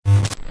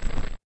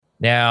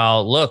Now,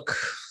 look,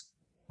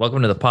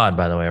 welcome to the pod,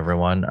 by the way,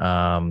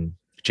 everyone.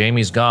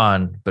 Jamie's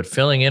gone, but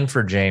filling in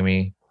for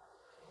Jamie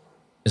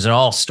is an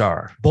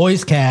all-star.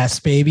 Boys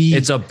cast, baby.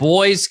 It's a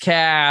boys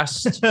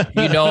cast.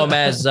 You know him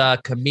as a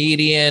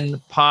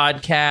comedian,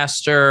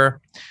 podcaster.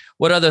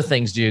 What other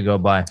things do you go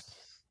by?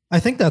 I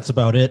think that's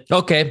about it.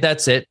 Okay,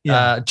 that's it.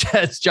 Yeah.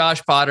 It's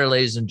Josh Potter,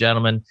 ladies and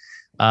gentlemen.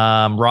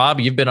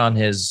 Rob, you've been on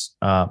his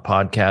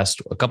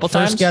podcast a couple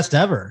times. First guest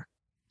ever.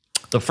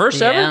 The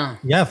first ever?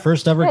 Yeah,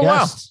 first ever guest.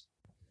 Wow.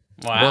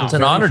 Well, it's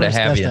an honor to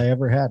have you. I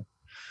ever had.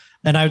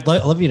 And I'd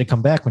love you to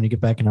come back when you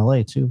get back in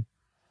LA too.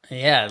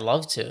 Yeah, I'd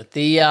love to.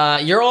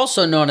 You're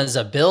also known as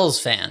a Bills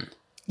fan.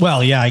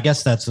 Well, yeah, I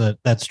guess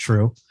that's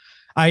true.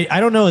 I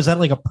don't know. Is that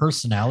like a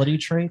personality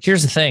trait?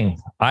 Here's the thing.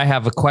 I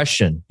have a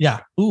question. Yeah.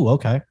 Ooh,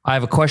 okay. I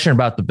have a question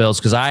about the Bills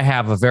because I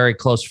have a very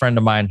close friend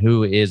of mine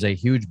who is a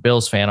huge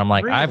Bills fan. I'm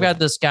like, really? I've got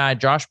this guy,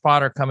 Josh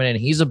Potter, coming in.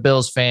 He's a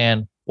Bills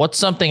fan. What's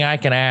something I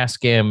can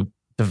ask him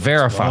to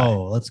verify?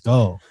 Let's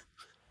go.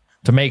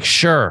 To make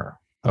sure.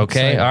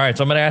 Okay. All right.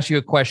 So I'm going to ask you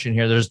a question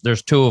here.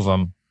 There's two of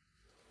them.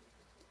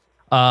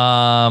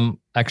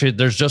 Actually,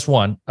 there's just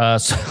one.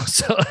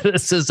 So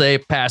this is a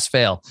pass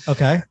fail.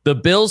 Okay. The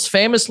Bills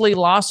famously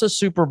lost a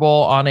Super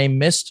Bowl on a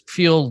missed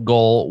field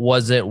goal.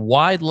 Was it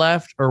wide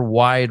left or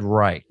wide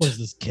right? What is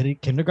this,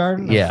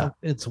 kindergarten? Yeah.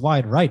 It's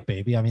wide right,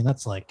 baby. I mean,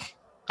 that's like...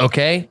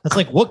 Okay. That's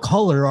like, what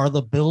color are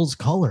the Bills'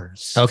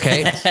 colors?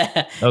 Okay.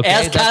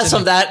 Ask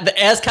Kasim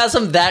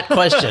that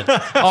question.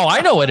 Oh,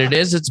 I know what it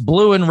is. It's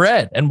blue and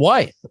red and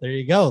white. There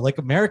you go. Like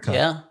America.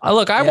 Yeah.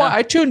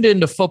 I tuned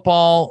into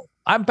football.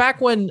 I'm back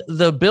when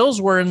the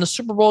Bills were in the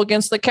Super Bowl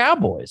against the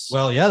Cowboys.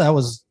 Well, yeah, that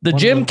was the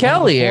Jim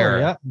Kelly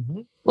era. Yeah.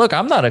 Mm-hmm. Look,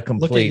 I'm not a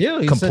complete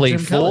fool.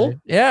 Kelly.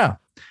 Yeah.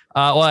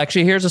 Well,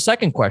 actually, here's a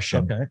second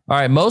question. Okay. All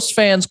right. Most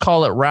fans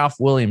call it Ralph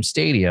Williams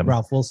Stadium.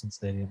 Ralph Wilson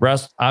Stadium.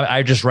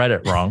 I just read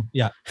it wrong.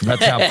 Yeah.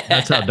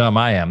 That's how dumb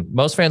I am.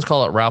 Most fans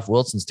call it Ralph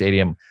Wilson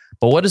Stadium.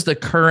 But what is the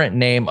current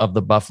name of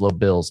the Buffalo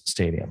Bills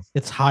Stadium?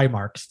 It's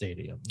Highmark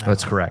Stadium.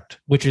 That's correct.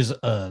 Which is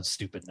a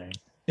stupid name.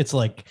 It's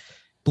like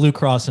Blue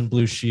Cross and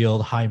Blue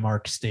Shield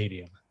Highmark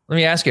Stadium. Let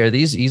me ask you, are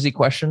these easy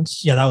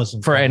questions? Yeah, that was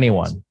for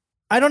anyone.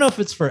 I don't know if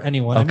it's for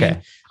anyone. Okay.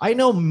 I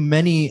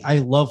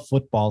love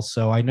football,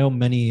 so I know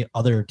many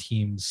other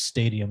teams'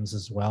 stadiums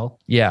as well.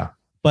 Yeah.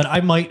 But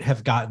I might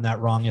have gotten that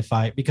wrong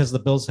because the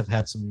Bills have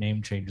had some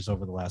name changes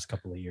over the last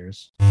couple of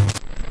years.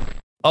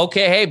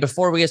 Okay. Hey,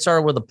 before we get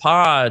started with the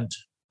pod,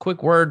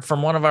 quick word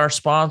from one of our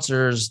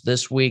sponsors.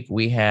 This week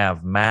we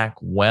have Mack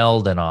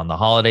Weldon on. The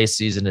holiday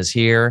season is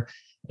here.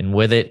 And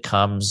with it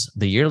comes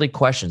the yearly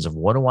questions of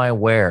what do I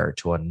wear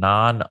to a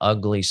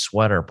non-ugly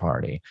sweater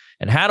party?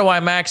 And how do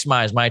I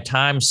maximize my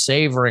time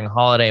savoring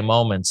holiday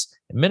moments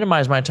and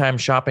minimize my time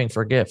shopping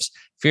for gifts?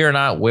 Fear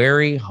not,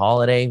 wary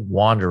holiday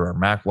wanderer.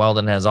 Mack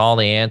Weldon has all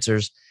the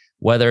answers,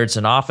 whether it's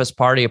an office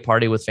party, a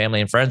party with family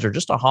and friends, or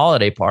just a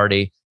holiday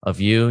party of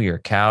you, your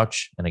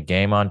couch, and a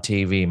game on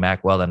TV.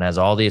 Mack Weldon has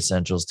all the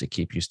essentials to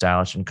keep you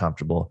stylish and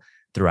comfortable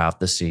throughout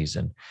the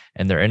season.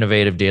 And their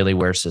innovative daily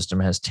wear system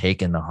has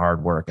taken the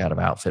hard work out of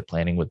outfit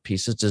planning with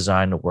pieces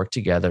designed to work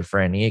together for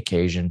any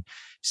occasion,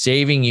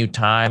 saving you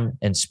time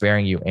and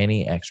sparing you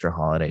any extra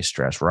holiday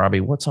stress.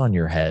 Robbie, what's on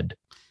your head?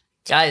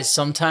 Guys,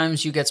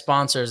 sometimes you get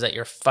sponsors that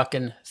you're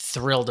fucking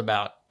thrilled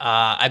about.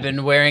 I've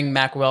been wearing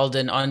Mack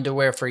Weldon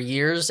underwear for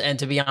years, and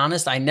to be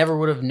honest, I never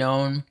would have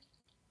known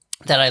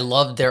that I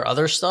loved their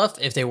other stuff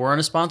if they weren't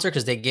a sponsor,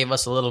 because they gave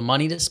us a little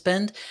money to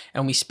spend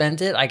and we spent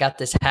it. I got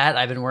this hat.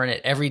 I've been wearing it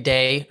every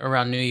day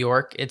around New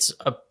York. It's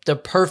the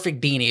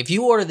perfect beanie. If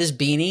you order this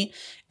beanie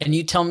and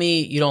you tell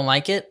me you don't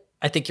like it,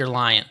 I think you're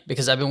lying,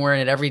 because I've been wearing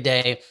it every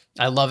day.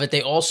 I love it.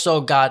 They also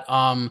got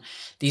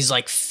these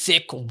like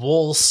thick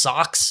wool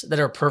socks that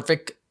are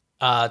perfect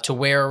to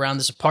wear around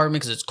this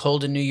apartment because it's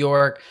cold in New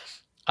York.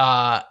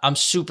 I'm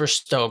super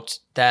stoked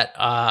that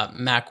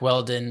Mack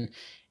Weldon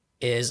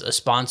is a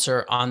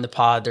sponsor on the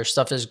pod. Their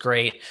stuff is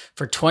great.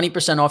 For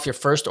 20% off your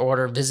first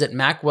order, visit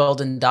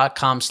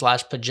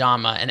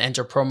mackweldon.com/pajama and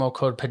enter promo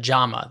code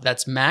pajama.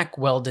 That's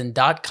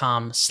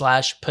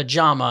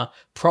mackweldon.com/pajama,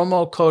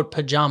 promo code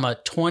pajama,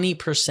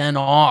 20%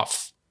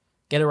 off.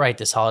 Get it right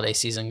this holiday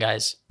season,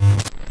 guys.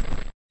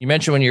 You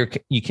mentioned when you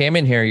came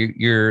in here,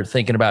 you're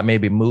thinking about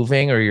maybe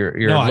moving, or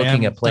you're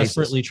looking at places.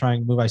 Desperately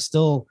trying to move. I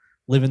still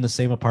live in the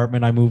same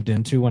apartment I moved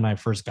into when I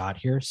first got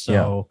here.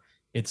 So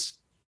it's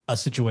a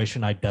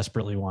situation I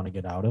desperately want to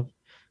get out of,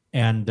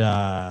 and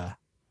I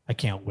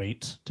can't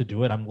wait to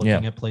do it. I'm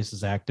looking at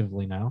places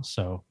actively now,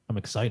 so I'm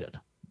excited.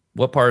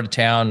 What part of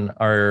town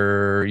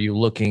are you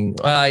looking?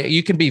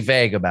 You can be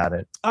vague about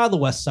it. The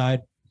West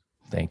Side.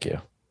 Thank you.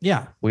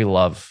 Yeah, we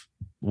love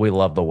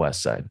the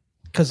West Side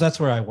because that's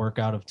where I work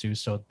out of too,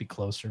 so it'd be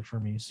closer for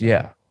me. So.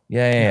 Yeah.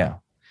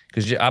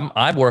 Because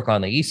I work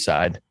on the East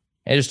Side.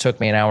 It just took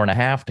me an hour and a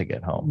half to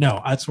get home.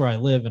 No, that's where I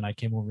live, and I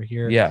came over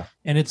here. Yeah.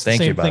 And it's the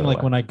same thing.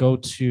 Like when I go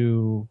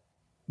to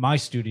my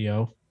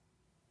studio,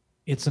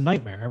 it's a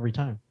nightmare every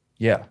time.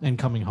 Yeah. And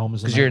coming home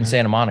is because you're in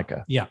Santa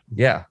Monica. Yeah.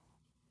 Yeah.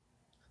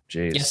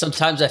 Jeez. Yeah,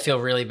 sometimes I feel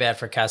really bad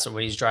for Castle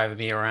when he's driving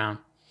me around.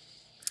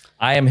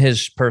 I am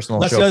his personal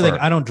That's chauffeur. the other thing.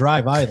 I don't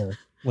drive either.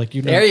 Like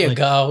you know, There you like,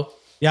 go.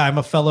 Yeah, I'm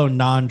a fellow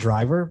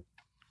non-driver.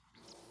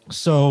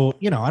 So,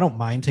 I don't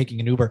mind taking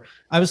an Uber.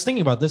 I was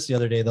thinking about this the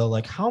other day, though.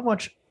 Like, how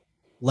much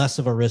less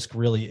of a risk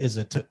really is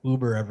it to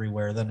Uber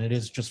everywhere than it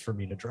is just for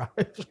me to drive?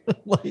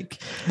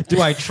 Like,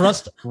 do I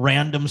trust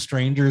random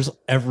strangers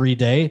every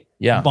day,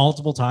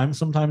 multiple times,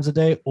 sometimes a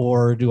day?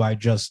 Or do I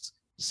just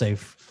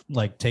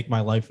take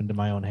my life into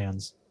my own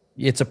hands?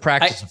 It's a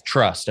practice of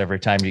trust every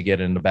time you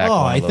get in the back.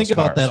 I think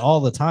about that all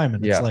the time.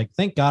 And it's like,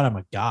 thank God I'm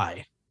a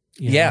guy.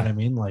 You know what I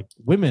mean? Like,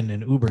 women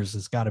in Ubers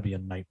has got to be a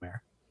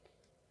nightmare.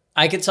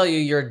 I can tell you,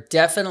 you're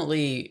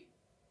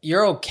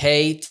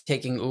okay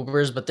taking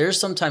Ubers, but there's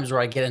sometimes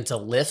where I get into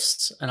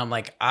lifts and I'm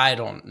like, I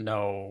don't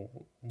know.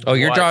 Oh,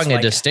 you're drawing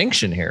a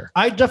distinction here.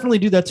 I definitely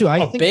do that too.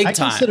 I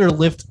consider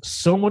Lyft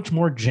so much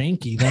more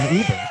janky than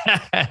Uber.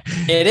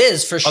 It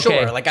is for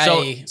sure.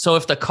 So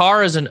if the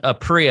car is a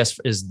Prius,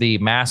 is the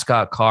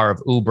mascot car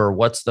of Uber,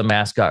 what's the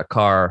mascot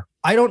car?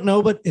 I don't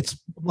know, but it's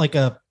like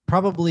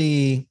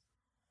probably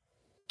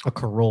a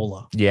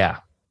Corolla. Yeah.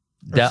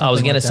 I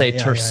was going to say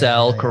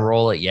Tercel,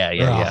 Corolla. Yeah.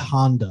 A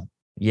Honda.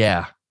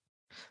 Yeah.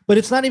 But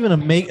it's not even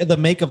the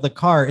make of the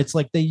car. It's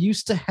like they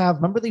used to have,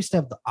 remember they used to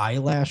have the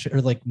eyelash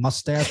or like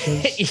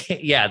mustaches?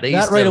 Yeah.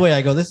 Away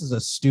I go, this is a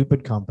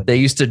stupid company. They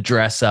used to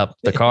dress up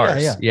the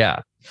cars.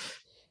 Yeah.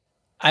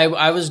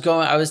 I was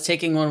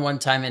taking one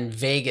time in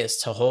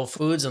Vegas to Whole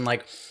Foods, and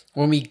like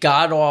when we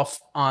got off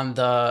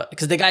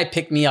because the guy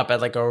picked me up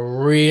at like a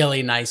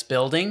really nice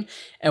building,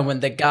 and when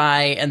the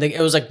guy,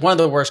 it was like one of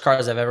the worst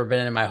cars I've ever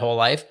been in my whole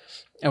life.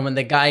 And when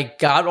the guy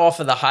got off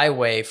of the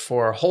highway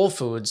for Whole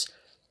Foods,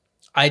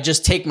 I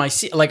just take my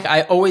seat. Like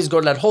I always go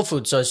to that Whole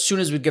Foods. So as soon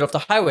as we get off the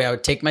highway, I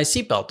would take my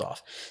seatbelt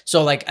off.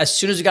 So like as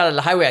soon as we got on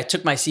the highway, I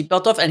took my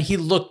seatbelt off, and he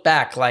looked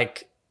back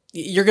like,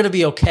 you're going to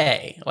be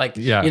okay. Like,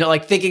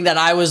 like thinking that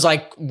I was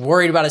like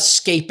worried about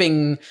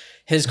escaping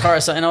his car.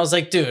 And I was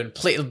like, dude,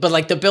 please. But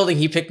like the building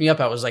he picked me up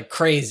at was like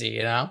crazy,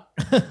 Yeah.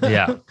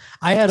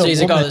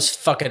 He's like, oh, this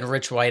fucking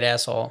rich white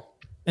asshole.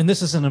 And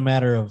this isn't a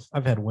matter of,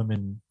 I've had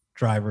women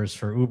drivers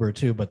for Uber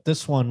too, but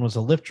this one was a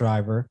Lyft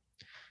driver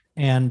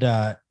and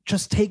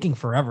just taking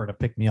forever to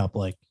pick me up.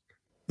 Like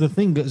the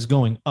thing is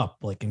going up,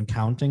 like in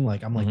counting.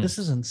 Like I'm like, this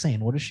is insane.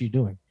 What is she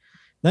doing?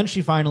 Then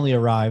she finally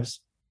arrives.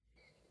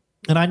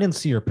 And I didn't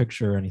see her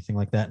picture or anything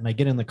like that. And I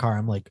get in the car,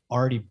 I'm like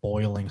already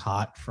boiling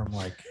hot from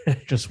like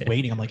just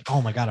waiting. I'm like,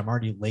 oh my God, I'm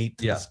already late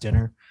to this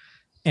dinner.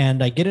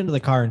 And I get into the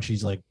car and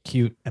she's like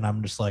cute. And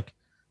I'm just like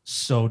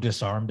so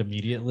disarmed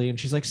immediately. And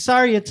she's like,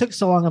 sorry, it took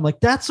so long. I'm like,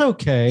 that's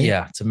okay.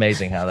 Yeah. It's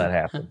amazing how that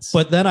happens.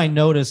 But then I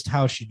noticed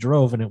how she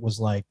drove and it was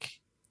like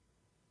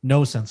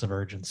no sense of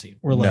urgency.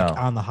 We're like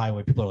on the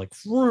highway. People are like,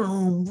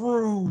 vroom,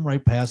 vroom,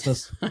 right past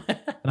us. And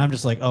I'm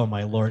just like, oh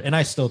my Lord. And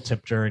I still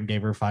tipped her and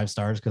gave her 5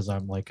 stars because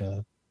I'm like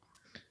a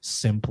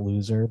simp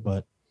loser.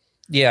 But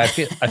yeah,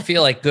 I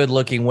feel like good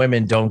looking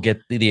women don't get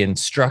the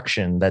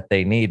instruction that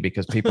they need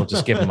because people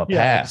just give them a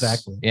pass.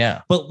 Exactly.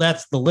 Yeah. But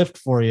that's the Lyft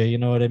for you. You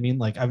know what I mean?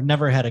 Like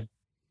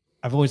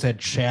I've always had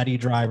chatty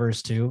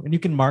drivers too. And you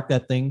can mark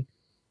that thing,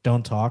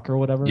 don't talk or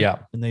whatever. Yeah.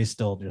 And they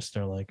still just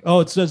are like, oh,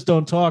 it says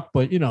don't talk,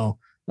 but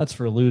that's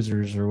for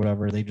losers or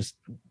whatever. They just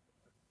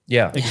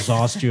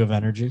exhaust you of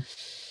energy.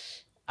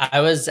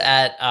 I was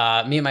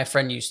at me and my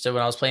friend used to,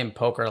 when I was playing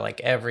poker like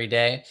every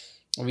day,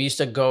 we used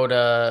to go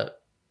to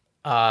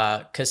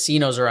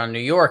casinos around New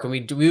York, and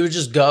we would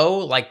just go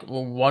like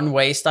one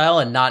way style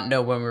and not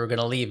know when we were going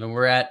to leave. And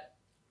we're at,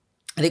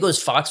 I think it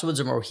was Foxwoods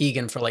or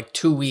Mohegan for like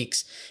 2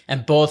 weeks,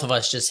 and both of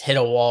us just hit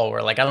a wall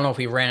where like, I don't know if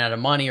we ran out of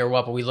money or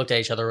what, but we looked at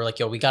each other. We're like,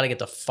 yo, we got to get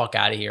the fuck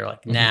out of here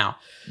like now.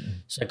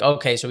 It's like,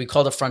 okay. So we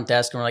called the front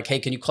desk and we're like, hey,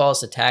 can you call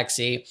us a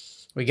taxi?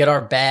 We get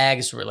our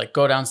bags. We're like,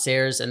 go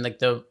downstairs, and like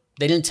they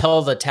didn't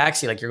tell the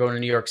taxi like you're going to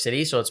New York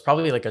City. So it's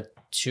probably like a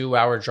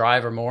 2-hour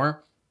drive or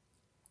more.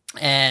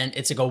 And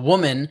it's like a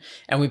woman,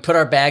 and we put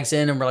our bags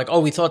in and we're like,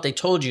 oh, we thought they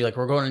told you like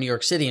we're going to New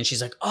York City. And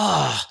she's like,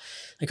 oh,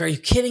 like, are you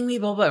kidding me?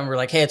 Blah, blah. And we're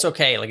like, hey, it's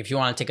okay. Like, if you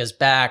want to take us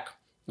back.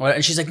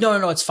 And she's like,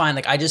 no, it's fine.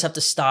 Like, I just have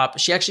to stop.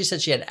 She actually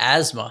said she had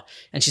asthma,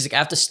 and she's like, I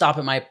have to stop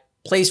at my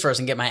place first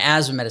and get my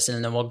asthma medicine,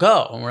 and then we'll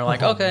go. And we're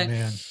like, okay.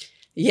 Man.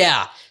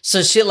 Yeah.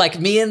 So she like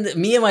me and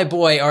my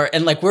boy are,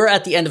 and like, we're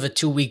at the end of a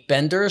 2-week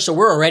bender. So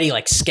we're already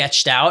like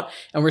sketched out,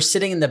 and we're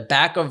sitting in the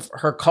back of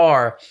her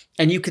car,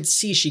 and you could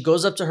see, she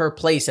goes up to her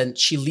place and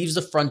she leaves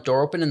the front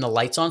door open and the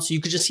lights on. So you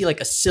could just see like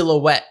a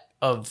silhouette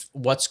of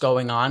what's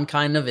going on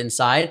kind of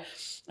inside.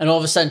 And all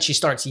of a sudden she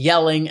starts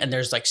yelling, and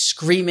there's like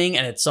screaming,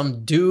 and it's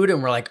some dude.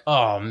 And we're like,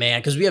 oh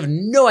man. Cause we have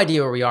no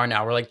idea where we are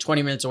now. We're like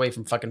 20 minutes away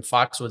from fucking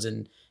Foxwoods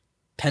in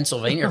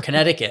Pennsylvania or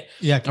Connecticut.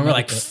 Yeah. And we're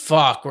like,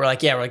 fuck. We're like,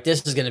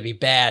 this is going to be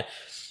bad.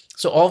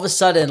 So all of a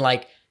sudden,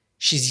 like,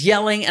 she's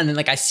yelling, and then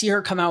like I see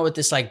her come out with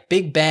this like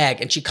big bag,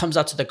 and she comes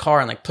out to the car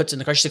and like puts it in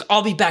the car. She's like,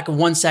 I'll be back in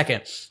 1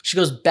 second. She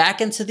goes back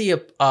into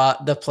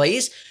the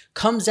place,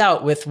 comes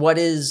out with what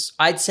is,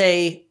 I'd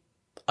say,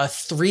 a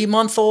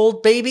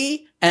 3-month-old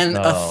baby and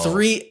a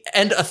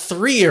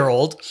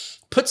 3-year-old,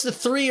 puts the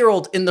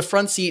 3-year-old in the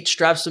front seat,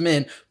 straps him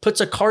in, puts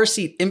a car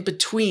seat in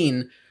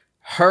between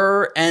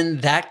her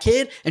and that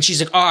kid, and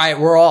she's like, all right,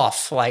 we're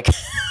off. Like,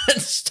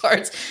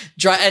 starts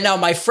driving. And now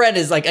my friend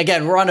is like,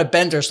 again, we're on a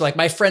bender. So like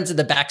my friend's in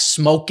the back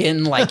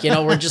smoking, like, you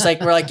know, we're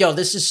like, yo,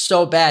 this is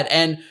so bad.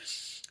 And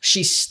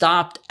she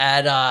stopped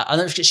at,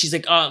 she's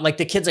like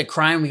the kid's like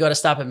crying. We got to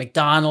stop at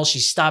McDonald's.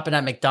 She's stopping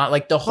at McDonald's,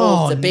 like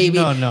the baby.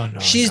 No.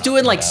 She's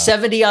doing like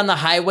 70 on the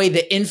highway.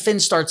 The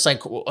infant starts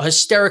like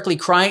hysterically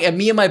crying. And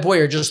me and my boy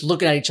are just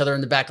looking at each other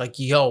in the back, like,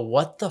 yo,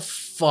 what the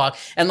fuck?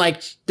 And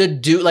like the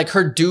dude, like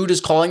her dude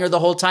is calling her the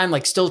whole time,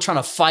 like still trying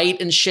to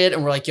fight and shit.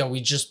 And we're like, yo, we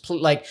just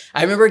like,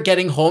 I remember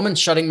getting home and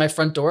shutting my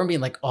front door and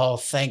being like, oh,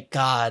 thank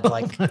God.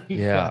 Like,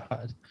 yeah,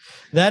 God.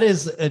 That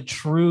is a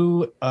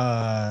true,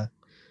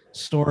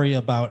 story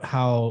about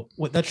how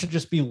that should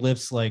just be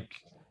Lyft's like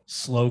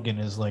slogan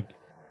is like,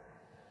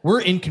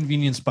 we're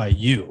inconvenienced by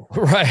you.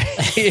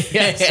 Right.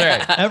 Yeah, that's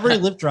right. Every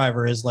Lyft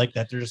driver is like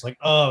that. They're just like,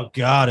 oh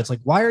God, it's like,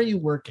 why are you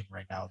working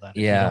right now then?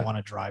 If you don't want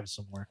to drive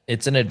somewhere.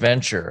 It's an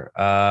adventure.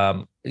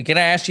 Can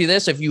I ask you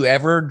this? Have you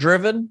ever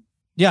driven?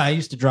 Yeah, I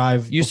used to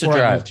drive.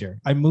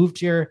 I moved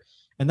here.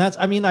 And that's,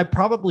 I mean, I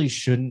probably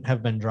shouldn't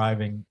have been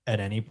driving at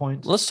any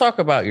point. Let's talk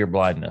about your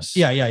blindness.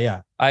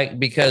 Yeah.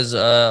 Because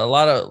a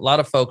lot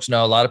of folks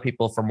know, a lot of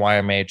people from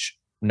YMH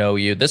know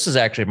you. This is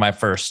actually my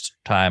first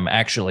time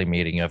actually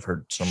meeting you. I've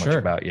heard so much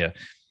about you.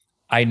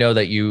 I know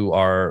that you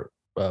are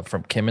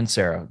from Kim and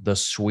Sarah, the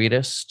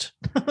sweetest,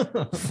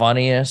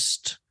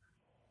 funniest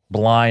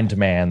blind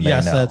man they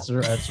know. That's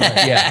right.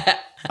 Yeah.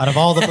 Out of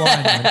all the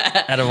blind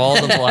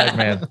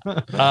men.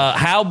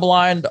 How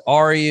blind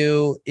are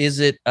you? Is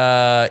it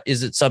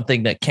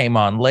something that came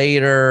on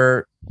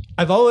later?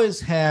 I've always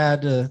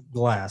had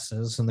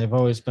glasses, and they've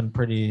always been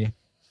pretty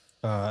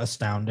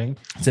astounding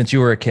since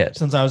you were a kid.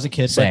 Since I was a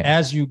kid. Same. But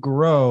as you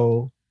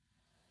grow,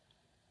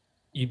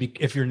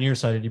 if you're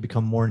nearsighted, you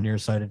become more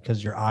nearsighted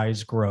because your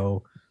eyes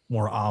grow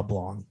more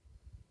oblong.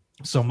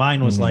 So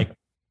mine was like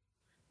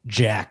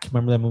Jack.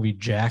 Remember that movie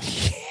Jack?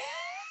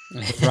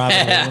 With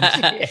Robin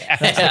Williams.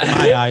 That's like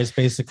my eyes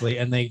basically,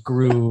 and they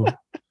grew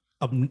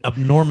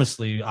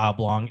enormously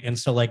oblong, and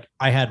so like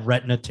I had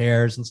retina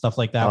tears and stuff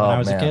like that when I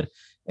was a kid,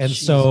 and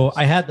Jesus. So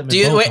I had them.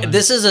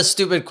 This is a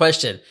stupid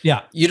question.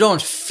 Yeah, you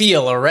don't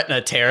feel a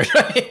retina tear,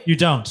 right? You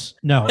don't.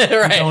 No, right.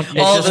 You don't.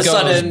 All of a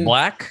sudden,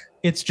 black.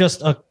 It's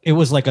just it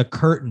was like a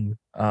curtain.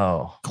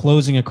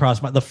 Closing across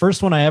the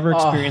first one I ever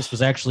experienced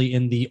was actually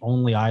in the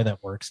only eye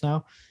that works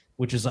now,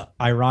 which is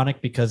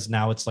ironic because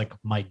now it's like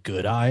my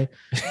good eye.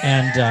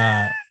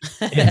 And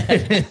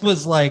it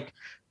was like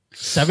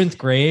 7th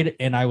grade,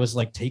 and I was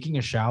like taking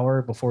a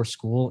shower before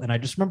school, and I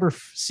just remember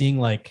seeing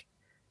like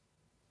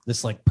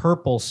this like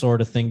purple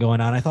sort of thing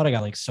going on. I thought I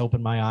got like soap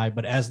in my eye,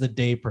 but as the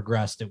day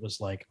progressed, it was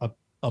like a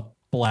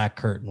black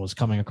curtain was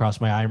coming across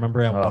my eye. I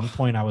remember at one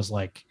point I was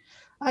like,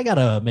 I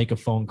gotta make a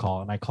phone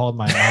call, and I called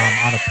my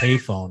mom on a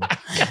payphone,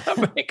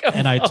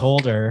 and I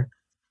told her,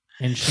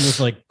 and she was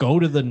like, go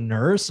to the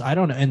nurse. I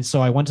don't know. And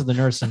so I went to the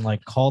nurse and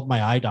like called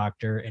my eye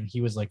doctor, and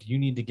he was like, you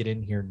need to get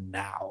in here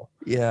now.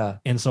 Yeah.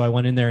 And so I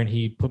went in there, and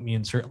he put me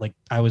in like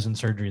I was in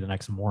surgery the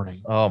next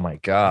morning. Oh my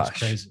gosh.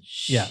 Crazy.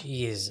 Yeah.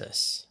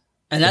 Jesus.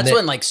 And that's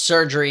when like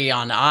surgery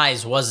on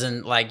eyes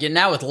wasn't like,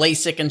 now with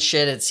LASIK and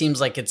shit, it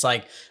seems like it's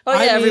like, oh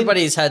yeah,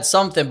 everybody's had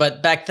something.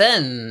 But back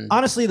then,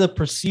 honestly, the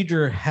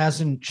procedure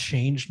hasn't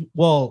changed.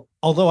 Well,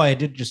 although I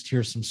did just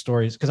hear some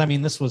stories, because I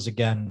mean, this was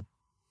again,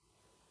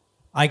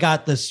 I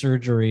got this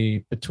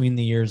surgery between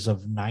the years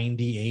of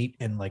 98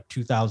 and like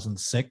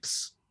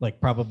 2006,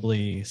 like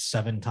probably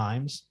 7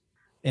 times.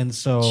 And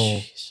so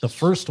the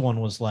first one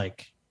was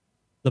like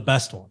the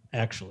best one,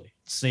 actually.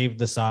 It saved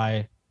this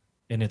eye,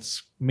 and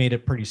it's made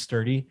it pretty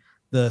sturdy.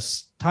 The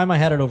time I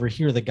had it over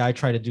here, the guy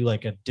tried to do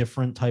like a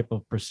different type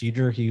of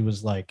procedure. He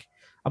was like,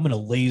 I'm going to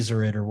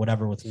laser it or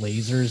whatever with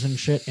lasers and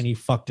shit. And he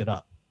fucked it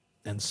up.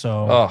 And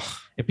so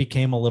it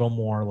became a little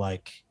more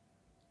like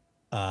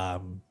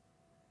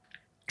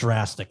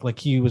drastic. Like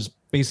he was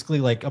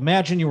basically like,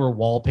 imagine you were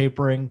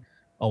wallpapering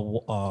a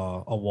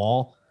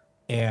wall,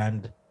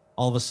 and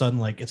all of a sudden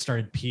like it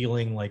started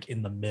peeling like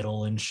in the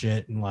middle and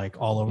shit and like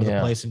all over the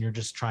place, and you're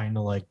just trying to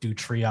like do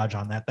triage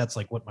on that. That's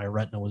like what my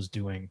retina was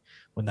doing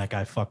when that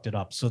guy fucked it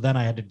up. So then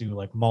I had to do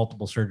like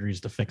multiple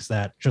surgeries to fix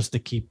that, just to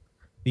keep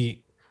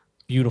the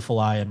beautiful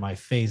eye in my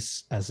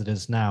face as it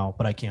is now,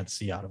 but I can't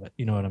see out of it.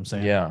 You know what I'm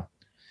saying? Yeah.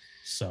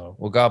 So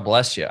well, God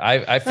bless you.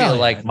 I feel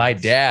like my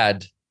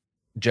dad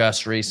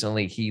just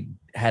recently, he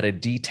had a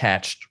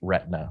detached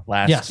retina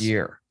last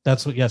year.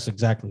 That's what,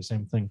 exactly.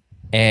 Same thing.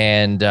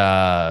 And,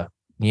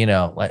 you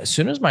know, like, as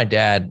soon as my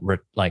dad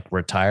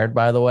retired,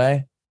 by the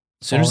way,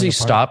 as soon as he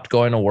stopped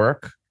going to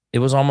work, it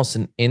was almost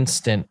an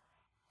instant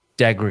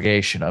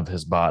degradation of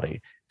his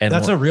body. And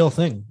that's a real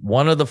thing.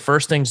 One of the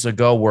first things to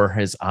go were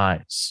his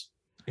eyes.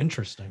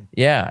 Interesting.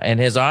 Yeah. And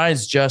his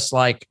eyes, just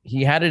like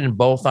he had it in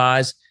both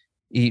eyes,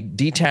 he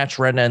detached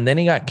retina, and then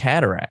he got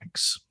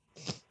cataracts.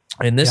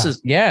 And this is,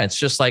 it's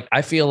just like,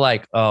 I feel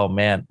like, oh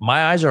man,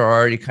 my eyes are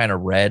already kind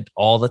of red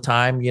all the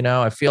time. You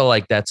know, I feel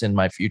like that's in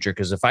my future,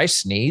 because if I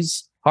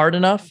sneeze hard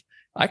enough,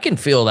 I can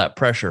feel that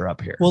pressure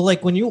up here. Well,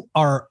 like when you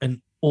are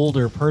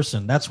older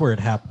person, that's where it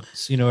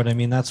happens. You know what I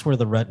mean? That's where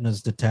the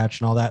retina's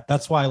detached and all that.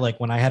 That's why, like,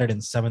 when I had it in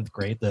 7th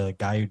grade, the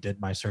guy who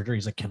did my surgery,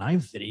 he's like, "Can I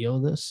video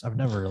this? I've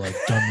never like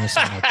done this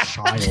on a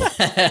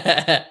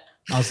child."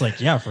 I was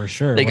like, "Yeah, for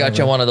sure." They got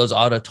you one of those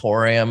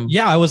auditorium.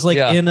 Yeah, I was like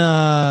in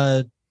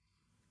a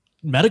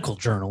medical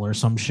journal or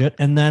some shit.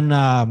 And then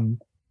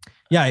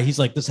yeah, he's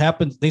like, "This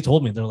happens." They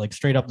told me, they're like,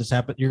 straight up, "This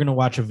happened. You're gonna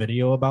watch a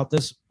video about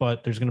this,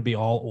 but there's gonna be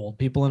all old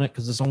people in it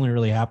because this only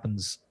really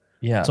happens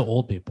to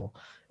old people."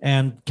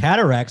 And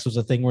cataracts was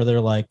a thing where they're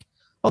like,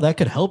 "Oh, that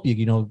could help you,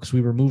 you know, because we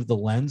removed the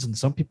lens, and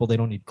some people, they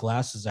don't need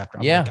glasses after."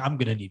 I'm like, "I'm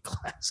gonna need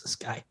glasses,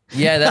 guy."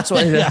 Yeah, that's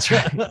what. That's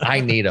right. I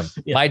need them.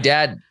 Yeah. My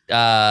dad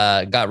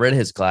got rid of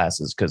his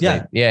glasses because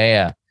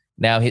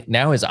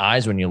Now his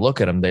eyes, when you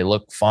look at them, they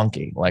look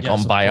funky, like on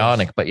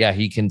bionic. But yeah,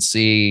 he can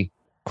see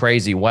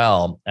crazy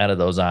well out of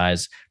those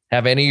eyes.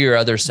 Have any of your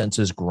other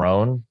senses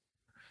grown?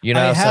 You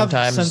know, I have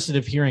sometimes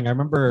sensitive hearing. I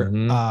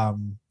remember.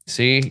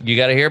 See, you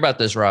got to hear about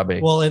this, Robbie.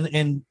 Well,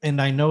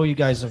 and I know you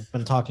guys have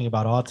been talking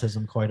about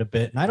autism quite a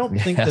bit, and I don't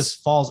think this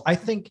falls. I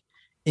think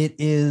it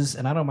is,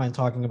 and I don't mind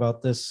talking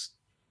about this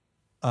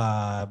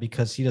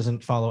because he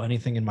doesn't follow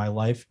anything in my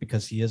life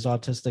because he is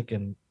autistic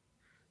and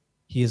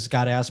he has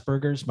got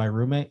Asperger's, my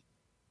roommate,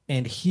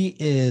 and he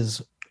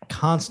is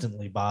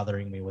constantly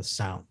bothering me with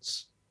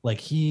sounds. Like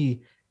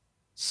he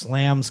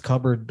slams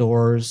cupboard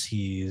doors.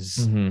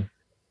 He's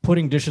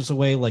putting dishes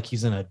away like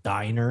he's in a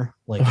diner.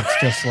 Like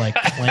it's just like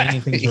clanging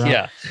things around.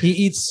 Yeah. He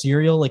eats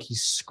cereal like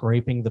he's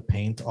scraping the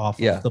paint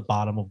off of the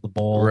bottom of the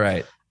bowl.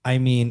 Right. I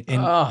mean,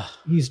 and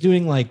he's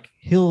doing like,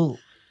 he'll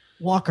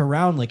walk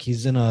around like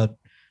he's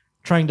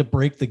trying to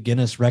break the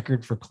Guinness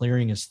record for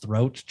clearing his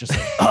throat. Just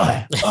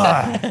like,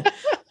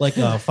 like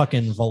a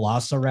fucking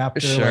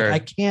velociraptor. Sure.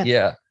 Like I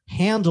can't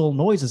handle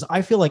noises.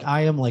 I feel like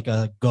I am like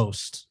a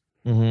ghost.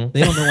 They don't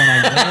know when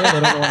I'm there. They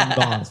don't know when I'm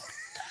gone.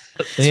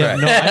 They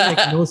have I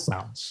make no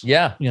sounds.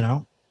 Yeah. You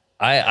know,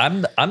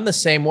 I'm the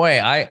same way.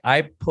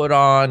 I put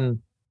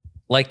on,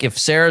 like, if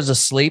Sarah's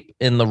asleep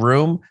in the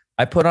room,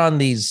 I put on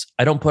these,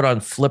 I don't put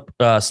on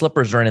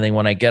slippers or anything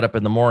when I get up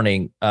in the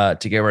morning to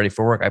get ready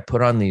for work. I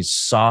put on these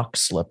sock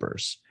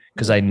slippers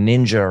because I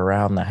ninja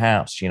around the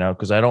house, you know,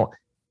 because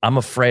I'm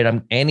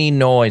afraid any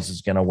noise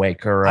is going to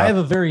wake her up. I have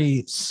a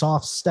very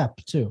soft step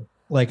too.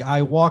 Like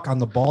I walk on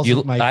the balls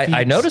of my feet.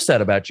 I noticed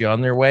that about you on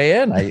their way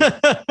in.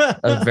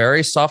 A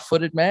very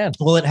soft-footed man.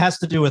 Well, it has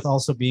to do with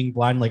also being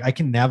blind. Like I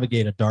can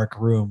navigate a dark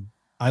room.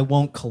 I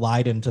won't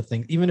collide into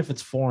things, even if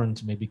it's foreign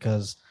to me,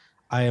 because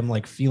I am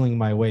like feeling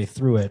my way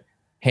through it.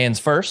 Hands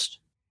first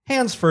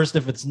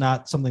if it's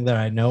not something that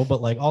I know,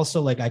 but like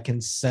also like I can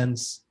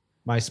sense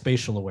my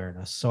spatial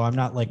awareness. So I'm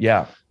not like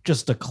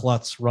just a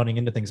klutz running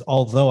into things.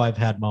 Although I've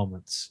had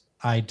moments.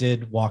 I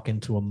did walk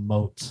into a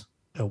moat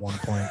at one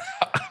point.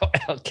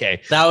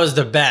 Okay. That was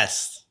the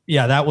best.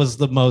 Yeah, that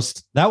was a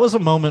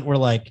moment where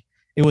like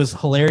it was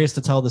hilarious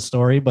to tell the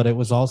story, but it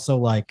was also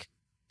like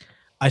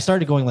I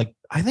started going like,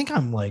 I think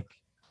I'm like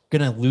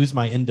gonna lose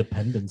my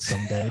independence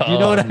someday. You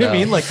know what I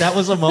mean? Like that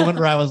was a moment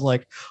where I was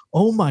like,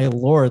 oh my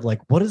Lord,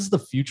 like what does the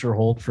future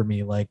hold for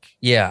me? Like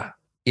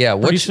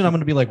pretty soon I'm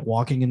gonna be like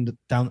walking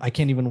down. I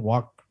can't even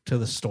walk to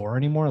the store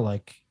anymore.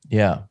 Like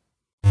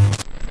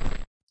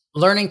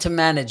learning to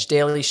manage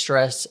daily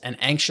stress and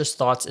anxious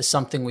thoughts is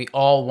something we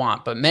all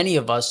want, but many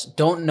of us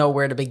don't know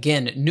where to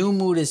begin. New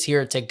Mood is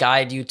here to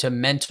guide you to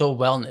mental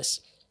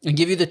wellness and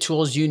give you the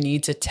tools you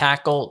need to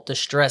tackle the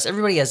stress.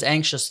 Everybody has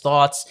anxious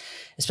thoughts,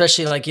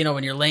 especially like, you know,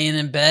 when you're laying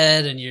in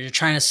bed and you're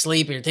trying to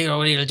sleep and you're thinking,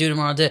 what are you going to do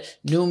tomorrow?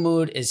 New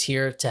Mood is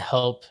here to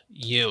help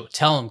you.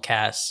 Tell them,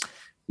 Cass.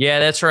 Yeah,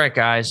 that's right,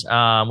 guys.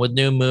 With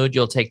New Mood,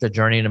 you'll take the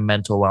journey to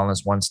mental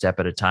wellness one step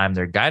at a time.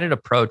 Their guided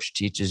approach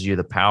teaches you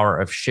the power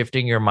of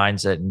shifting your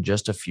mindset in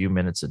just a few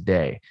minutes a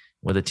day.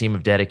 With a team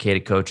of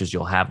dedicated coaches,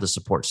 you'll have the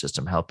support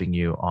system helping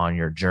you on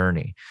your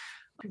journey.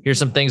 Here's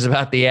some things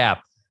about the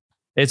app.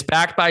 It's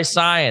backed by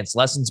science,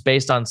 lessons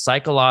based on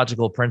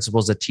psychological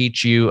principles that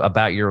teach you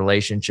about your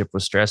relationship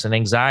with stress and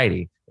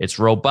anxiety. It's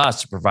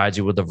robust. It provides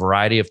you with a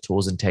variety of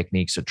tools and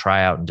techniques to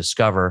try out and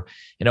discover.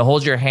 And it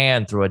holds your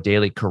hand through a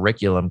daily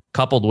curriculum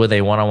coupled with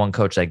a one-on-one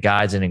coach that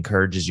guides and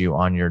encourages you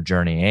on your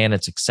journey. And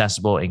it's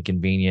accessible and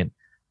convenient.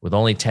 With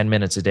only 10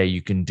 minutes a day,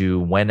 you can do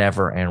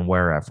whenever and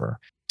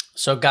wherever.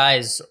 So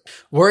guys,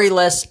 worry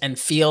less and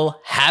feel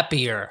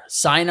happier.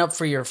 Sign up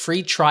for your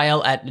free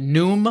trial at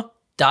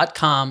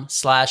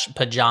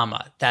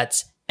noom.com/pajama.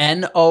 That's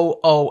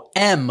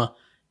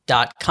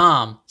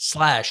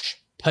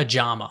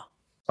NOOM.com/pajama.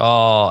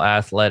 Oh,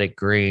 Athletic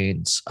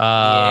Greens. Dude,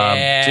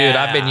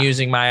 I've been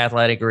using my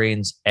Athletic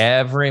Greens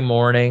every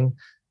morning.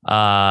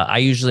 I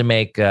usually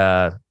make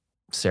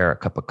Sarah a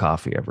cup of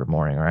coffee every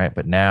morning, right?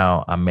 But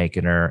now I'm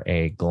making her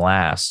a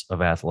glass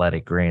of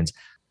Athletic Greens.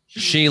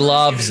 She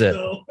loves it.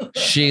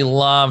 She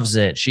loves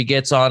it. She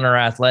gets on her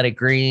Athletic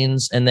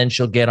Greens and then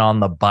she'll get on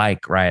the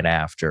bike right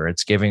after.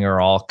 It's giving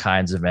her all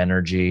kinds of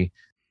energy.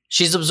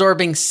 She's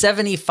absorbing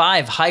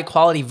 75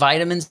 high-quality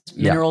vitamins,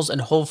 minerals,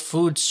 and whole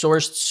food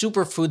sourced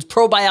superfoods,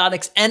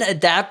 probiotics, and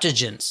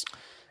adaptogens.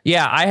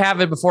 Yeah, I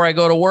have it before I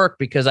go to work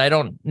because I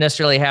don't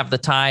necessarily have the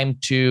time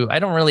I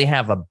don't really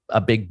have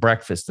a big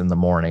breakfast in the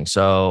morning.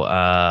 So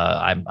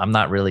I'm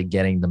not really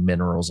getting the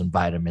minerals and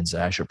vitamins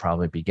that I should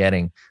probably be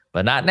getting,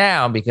 but not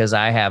now because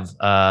I have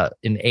an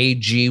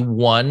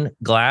AG1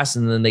 glass,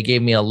 and then they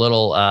gave me a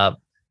little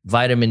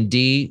vitamin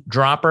D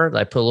dropper.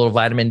 I put a little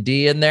vitamin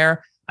D in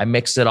there. I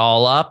mix it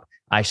all up.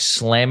 I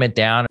slam it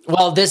down.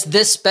 Well,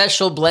 this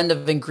special blend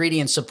of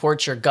ingredients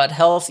supports your gut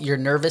health, your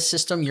nervous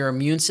system, your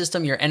immune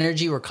system, your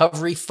energy,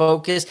 recovery,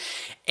 focus,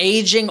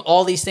 aging,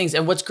 all these things.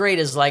 And what's great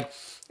is like,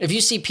 if you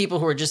see people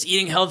who are just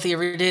eating healthy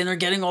every day and they're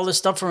getting all this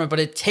stuff from it, but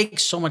it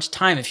takes so much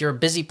time. If you're a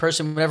busy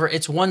person, whatever,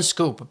 it's one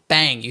scoop,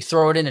 bang, you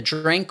throw it in a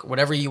drink,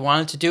 whatever you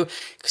want it to do.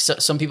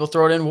 Some people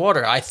throw it in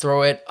water. I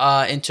throw it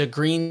into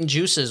green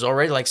juices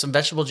already, like some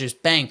vegetable juice,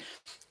 bang.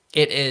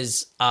 It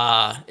is,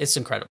 it's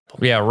incredible.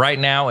 Yeah, right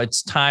now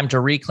it's time to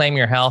reclaim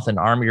your health and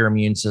arm your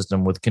immune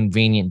system with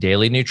convenient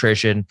daily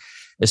nutrition,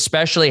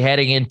 especially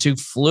heading into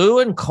flu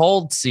and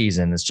cold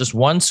season. It's just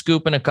one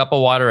scoop in a cup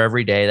of water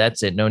every day.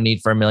 That's it. No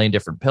need for a million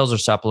different pills or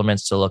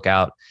supplements to look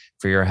out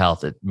for your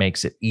health. It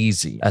makes it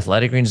easy.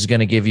 Athletic Greens is going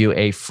to give you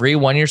a free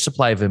 1-year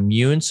supply of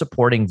immune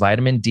supporting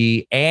vitamin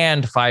D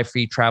and 5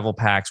 free travel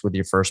packs with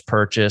your first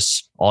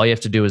purchase. All you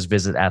have to do is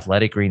visit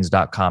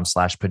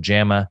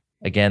athleticgreens.com/pajama.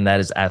 Again, that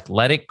is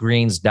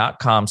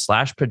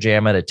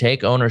athleticgreens.com/pajama to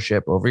take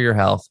ownership over your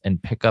health and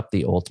pick up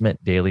the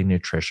ultimate daily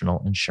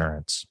nutritional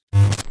insurance.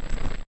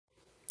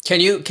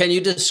 Can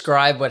you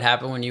describe what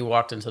happened when you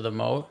walked into the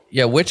moat?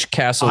 Yeah, which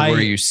castle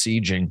were you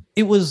sieging?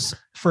 It was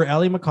for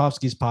Ali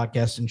Makovsky's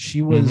podcast, and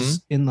she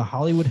was in the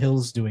Hollywood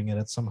Hills doing it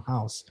at some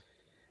house.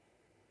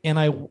 And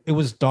it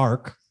was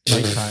dark,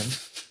 nighttime,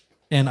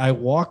 and I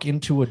walk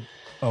into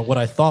what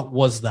I thought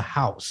was the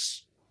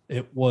house.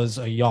 It was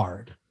a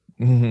yard.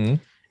 Mm-hmm.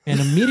 And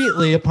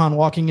immediately upon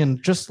walking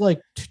in, just like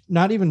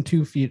not even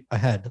 2 feet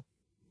ahead,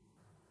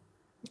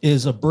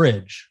 is a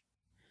bridge.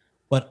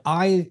 But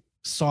I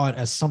saw it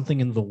as something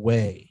in the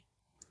way.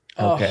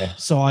 Okay.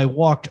 So I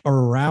walked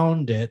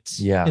around it.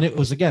 Yeah. And it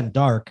was, again,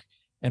 dark.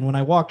 And when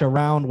I walked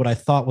around what I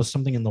thought was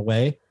something in the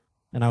way,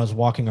 and I was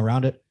walking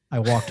around it, I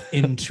walked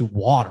into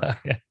water.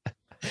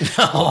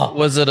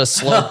 Was it a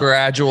slow,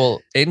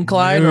 gradual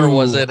incline, or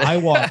was it? I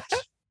walked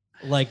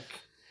like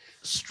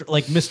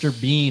Mr.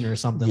 Bean or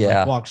something. Yeah.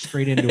 Like walked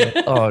straight into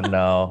it. Oh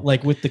no!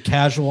 Like with the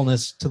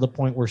casualness to the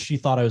point where she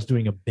thought I was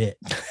doing a bit.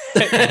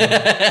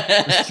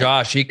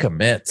 Josh, he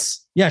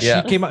commits. Yeah,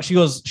 she came out.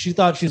 She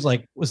thought she's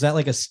like, was that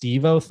like a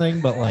Steve-O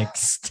thing? But like,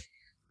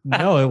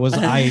 no, it was.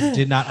 I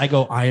did not. I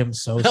go, I am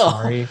so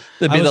sorry.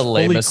 That'd be the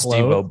lamest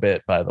Steve-O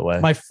bit, by the way.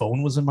 My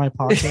phone was in my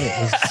pocket.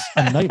 It was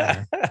a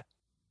nightmare.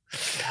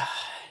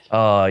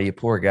 Oh, you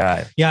poor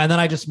guy. Yeah, and then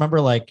I just remember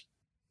like,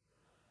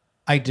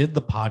 I did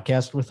the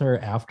podcast with her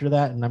after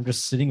that, and I'm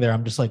just sitting there.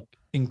 I'm just like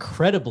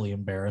incredibly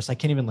embarrassed. I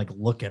can't even like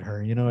look at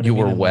her. You know what I mean? You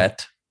were I'm wet.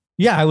 Like,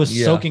 yeah, I was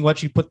soaking wet.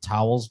 She put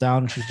towels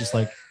down. She's just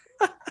like,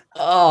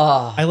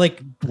 oh. I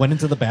like went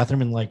into the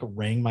bathroom and like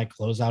wrang my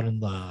clothes out in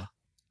the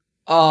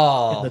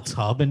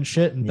tub and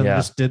shit, and then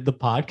just did the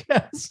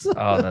podcast.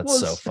 Oh,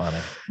 that's so funny.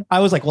 I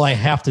was like, well, I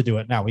have to do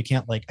it now. I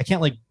can't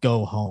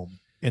go home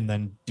and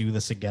then do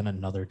this again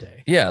another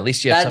day. Yeah, at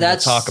least you have something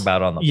to talk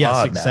about on the pod.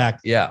 Yes,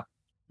 exactly. Yeah.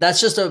 That's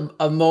just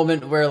a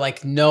moment where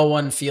like no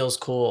one feels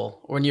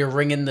cool when you're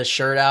wringing the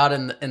shirt out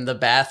in the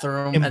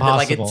bathroom.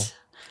 Impossible.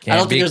 And I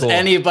don't think there's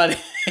anybody.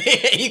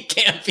 You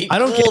can't be. I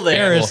don't cool get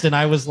embarrassed, and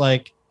I was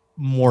like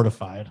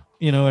mortified.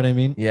 You know what I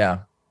mean?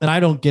 Yeah. And I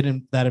don't get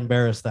that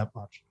embarrassed that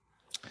much.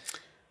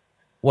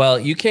 Well,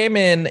 you came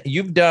in.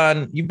 You've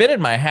been in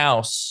my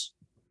house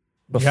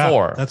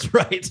before. Yeah, that's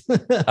right.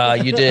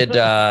 You did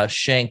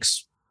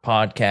Shank's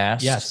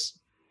podcast. Yes.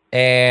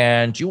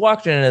 And you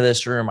walked into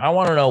this room. I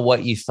want to know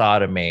what you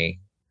thought of me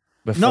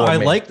before. No, I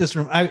like this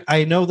room.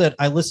 I know that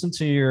I listened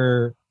to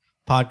your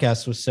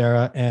podcast with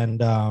Sarah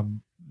and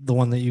the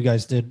one that you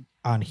guys did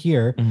on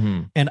here.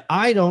 Mm-hmm. And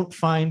I don't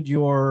find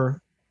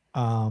your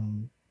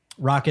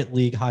Rocket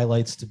League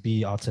highlights to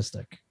be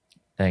autistic.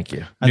 Thank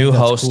you. New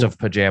host of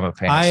Pajama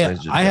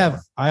Pants.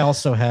 I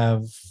also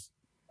have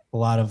a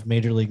lot of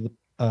Major League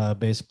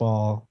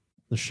Baseball,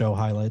 the show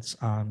highlights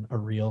on a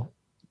reel.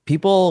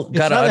 People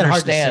got to understand.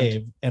 Hard to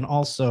save, and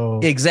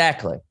also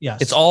exactly.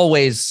 Yes. It's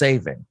always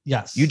saving.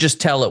 Yes. You just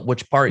tell it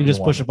which part you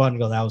just want. Push a button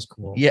and go, that was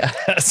cool. Yeah.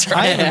 That's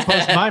right. I even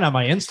post mine on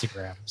my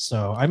Instagram.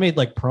 So I made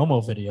like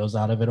promo videos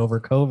out of it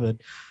over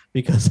COVID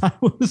because I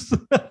was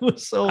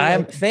so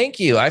thank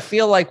you. I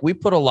feel like we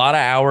put a lot of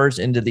hours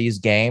into these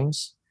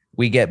games.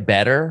 We get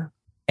better,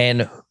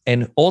 and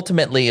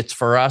ultimately it's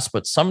for us,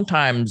 but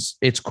sometimes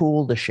it's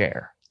cool to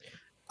share.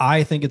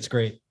 I think it's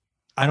great.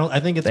 I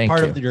think it's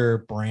part of your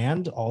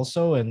brand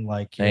also, and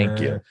like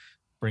you're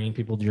bringing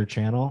people to your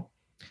channel.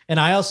 And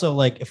I also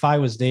like, if I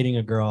was dating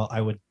a girl,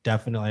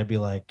 I'd be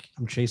like,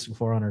 I'm chasing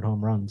 400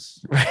 home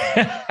runs.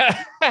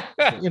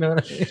 You know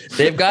what I mean?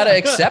 They've got to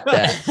accept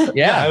that.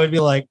 Yeah. I would be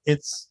like,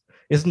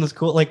 isn't this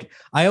cool? Like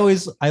I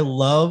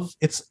love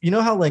it's, you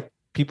know how like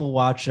people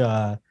watch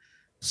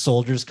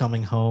soldiers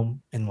coming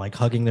home and like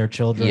hugging their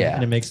children, Yeah.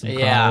 and it makes them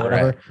cry Yeah. or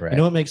whatever. Right. You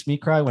know what makes me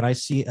cry? When I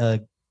see a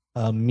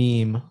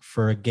meme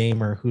for a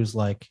gamer who's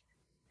like,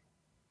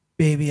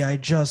 baby, I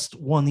just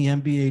won the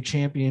NBA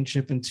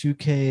championship in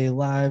 2K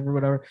live or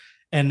whatever.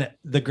 And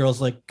the girl's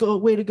like, "Go,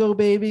 way to go,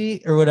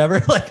 baby," or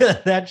whatever. Like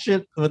that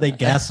shit where they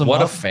gas them What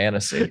a up.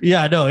 fantasy.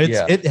 Yeah, no,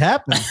 Yeah. it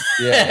happens.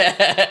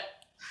 Yeah.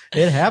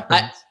 It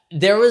happens.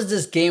 There was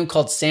this game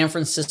called San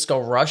Francisco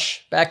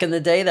Rush back in the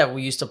day that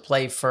we used to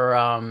play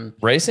for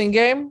Racing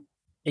game?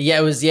 yeah,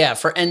 it was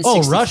for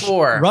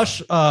N64. Oh, Rush,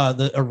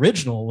 the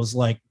original was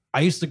like,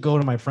 I used to go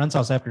to my friend's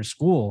house after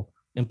school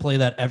and play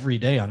that every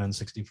day on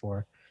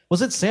N64.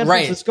 Was it San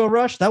Right. Francisco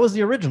Rush? That was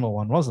the original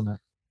one, wasn't it?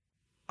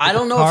 I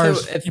don't know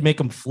Cars, if you make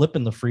them flip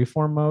in the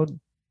freeform mode.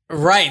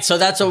 right. So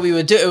that's what we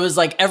would do. It was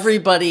like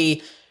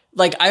everybody.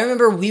 Like I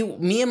remember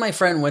me and my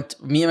friend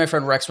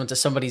Rex went to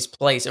somebody's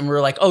place and we were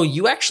like, "Oh,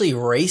 you actually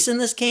race in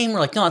this game?" We're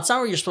like, "No, it's not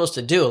what you're supposed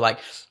to do." Like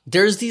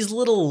there's these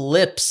little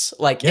lips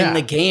like in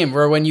the game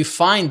where when you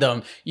find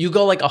them, you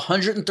go like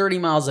 130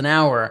 miles an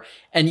hour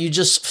and you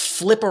just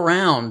flip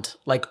around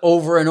like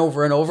over and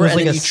over and over, It was and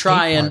like then a you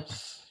try skate and park.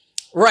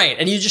 right,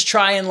 and you just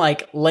try and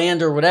like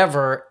land or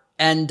whatever.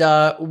 And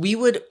I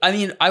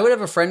would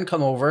have a friend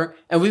come over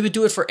and we would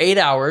do it for 8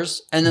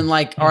 hours and then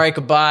like, all right,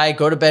 goodbye,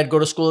 go to bed, go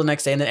to school the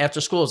next day. And then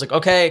after school, it's like,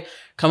 okay,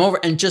 come over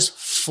and just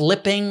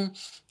flipping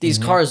these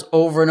cars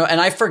over and over.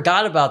 And I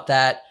forgot about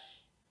that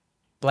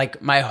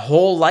like my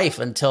whole life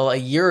until a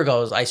year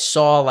ago. I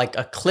saw like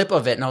a clip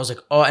of it and I was like,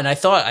 oh, and I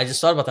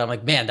just thought about that. I'm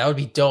like, man, that would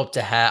be dope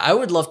to have. I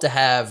would love to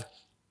have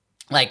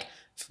like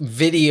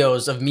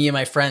videos of me and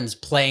my friends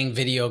playing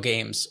video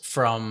games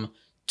from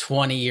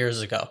 20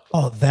 years ago.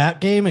 Oh, that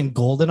game and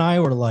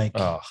GoldenEye were like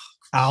Oh,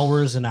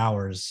 hours and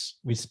hours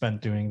we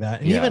spent doing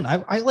that. And Yeah. even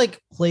I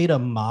like played a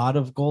mod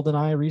of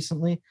GoldenEye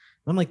recently. And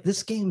I'm like,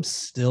 this game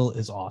still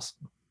is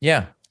awesome.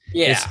 yeah.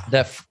 Yeah.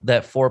 It's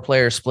that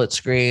 4-player split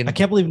screen. I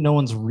can't believe no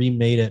one's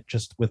remade it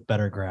just with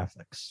better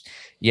graphics.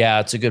 Yeah,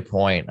 it's a good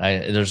point.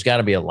 There's got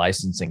to be a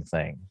licensing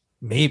thing.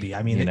 Maybe.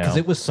 I mean, You because know.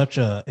 it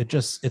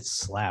was it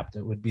slapped.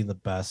 It would be the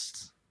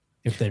best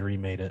if they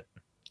remade it.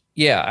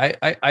 Yeah,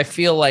 I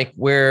feel like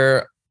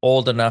we're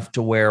old enough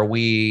to where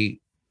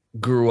we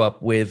grew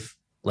up with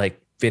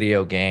like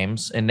video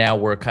games, and now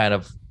we're kind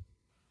of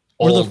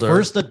We're older. the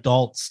first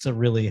adults to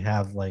really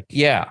have like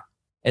Yeah.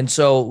 And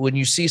so when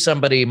you see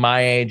somebody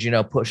my age,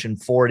 pushing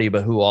 40,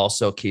 but who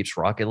also keeps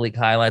Rocket League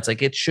highlights,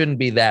 like it shouldn't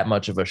be that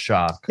much of a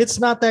shock. it's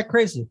not that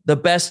crazy. The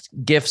best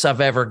gifts I've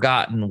ever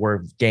gotten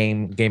were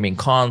gaming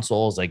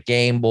consoles, like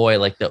Game Boy,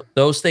 like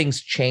those things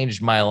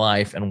changed my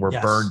life and were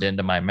Yes. burned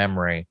into my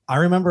memory. I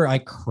remember I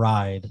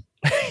cried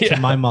Yeah.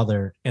 to my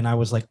mother and I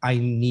was like, I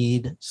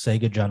need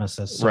Sega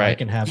Genesis so I Right.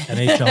 can have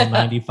NHL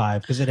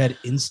 95 because it had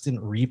instant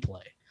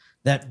replay.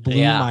 That blew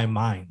Yeah. my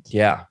mind.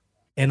 Yeah.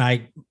 And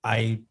I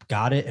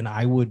got it and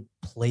I would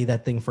play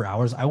that thing for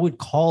hours. I would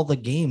call the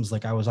games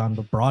like I was on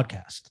the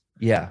broadcast.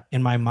 Yeah.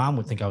 And my mom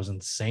would think I was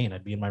insane.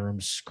 I'd be in my room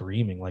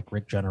screaming like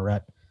Rick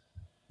Jenneret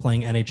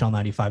playing NHL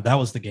 95. That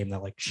was the game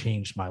that like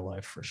changed my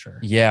life for sure.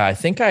 Yeah. I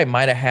think I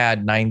might have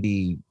had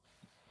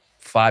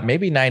 95,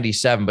 maybe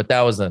 97, but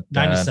that was a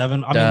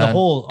 97. I mean, the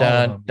whole.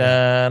 all of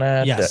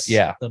them. Yes.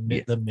 Yeah. The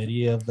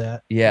MIDI of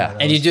that. Yeah.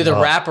 that And you was do the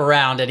fun.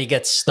 wraparound and he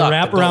gets The stuck.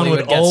 wraparound goalie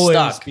would get always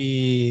stuck.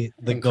 be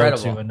the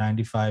Incredible. go-to in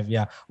 95.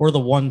 Yeah. Or the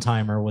one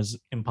timer was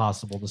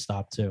impossible to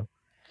stop too.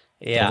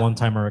 Yeah. The one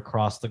timer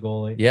across the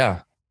goalie.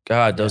 Yeah.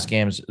 God, those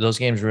games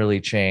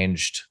really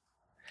changed.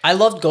 I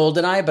loved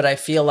GoldenEye, but I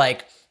feel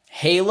like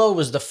Halo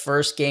was the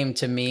first game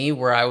to me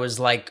where I was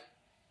like,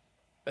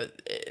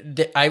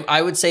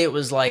 I would say it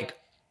was like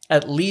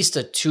at least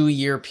a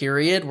 2-year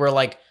period where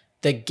like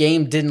the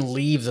game didn't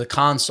leave the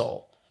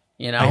console.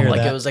 You know, I hear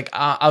like that. it was like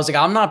I was like,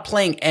 I'm not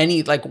playing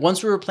any. Like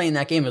once we were playing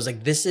that game, it was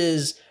like this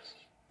is,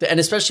 and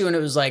especially when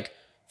it was like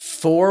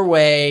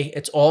 4-way,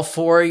 it's all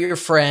 4 of your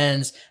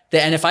friends.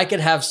 And if I could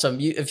have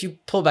if you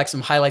pull back some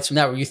highlights from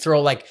that, where you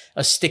throw like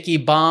a sticky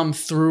bomb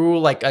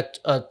through like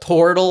a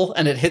portal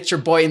and it hits your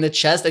boy in the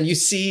chest, and you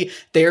see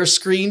their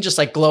screen just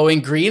like glowing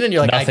green, and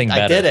you're like, Nothing I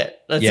better. did it.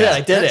 That's Yeah. it. I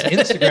did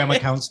That's it. Instagram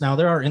accounts now.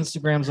 There are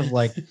Instagrams of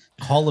like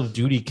Call of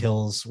Duty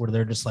kills where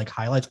they're just like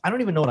highlights. I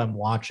don't even know what I'm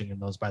watching in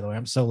those, by the way.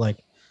 I'm so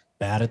like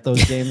bad at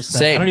those games. that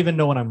Same. I don't even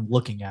know what I'm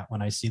looking at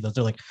when I see those.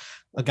 They're like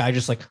a guy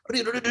just like,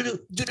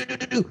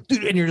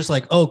 and you're just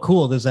like, oh,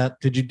 cool.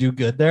 Did you do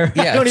good there?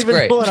 Yeah, I don't it's even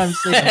great. know what I'm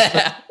saying.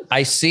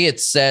 I see it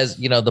says,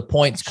 the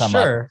points come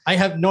up. Sure. I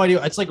have no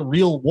idea. It's like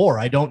real war.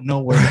 I don't know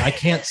where I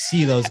can't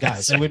see those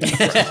guys. I would be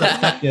just as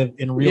effective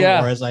in real Yeah.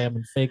 war as I am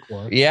in fake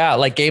war. Yeah,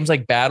 like games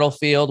like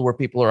Battlefield where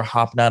people are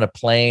hopping out of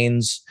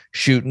planes,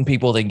 shooting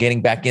people, then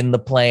getting back in the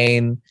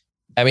plane.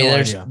 I mean, No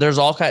idea. there's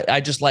all kind.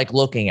 I just like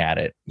looking at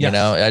it. Yes.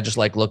 I just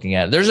like looking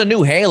at it. There's a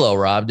new Halo,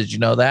 Rob. Did you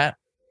know that?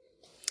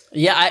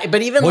 Yeah,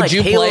 but even Would like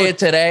you Halo, play it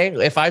today?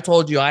 If I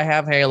told you I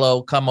have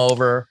Halo, come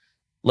over.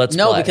 Let's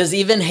no, play. because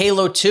even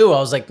Halo 2, I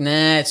was like,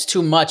 nah, it's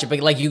too much. But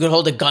like you could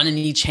hold a gun in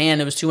each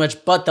hand, it was too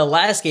much. But the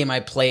last game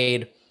I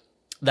played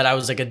that I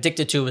was like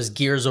addicted to was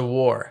Gears of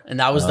War, and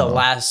that was the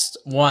last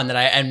one that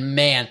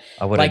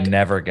I would have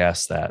never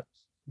guessed that.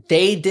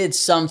 They did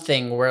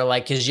something where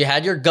like, cause you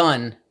had your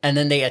gun and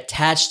then they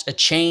attached a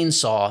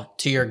chainsaw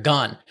to your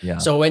gun. Yeah.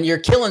 So when you're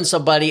killing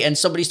somebody and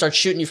somebody starts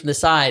shooting you from the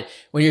side,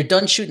 when you're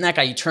done shooting that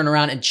guy, you turn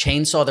around and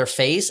chainsaw their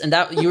face. And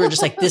that you were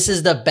just like, this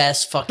is the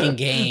best fucking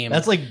game.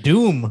 That's like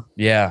Doom.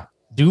 Yeah.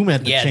 Doom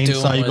at the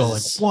chainsaw. Doom You go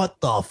like, what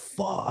the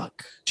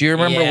fuck? Do you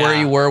remember where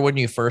you were when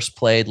you first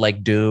played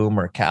like Doom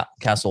or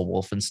Castle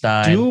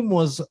Wolfenstein? Doom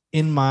was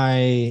in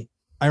I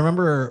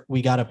remember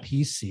we got a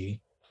PC,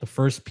 the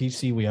first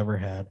PC we ever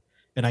had.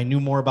 And I knew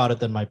more about it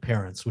than my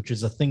parents, which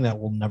is a thing that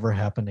will never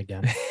happen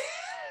again.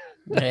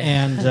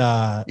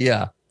 And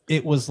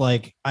it was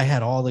like I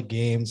had all the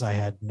games. I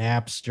had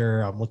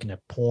Napster. I'm looking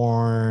at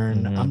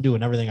porn. Mm-hmm. I'm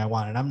doing everything I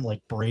want. And I'm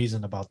like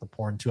brazen about the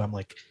porn too. I'm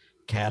like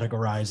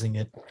categorizing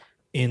it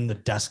in the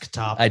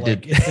desktop. I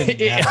like,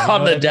 did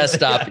on the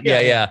desktop.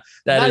 Yeah.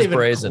 That Not is even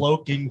brazen.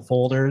 Cloaking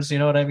folders. You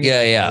know what I mean?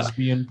 Yeah.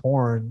 Lesbian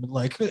porn.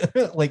 Like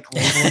labeling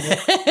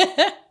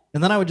it.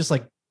 And then I would just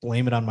like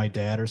blame it on my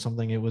dad or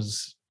something. It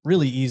was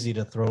really easy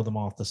to throw them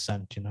off the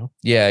scent, you know?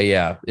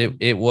 Yeah.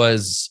 It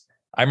was,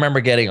 I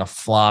remember getting a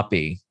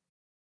floppy.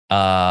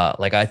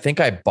 Like I think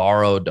I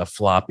borrowed a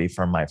floppy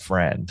from my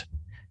friend.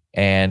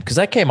 And because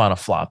that came on a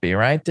floppy,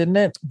 right? Didn't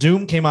it?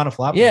 Doom came on a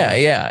floppy.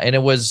 Yeah. And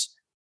it was,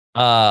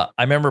 I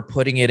remember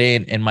putting it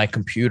in my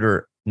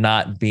computer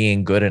not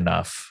being good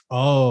enough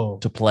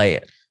to play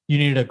it. You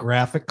needed a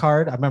graphic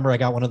card. I remember I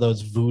got one of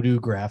those Voodoo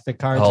graphic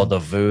cards. Oh, the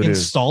Voodoo.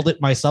 Installed it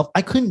myself.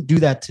 I couldn't do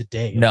that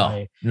today.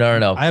 No.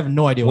 I have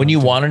no idea. When you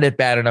wanted it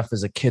bad enough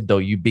as a kid, though,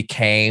 you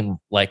became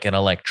like an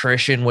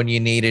electrician when you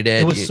needed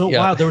it. It was so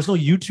wild. There was no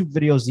YouTube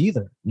videos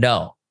either.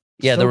 No.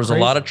 Yeah, there was a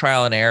lot of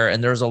trial and error,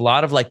 and there was a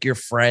lot of like your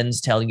friends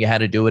telling you how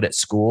to do it at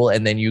school,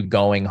 and then you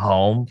going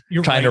home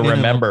trying to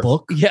remember. A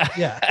book.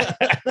 Yeah.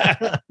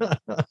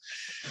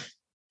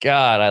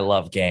 God, I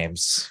love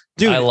games.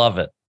 Dude, I love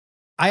it.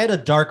 I had a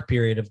dark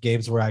period of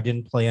games where I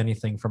didn't play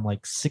anything from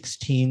like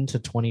 16 to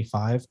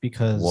 25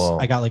 because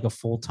I got like a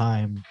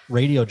full-time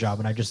radio job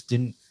and I just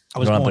didn't, I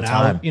was going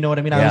out, you know what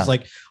I mean? I was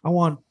like, I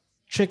want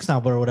chicks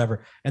now, or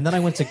whatever. And then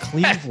I went to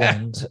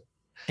Cleveland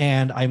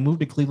and I moved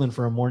to Cleveland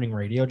for a morning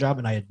radio job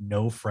and I had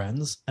no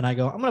friends. And I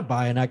go, I'm going to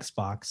buy an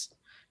Xbox.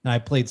 And I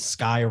played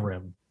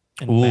Skyrim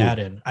and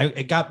Madden.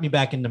 It got me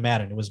back into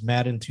Madden. It was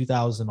Madden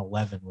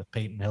 2011 with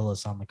Peyton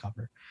Hillis on the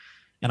cover.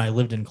 And I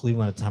lived in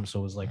Cleveland at the time. So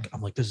it was like, I'm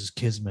like, this is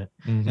kismet.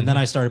 Mm-hmm. And then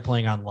I started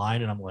playing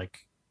online and I'm like,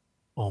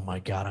 oh my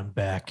God, I'm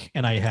back.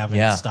 And I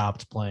haven't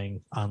stopped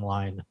playing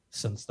online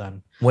since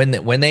then.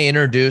 When they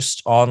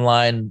introduced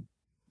online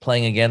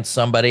playing against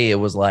somebody, it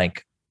was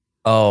like,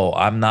 oh,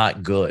 I'm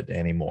not good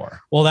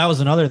anymore. Well, that was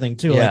another thing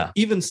too. Yeah. Like,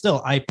 even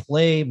still, I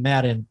play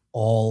Madden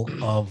all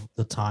of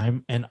the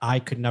time and I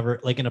could never,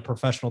 like in a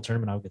professional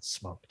tournament, I would get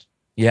smoked.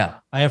 Yeah.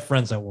 I have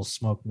friends that will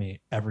smoke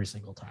me every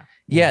single time.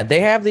 Yeah, they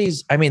have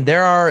these. I mean,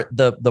 there are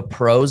the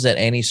pros at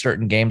any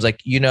certain games. Like,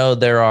 you know,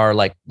 there are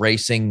like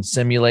racing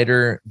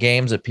simulator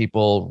games that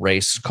people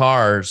race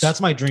cars.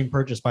 That's my dream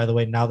purchase, by the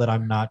way, now that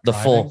I'm not the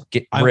driving, full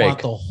rig. I want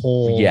the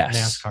whole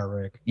NASCAR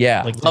rig.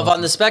 Yeah. Like Love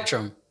on the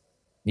Spectrum.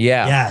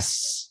 Yeah.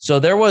 Yes. So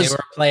there was they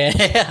were playing.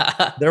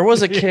 There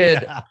was a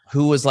kid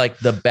who was like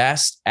the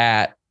best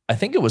at, I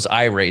think it was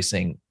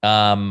iRacing.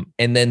 And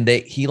then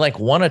he like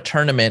won a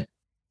tournament.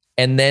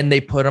 And then they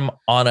put him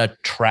on a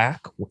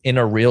track in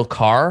a real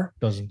car,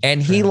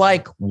 and he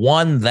like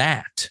won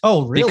that.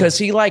 Oh, really? Because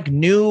he like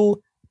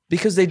knew,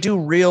 because they do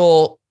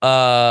real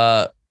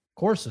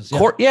courses.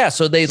 Yeah.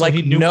 So they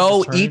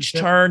know each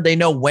turn. They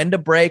know when to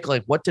brake,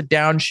 like what to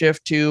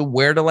downshift to,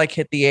 where to like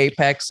hit the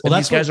apex. Well,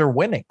 and these guys are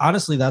winning.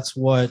 Honestly, that's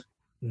what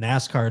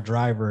NASCAR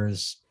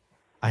drivers.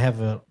 I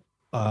have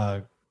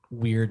a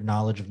weird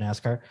knowledge of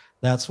NASCAR.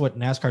 That's what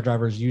NASCAR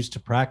drivers use to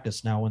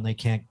practice now when they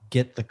can't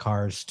get the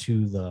cars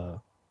to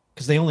the.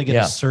 Because they only get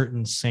a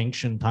certain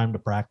sanctioned time to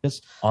practice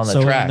on the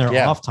track. So in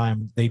their off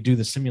time, they do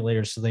the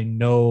simulators so they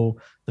know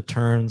the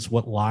turns,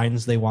 what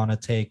lines they want to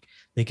take.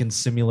 They can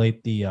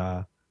simulate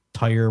the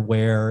tire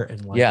wear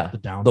and like the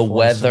downforce, the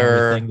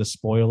weather, the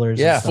spoilers.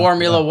 Yeah,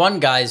 Formula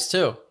One guys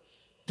too.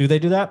 Do they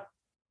do that?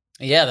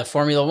 Yeah, the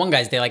Formula One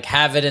guys, they like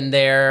have it in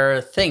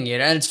their thing, you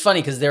know. And it's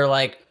funny because they're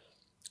like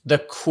the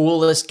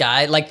coolest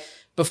guy. Like,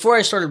 before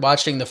I started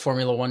watching the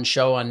Formula One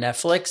show on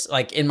Netflix,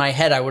 like in my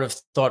head, I would have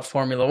thought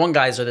Formula One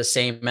guys are the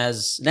same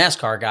as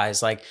NASCAR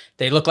guys. Like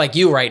they look like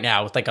you right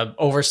now with like an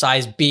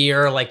oversized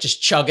beer, like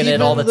just chugging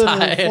it all the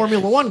time.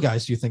 Formula One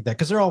guys, do you think that?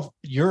 Because they're all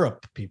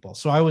Europe people.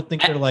 So I would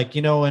think they're like,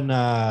 you know, in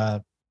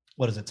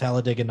what is it,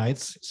 Talladega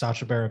Nights,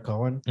 Sacha Baron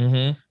Cohen.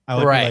 Mm-hmm. I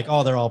would be like,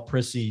 oh, they're all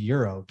prissy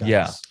Euro guys.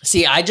 Yeah.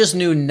 See, I just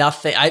knew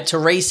nothing.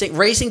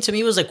 Racing to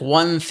me was like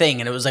one thing,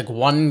 and it was like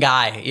one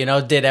guy, you know,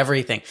 did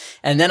everything.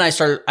 And then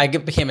I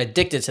became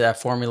addicted to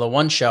that Formula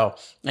One show.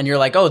 And you're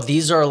like, oh,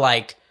 these are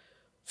like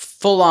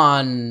full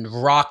on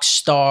rock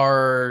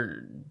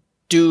star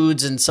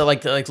dudes. And so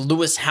like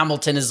Lewis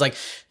Hamilton is like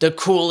the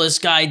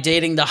coolest guy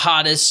dating the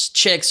hottest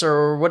chicks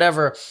or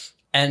whatever.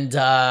 And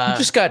he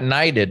just got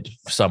knighted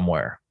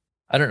somewhere.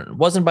 it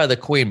wasn't by the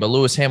Queen, but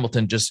Lewis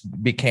Hamilton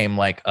just became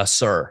like a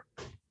sir.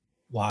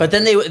 Wow. But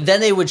then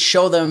they would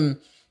show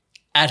them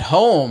at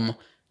home,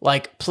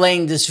 like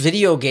playing this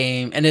video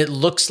game, and it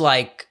looks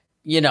like,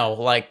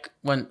 like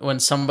when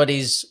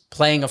somebody's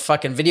playing a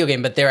fucking video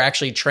game, but they're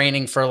actually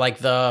training for like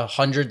the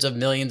hundreds of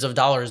millions of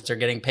dollars they're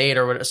getting paid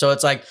or whatever. So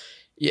it's like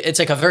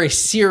a very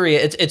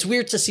serious. It's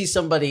weird to see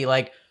somebody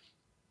like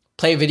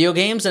play video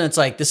games, and it's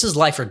like, this is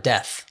life or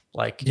death.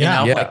 Like,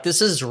 like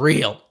this is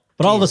real.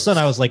 But all of a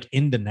sudden I was like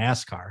into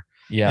NASCAR.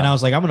 Yeah. And I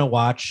was like, I'm going to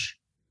watch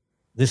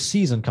this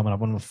season coming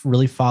up. I'm going to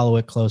really follow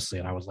it closely.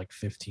 And I was like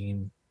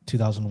 15,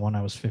 2001.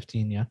 I was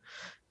 15. Yeah.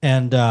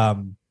 And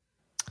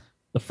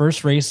the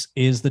first race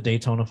is the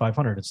Daytona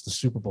 500. It's the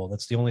Super Bowl.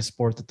 That's the only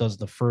sport that does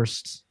the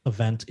first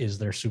event is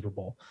their Super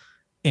Bowl.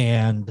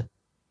 And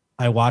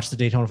I watched the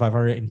Daytona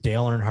 500, and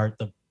Dale Earnhardt,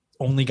 the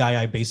only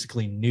guy I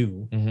basically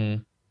knew,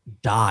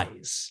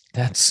 dies.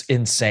 That's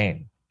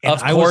insane. And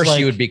of course,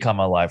 you would become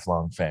a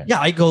lifelong fan. Yeah,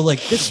 I go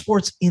like, this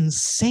sport's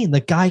insane.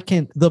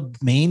 The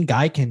main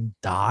guy can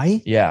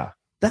die. Yeah,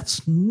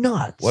 that's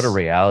nuts. What a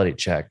reality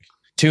check.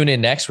 Tune in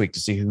next week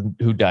to see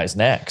who dies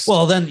next.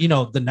 Well, then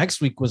the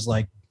next week was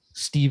like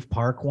Steve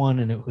Park won,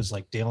 and it was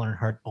like Dale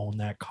Earnhardt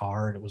owned that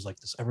car, and it was like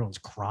this. Everyone's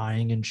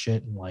crying and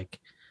shit, and like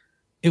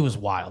it was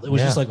wild. It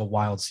was just like a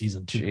wild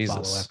season to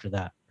follow after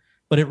that.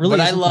 But it really.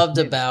 What I loved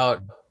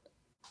about.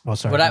 Oh,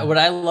 sorry. What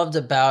I loved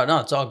about. No,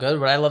 it's all good.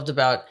 What I loved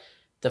about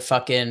the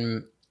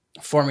fucking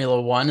Formula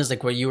One is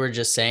like what you were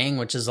just saying,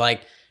 which is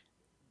like,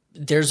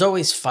 there's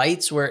always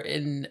fights where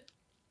in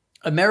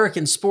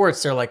American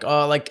sports, they're like,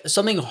 oh, like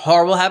something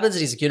horrible happens.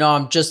 And he's like,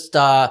 I'm just,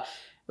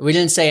 we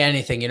didn't say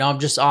anything, I'm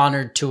just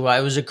honored to,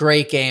 it was a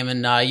great game.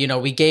 And,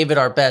 we gave it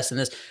our best. And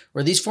this,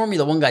 where these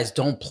Formula One guys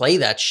don't play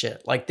that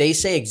shit. Like they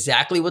say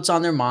exactly what's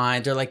on their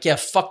mind. They're like, yeah,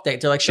 fuck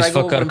that. They're like, should I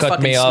go over and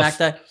fucking smack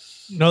that?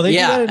 No, they do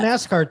that in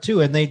NASCAR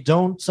too. And they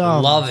don't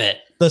love it.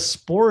 The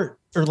sport,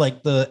 or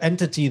like the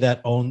entity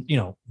that owned,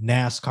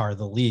 NASCAR,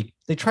 the league,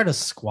 they try to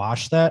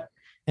squash that.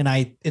 And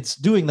it's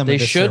doing them a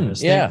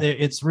disservice.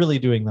 It's really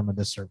doing them a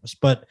disservice.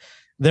 But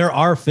there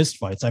are fist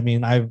fights. I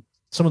mean,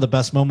 some of the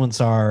best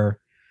moments are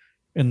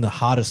in the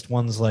hottest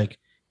ones, like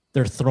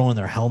they're throwing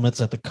their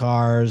helmets at the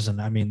cars, and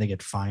I mean they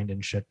get fined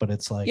and shit. But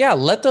it's like,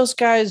 let those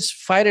guys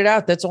fight it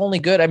out. That's only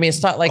good. I mean,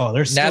 it's not like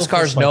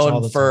NASCAR's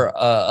known for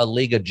a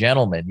league of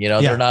gentlemen.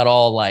 They're not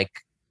all like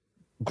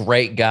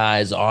great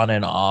guys on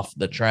and off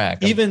the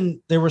track.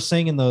 Even they were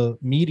saying in the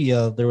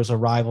media there was a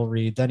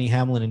rivalry, Denny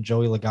Hamlin and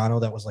Joey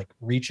Logano, that was like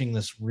reaching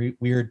this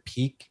weird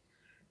peak,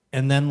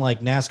 and then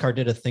like NASCAR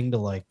did a thing to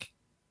like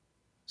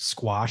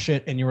squash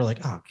it, and you were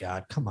like, oh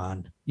god, come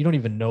on, you don't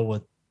even know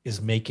what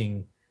is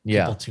making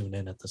people tune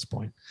in at this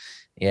point.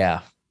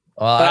 But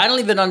I don't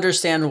even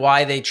understand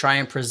why they try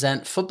and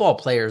present football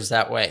players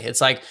that way.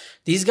 It's like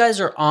these guys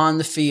are on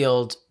the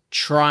field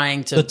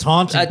trying to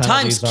at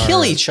times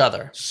kill each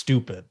other.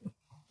 Stupid.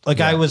 Like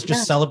I was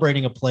just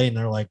celebrating a play, and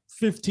they're like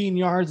 15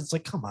 yards. It's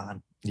like, come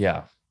on.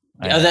 Yeah.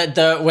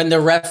 When the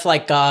ref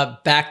like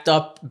backed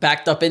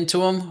up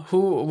into him.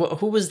 Who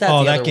was that?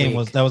 Oh, that game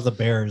was the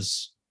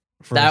Bears.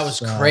 That was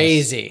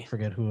crazy.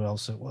 Forget who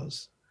else it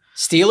was.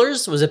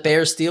 Steelers? Was it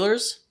Bears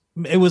Steelers?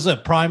 It was a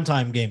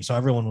primetime game, so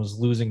everyone was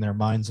losing their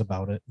minds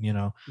about it.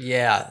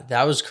 Yeah,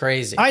 that was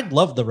crazy. I'd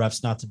love the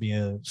refs not to be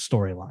a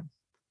storyline.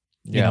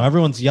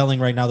 Everyone's yelling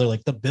right now. They're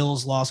like, the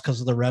Bills lost because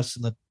of the refs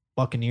in the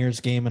Buccaneers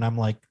game, and I'm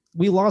like,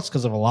 we lost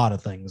because of a lot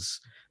of things.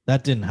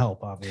 That didn't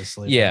help,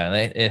 obviously. Yeah,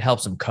 it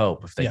helps them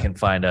cope if they can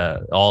find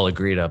all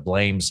agree to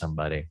blame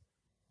somebody.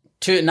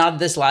 Not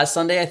this last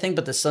Sunday, I think,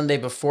 but the Sunday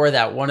before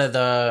that, one of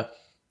the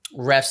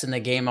refs in the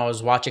game I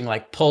was watching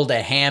like pulled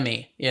a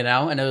hammy,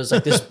 and it was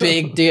like this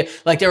big deal.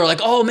 Like they were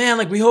like, "Oh man,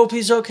 like we hope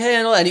he's okay,"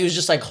 and he was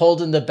just like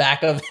holding the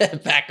back of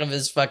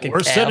his fucking. We're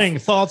calf. sending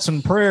thoughts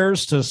and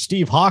prayers to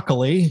Steve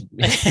Hockley,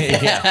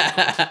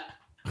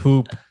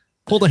 who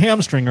pulled a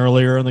hamstring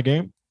earlier in the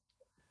game.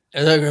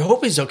 And like, I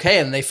hope he's okay,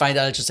 and they find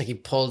out it's just like he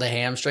pulled a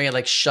hamstring. It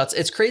like shuts.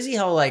 It's crazy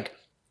how like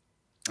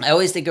I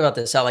always think about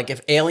this. How like if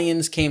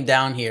aliens came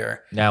down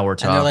here, now we're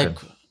talking.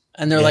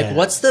 And they're like,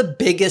 what's the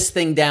biggest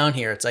thing down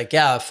here? It's like,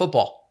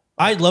 football.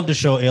 I'd love to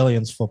show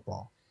aliens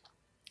football.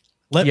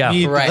 Let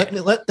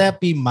that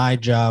be my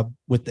job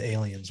with the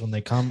aliens when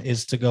they come,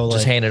 is to go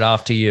just hand it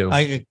off to you.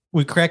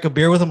 We crack a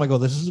beer with them. I go,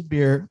 this is a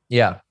beer.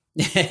 Yeah.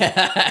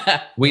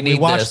 we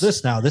watch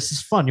this now. This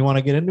is fun. You want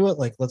to get into it?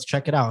 Like, let's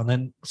check it out and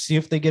then see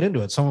if they get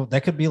into it. Some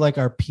that could be like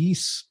our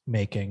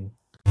peacemaking.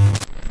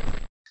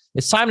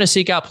 It's time to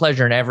seek out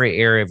pleasure in every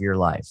area of your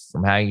life,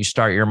 from how you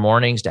start your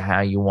mornings to how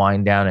you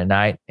wind down at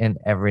night and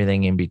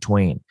everything in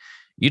between.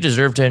 You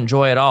deserve to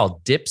enjoy it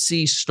all.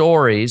 Dipsea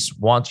Stories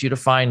wants you to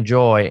find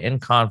joy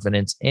and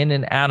confidence in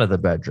and out of the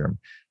bedroom.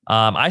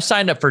 I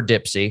signed up for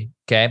Dipsea.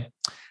 Okay.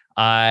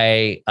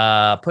 I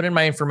put in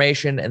my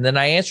information, and then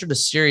I answered a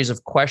series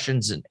of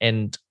questions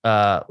and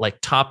like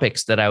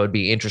topics that I would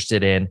be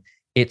interested in.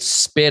 It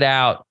spit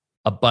out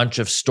a bunch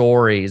of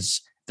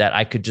stories that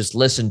I could just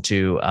listen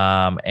to.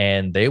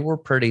 And they were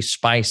pretty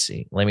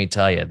spicy. Let me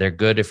tell you, they're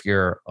good if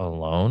you're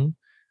alone,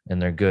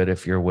 and they're good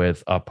if you're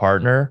with a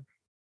partner,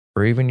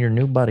 or even your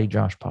new buddy,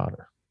 Josh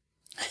Potter.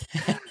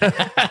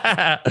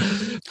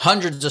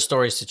 Hundreds of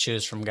stories to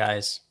choose from,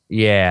 guys.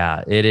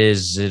 Yeah, it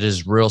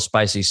is real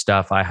spicy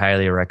stuff. I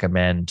highly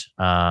recommend,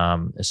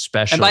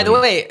 especially. And by the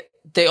way,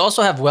 they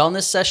also have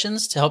wellness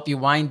sessions to help you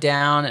wind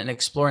down and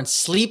explore, and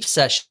sleep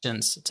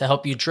sessions to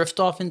help you drift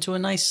off into a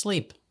nice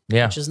sleep.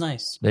 Yeah, which is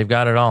nice. They've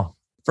got it all.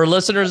 For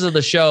listeners of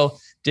the show,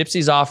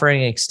 Dipsy's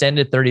offering an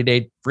extended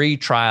 30-day free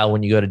trial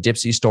when you go to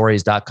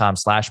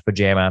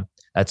dipsystories.com/pajama.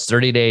 That's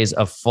 30 days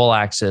of full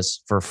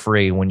access for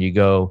free when you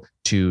go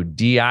to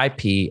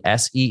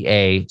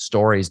DIPSEA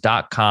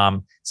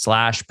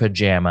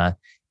stories.com/pajama,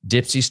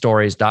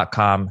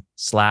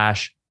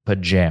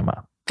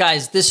 dipsystories.com/pajama.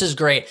 Guys, this is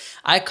great.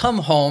 I come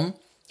home,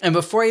 and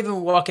before I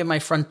even walk in my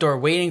front door,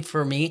 waiting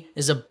for me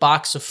is a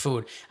box of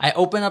food. I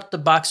open up the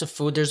box of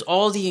food. There's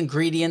all the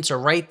ingredients are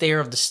right there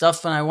of the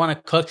stuff that I want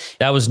to cook.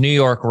 That was New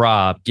York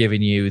Rob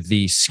giving you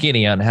the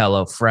skinny on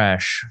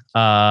HelloFresh.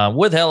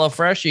 With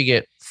HelloFresh, you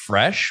get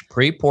fresh,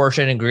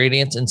 pre-portioned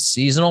ingredients and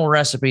seasonal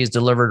recipes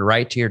delivered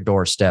right to your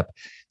doorstep.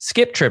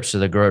 Skip trips to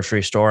the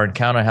grocery store and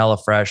count on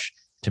HelloFresh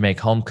to make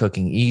home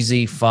cooking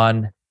easy,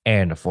 fun,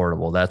 and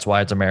affordable. That's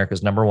why it's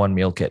America's #1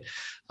 meal kit.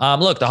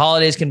 Look, the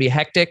holidays can be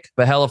hectic,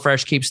 but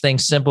HelloFresh keeps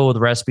things simple with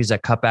recipes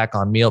that cut back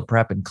on meal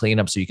prep and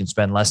cleanup so you can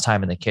spend less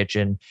time in the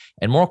kitchen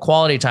and more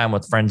quality time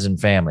with friends and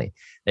family.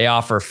 They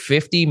offer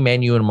 50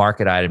 menu and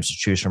market items to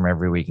choose from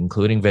every week,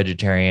 including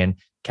vegetarian,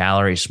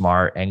 calorie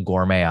smart, and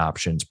gourmet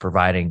options,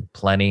 providing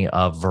plenty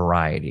of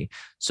variety.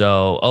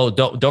 So,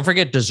 don't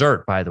forget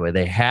dessert, by the way.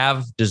 They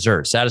have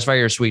dessert. Satisfy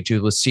your sweet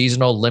tooth with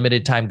seasonal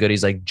limited time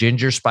goodies like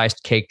ginger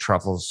spiced cake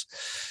truffles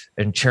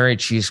and cherry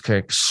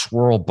cheesecake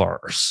swirl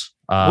bars.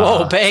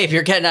 Whoa, babe,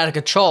 you're getting out of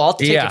control. I'll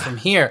take it from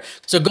here.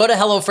 So go to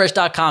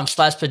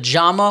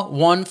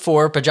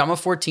HelloFresh.com/pajama14,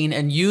 pajama14,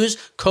 and use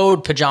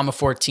code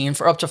pajama14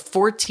 for up to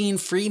 14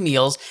 free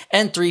meals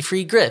and 3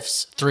 free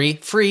gifts. 3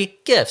 free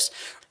gifts.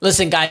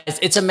 Listen, guys,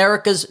 it's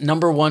America's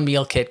 #1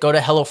 meal kit. Go to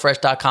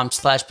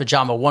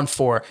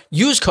HelloFresh.com/pajama14.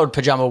 Use code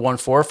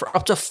pajama14 for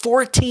up to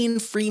 14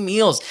 free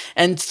meals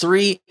and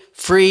 3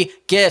 free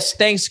gifts.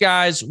 Thanks,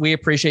 guys. We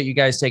appreciate you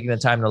guys taking the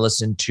time to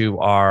listen to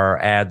our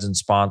ads and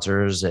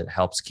sponsors. It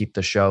helps keep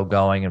the show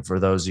going. And for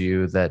those of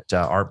you that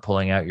aren't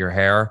pulling out your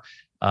hair,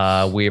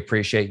 we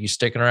appreciate you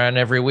sticking around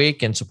every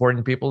week and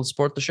supporting people to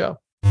support the show.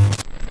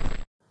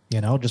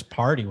 Just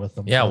party with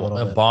them. Yeah,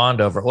 a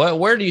bond over.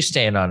 Where do you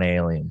stand on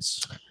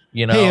aliens?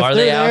 Are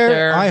they out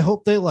there? I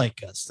hope they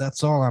like us.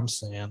 That's all I'm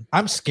saying.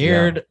 I'm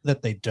scared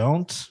that they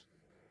don't.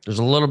 There's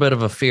a little bit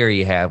of a fear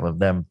you have of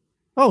them.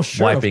 Oh,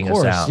 sure, wiping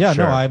us out. Yeah,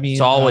 sure. no, I mean,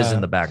 it's always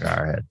in the back of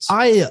our heads.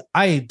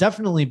 I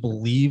definitely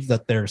believe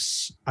that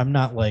I'm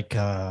not like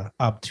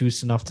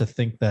obtuse enough to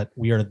think that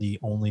we are the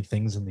only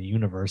things in the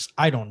universe.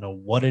 I don't know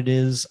what it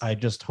is. I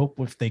just hope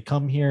if they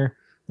come here,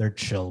 they're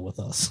chill with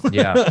us.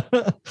 Yeah.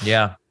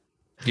 Yeah.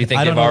 Do you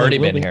think they've already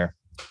been here?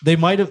 They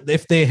might have.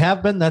 If they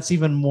have been, that's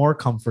even more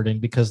comforting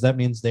because that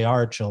means they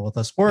are chill with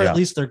us, or at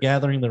least they're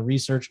gathering the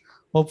research.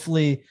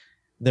 Hopefully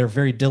they're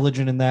very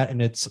diligent in that,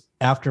 and it's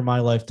after my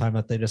lifetime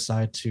that they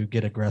decide to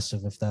get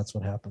aggressive if that's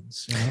what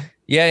happens.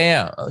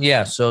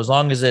 Yeah. So as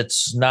long as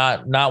it's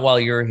not while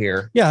you're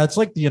here. Yeah, it's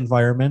like the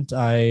environment.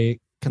 I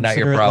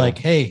consider it like,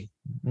 hey,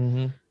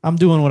 I'm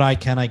doing what I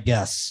can, I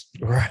guess.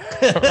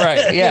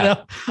 Right.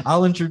 Yeah.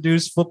 I'll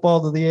introduce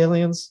football to the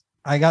aliens.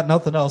 I got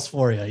nothing else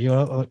for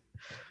you.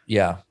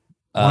 Yeah.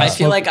 I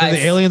feel like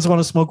the aliens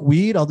want to smoke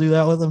weed. I'll do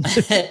that with them.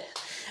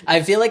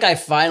 I feel like I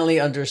finally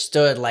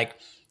understood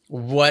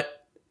what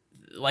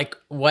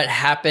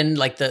happened,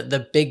 like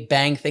the Big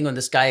Bang thing when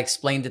this guy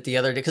explained it the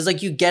other day.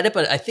 Because you get it,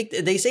 but I think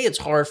they say it's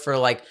hard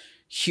for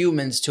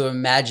humans to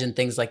imagine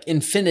things like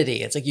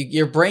infinity. It's like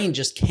your brain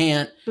just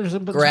can't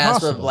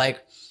grasp of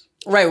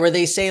right, where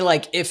they say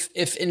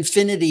if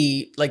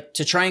infinity,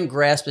 to try and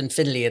grasp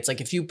infinity, it's like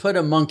if you put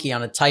a monkey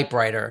on a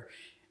typewriter,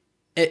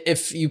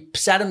 if you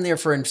sat him there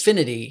for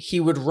infinity, he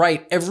would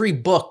write every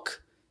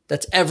book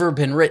that's ever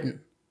been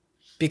written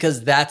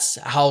because that's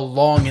how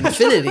long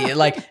infinity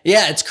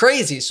it's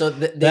crazy. So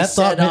they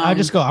said, I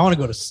just go, I want to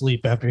go to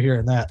sleep after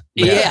hearing that.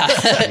 Yeah.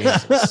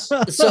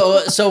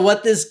 So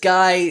what this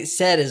guy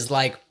said is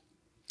I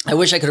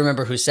wish I could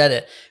remember who said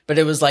it, but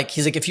it was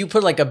he's like, if you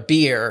put a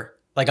beer,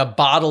 a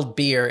bottled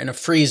beer in a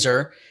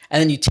freezer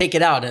and then you take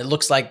it out and it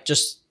looks like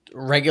just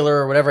regular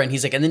or whatever. And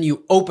he's like, and then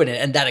you open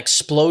it and that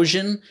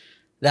explosion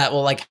that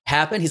will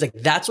happen. He's like,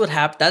 that's what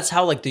happened. That's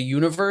how the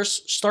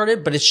universe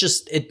started, but it's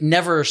just, it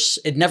never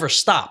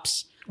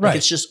stops. Right.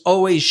 It's just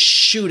always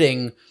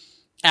shooting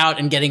out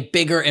and getting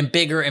bigger and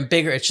bigger and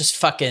bigger. It's just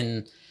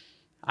fucking,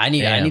 I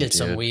needed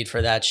some weed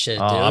for that shit,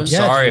 dude. I'm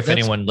sorry if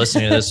anyone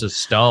listening to this is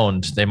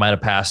stoned. They might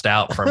have passed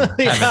out from having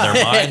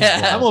their minds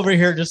blown. I'm over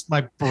here, just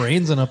my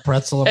brain's in a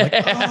pretzel. I'm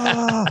like,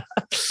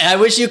 I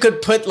wish you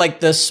could put like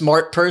the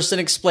smart person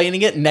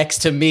explaining it next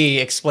to me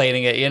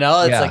explaining it. You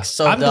know, it's like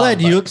so. I'm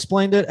glad you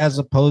explained it as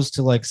opposed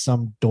to like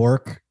some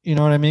dork. You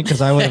know what I mean?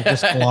 Because I would have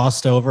just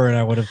glossed over, and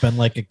I would have been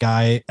like a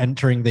guy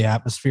entering the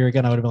atmosphere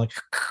again. I would have been like,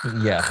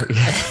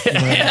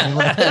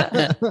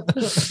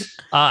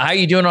 how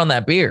you doing on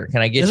that beer?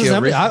 Can I get you?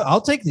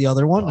 I'll take the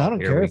other one. I don't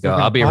care. We go.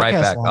 I'll be right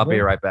back. I'll be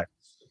right back.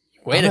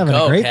 Way to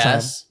go,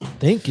 Cass.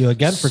 Thank you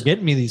again for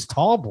getting me these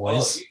tall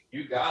boys.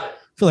 You got it.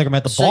 I feel like I'm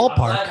at the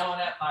ballpark.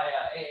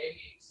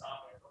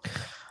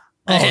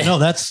 Oh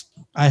no,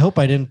 I hope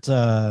I didn't.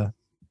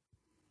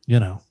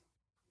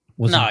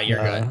 Wasn't, you're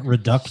good.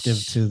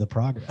 Reductive to the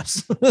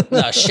progress.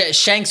 No,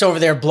 Shank's over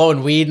there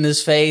blowing weed in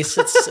his face.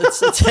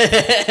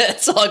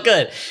 It's all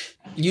good.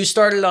 You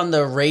started on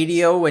the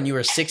radio when you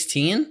were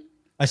 16?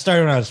 I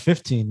started when I was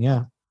 15.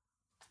 Yeah.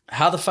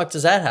 How the fuck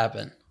does that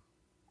happen?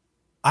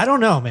 I don't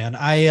know, man.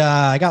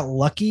 I got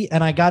lucky,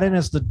 and I got in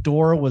as the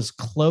door was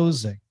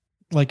closing,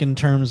 like in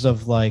terms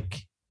of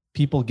like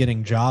people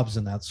getting jobs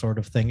and that sort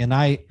of thing. And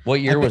what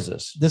year was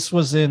this? This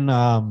was in.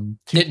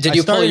 Did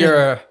you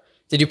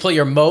pull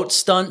your moat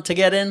stunt to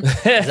get in?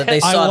 They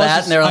saw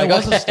that and they were like, I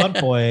was a stunt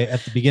boy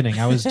at the beginning.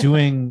 I was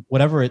doing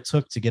whatever it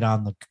took to get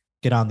on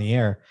the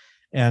air,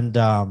 and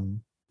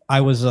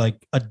I was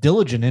like a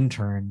diligent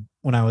intern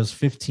when I was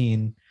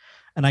 15,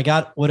 and I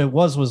got what it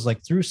was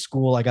like through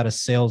school I got a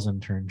sales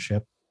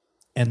internship,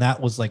 and that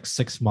was like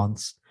 6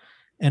 months.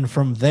 And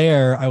from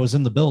there, I was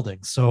in the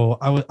building. So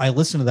I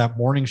listened to that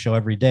morning show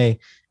every day.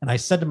 And I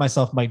said to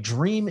myself, my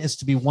dream is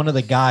to be one of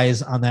the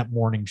guys on that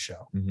morning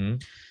show. Mm-hmm.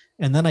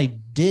 And then I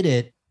did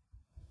it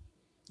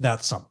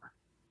that summer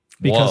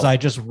because I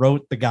just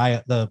wrote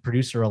the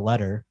producer, a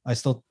letter.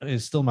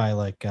 Is still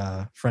my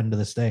friend to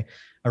this day.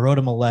 I wrote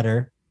him a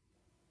letter,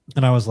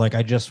 and I was like,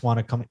 I just want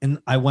to come in.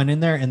 I went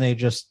in there, and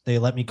they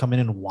let me come in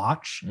and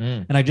watch.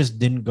 And I just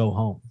didn't go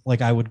home.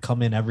 Like I would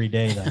come in every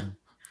day then.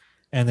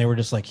 And they were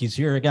just like, he's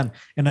here again.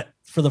 And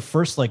for the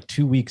first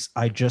 2 weeks,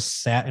 I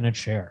just sat in a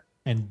chair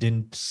and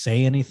didn't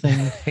say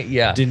anything.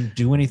 Didn't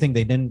do anything.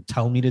 They didn't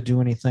tell me to do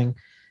anything.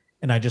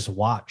 And I just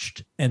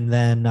watched. And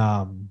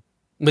then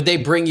would they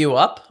bring you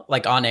up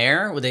like on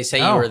air? Would they say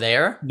you were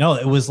there? No,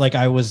 it was like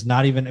I was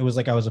not even, it was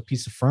like I was a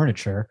piece of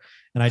furniture,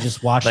 and I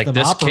just watched them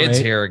this operate. Kid's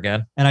here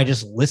again. And I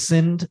just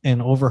listened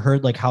and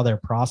overheard like how their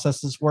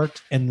processes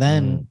worked. And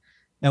then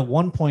at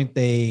one point,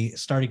 they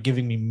started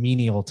giving me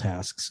menial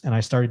tasks, and I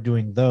started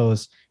doing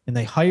those. And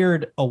they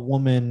hired a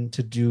woman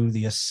to do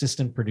the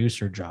assistant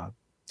producer job.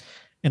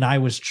 And I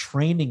was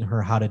training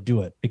her how to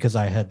do it because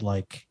I had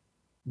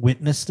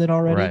witnessed it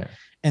already. Right.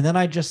 And then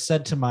I just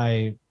said to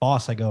my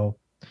boss, I go,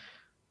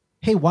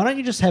 hey, why don't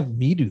you just have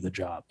me do the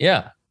job?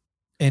 Yeah.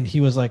 And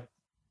he was like,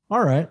 all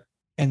right.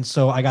 And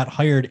so I got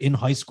hired in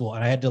high school,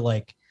 and I had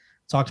to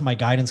talk to my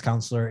guidance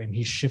counselor, and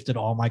he shifted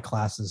all my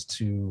classes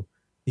to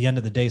the end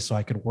of the day so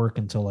I could work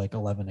until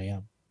 11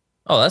 a.m.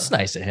 Oh, that's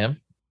nice of him.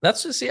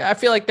 That's just, I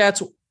feel like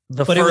that's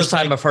the first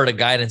time I've heard a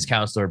guidance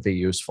counselor be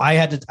useful. I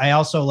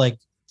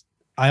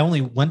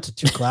only went to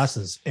 2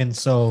 classes. And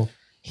so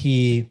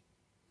he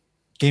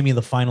gave me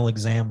the final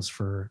exams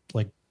for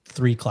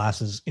 3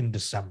 classes in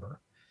December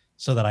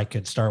so that I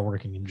could start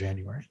working in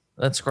January.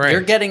 That's great.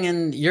 You're getting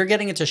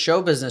into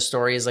show business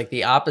stories like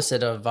the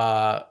opposite of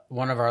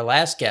one of our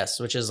last guests,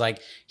 which is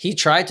he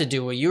tried to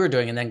do what you were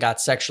doing and then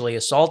got sexually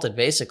assaulted,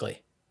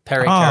 basically.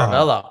 Perry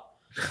Caravello.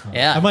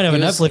 Yeah, I might have a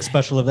Netflix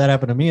special if that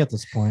happened to me at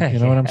this point. You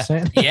know what I'm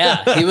saying?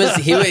 Yeah,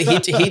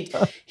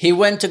 he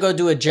went to go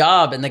do a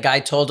job, and the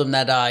guy told him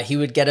that he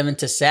would get him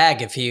into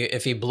SAG if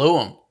he blew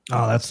him.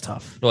 Oh, that's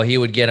tough. Well, he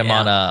would get him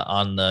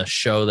on the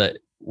show that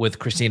with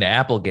Christina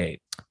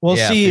Applegate. Well,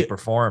 see,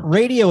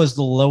 radio is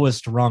the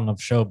lowest rung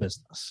of show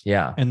business.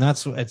 Yeah, and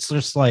it's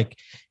just it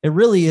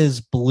really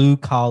is blue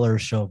collar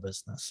show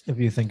business if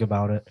you think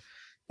about it.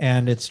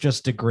 And it's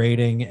just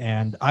degrading.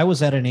 And I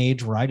was at an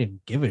age where I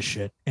didn't give a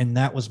shit. And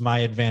that was my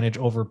advantage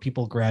over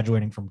people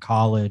graduating from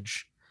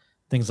college,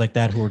 things like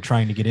that, who were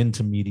trying to get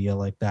into media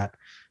like that.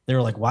 They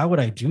were like, why would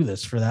I do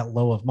this for that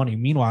low of money?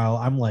 Meanwhile,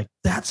 I'm like,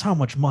 that's how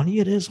much money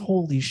it is.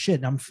 Holy shit.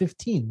 And I'm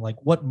 15.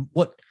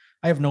 What,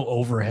 I have no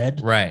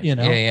overhead. Right.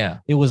 Yeah.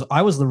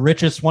 I was the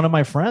richest one of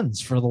my friends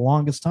for the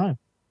longest time.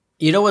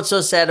 You know, what's so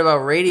sad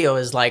about radio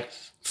is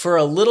for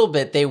a little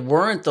bit, they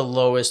weren't the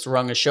lowest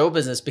rung of show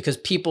business because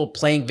people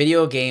playing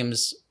video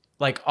games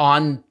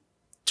on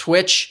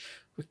Twitch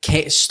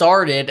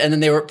started, and then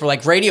they were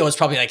radio was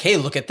probably hey,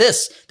 look at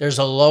this. There's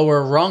a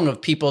lower rung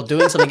of people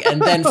doing something,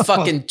 and then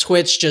fucking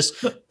Twitch just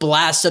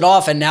blasted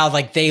off, and now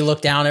they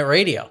look down at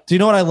radio. Do you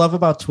know what I love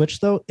about Twitch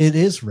though? It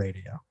is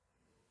radio.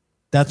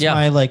 That's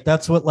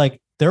that's what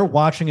they're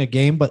watching a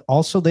game, but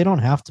also they don't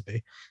have to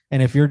be.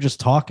 And if you're just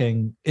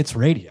talking, it's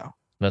radio.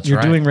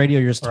 You're doing radio,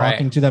 you're just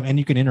talking to them, and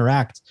you can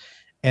interact.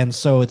 And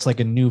so it's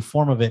a new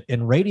form of it.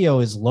 And radio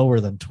is lower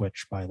than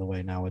Twitch, by the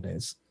way,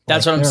 nowadays.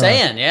 That's what I'm there are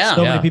saying. Yeah.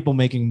 So Yeah. many people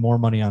making more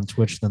money on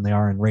Twitch than they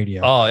are in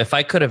radio. Oh, if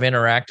I could have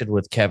interacted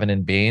with Kevin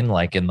and Bean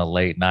like in the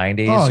late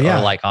 90s Oh, yeah.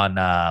 or like on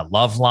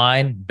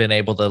Loveline, been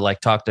able to like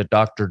talk to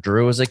Dr.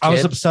 Drew as a kid. I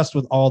was obsessed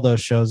with all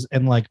those shows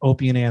and like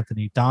Opie and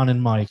Anthony, Don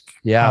and Mike,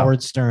 Yeah.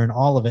 Howard Stern,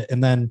 all of it.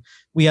 And then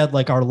we had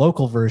like our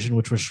local version,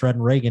 which was Shred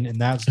and Reagan, and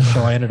that's the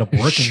show I ended up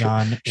working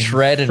on.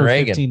 Shred and for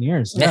Reagan. 15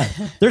 years. Yeah,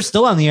 they're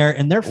still on the air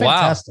and they're Wow.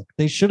 fantastic.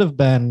 They should have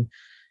been.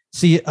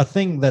 See, a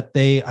thing that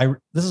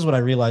this is what I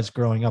realized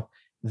growing up.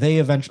 They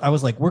eventually, I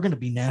was like, we're going to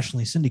be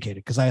nationally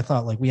syndicated because I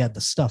thought like we had the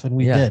stuff and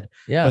we Yeah. did,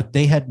 Yeah. but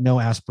they had no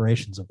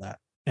aspirations of that.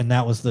 And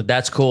that was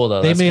That's cool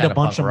though. they That's made kinda a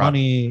bunch punk of rock.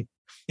 money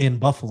in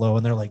Buffalo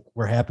and they're like,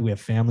 we're happy we have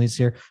families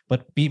here.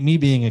 But me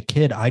being a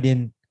kid, I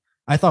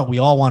thought we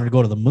all wanted to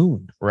go to the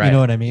moon. Right. You know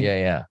what I mean? Yeah.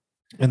 Yeah.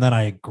 And then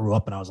I grew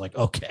up and I was like,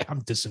 okay, I'm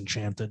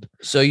disenchanted.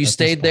 So you At this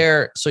stayed point.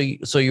 there. So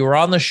you were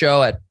on the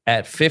show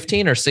at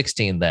 15 or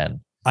 16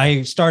 then,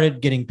 I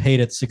started getting paid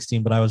at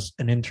 16, but I was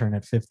an intern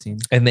at 15.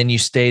 and then you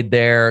stayed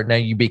there. Now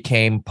you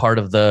became part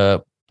of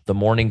the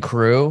morning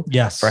crew.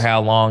 Yes. For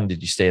how long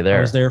did you stay there?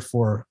 I was there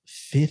for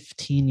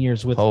 15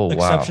 years with Oh, wow.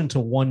 exception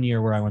to 1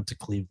 year where I went to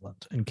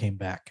Cleveland and came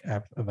back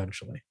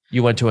eventually.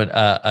 You went to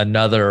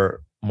another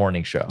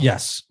morning show.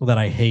 Yes. That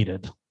I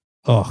hated.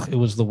 Oh, it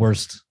was the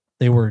worst.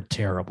 They were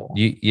terrible.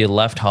 You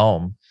left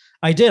home.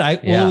 I did. Well,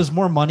 Yeah. it was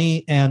more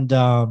money and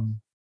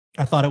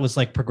I thought it was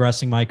like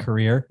progressing my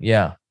career.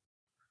 Yeah.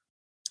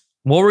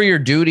 What were your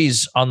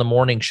duties on the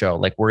morning show?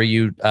 Like, were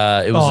you?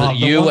 It was the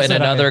you ones and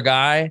that another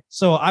guy.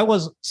 So I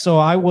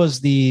was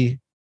the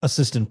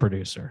assistant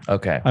producer.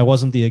 Okay. I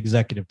wasn't the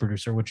executive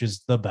producer, which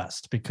is the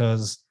best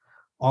because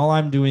all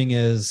I'm doing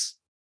is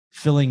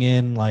filling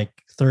in like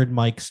third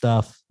mic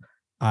stuff.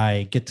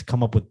 I get to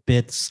come up with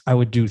bits. I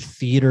would do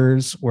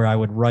theaters where I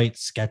would write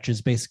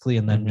sketches basically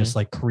and then just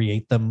like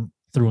create them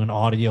through an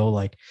audio.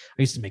 Like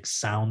I used to make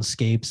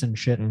soundscapes and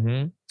shit.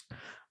 Mm-hmm.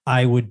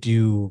 I would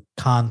do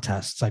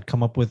contests. I'd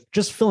come up with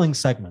just filling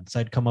segments.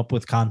 I'd come up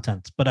with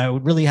content, but I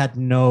would really had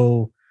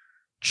no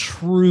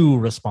true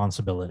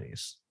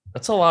responsibilities.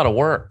 That's a lot of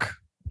work.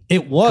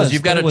 It was.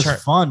 You've got to it was turn.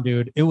 fun,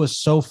 dude. It was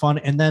so fun.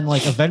 And then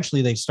like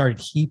eventually they started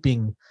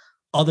heaping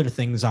other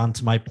things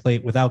onto my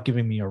plate without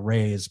giving me a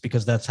raise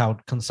because that's how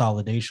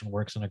consolidation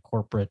works in a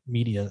corporate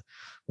media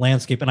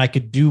landscape. And I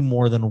could do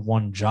more than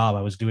one job.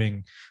 I was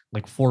doing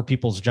like 4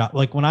 people's job.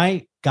 Like when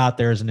I got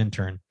there as an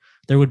intern,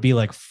 there would be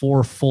like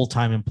 4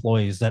 full-time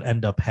employees that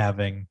end up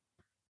having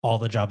all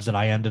the jobs that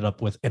I ended up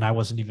with. And I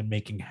wasn't even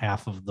making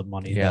half of the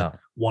money that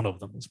one of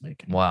them was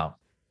making. Wow.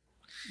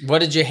 What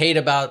did you hate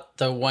about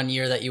the 1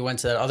 year that you went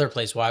to that other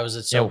place? Why was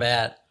it so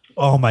bad?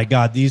 Oh my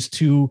God. These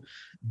 2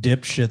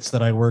 dipshits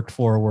that I worked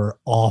for were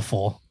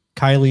awful.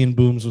 Kylie and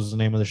Booms was the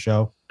name of the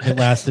show. It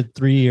lasted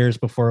 3 years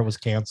before it was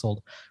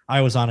canceled. I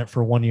was on it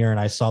for 1 year and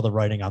I saw the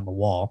writing on the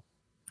wall.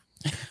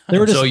 They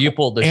were just So you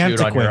pulled the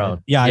shoot on your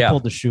own. Yeah, I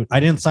pulled the shoot. I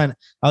didn't sign.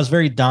 I was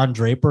very Don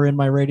Draper in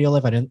my radio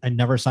life. I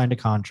never signed a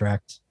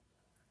contract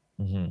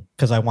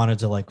because I wanted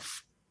to like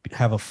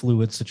have a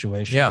fluid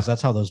situation. Yeah. Because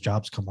that's how those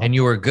jobs come up. And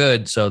you were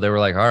good, so they were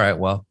like, "All right,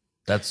 well,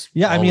 that's."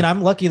 Yeah, I all mean, we-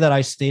 I'm lucky that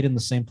I stayed in the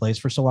same place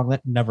for so long.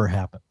 That never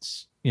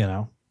happens, you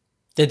know.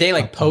 Did they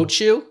like poach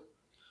you?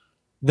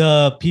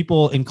 The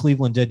people in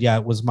Cleveland did. Yeah,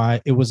 it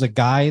was a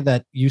guy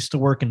that used to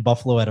work in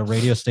Buffalo at a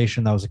radio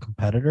station that was a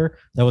competitor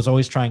that was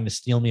always trying to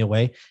steal me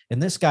away.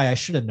 And this guy I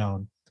should have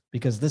known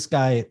because this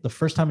guy, the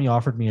first time he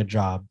offered me a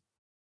job,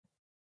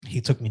 he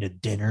took me to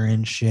dinner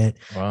and shit.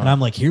 Wow. And I'm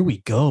like, here we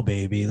go,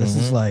 baby. This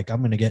is like, I'm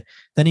going to get,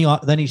 then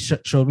he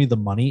showed me the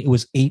money. It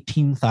was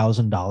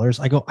 $18,000.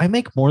 I go, I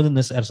make more than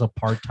this as a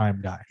part-time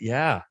guy.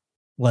 Yeah.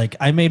 Like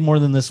I made more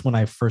than this when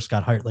I first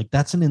got hired. Like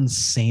that's an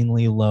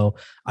insanely low.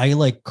 I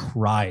like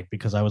cried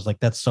because I was like,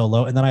 that's so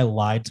low. And then I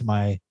lied to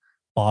my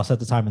boss at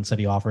the time and said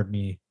he offered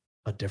me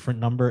a different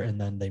number.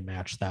 And then they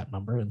matched that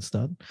number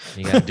instead.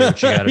 You got to do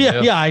what you got to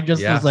do. Yeah. I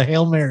just was a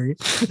Hail Mary.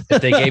 If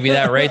they gave you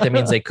that rate, that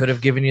means they could have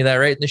given you that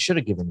rate and they should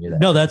have given you that.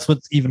 No, that's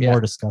what's even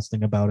more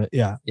disgusting about it.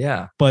 Yeah.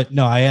 Yeah. But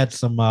no, I had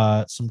some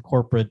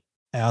corporate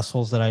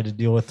assholes that I had to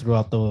deal with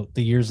throughout the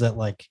years that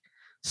like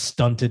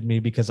stunted me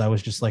because I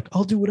was just like,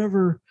 I'll do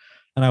whatever.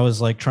 And I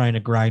was like trying to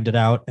grind it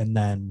out. And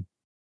then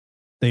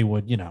they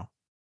would,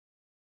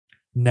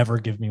 never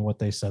give me what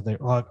they said. They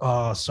were like,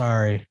 oh,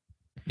 sorry.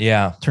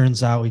 Yeah.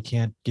 Turns out we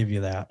can't give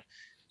you that.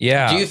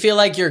 Yeah. Do you feel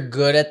like you're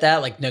good at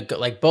that?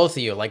 Like both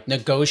of you, like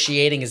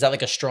negotiating, is that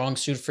like a strong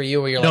suit for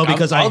you where you're No, like,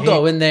 because I'll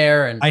go in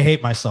there and I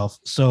hate myself.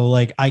 So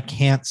like, I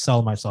can't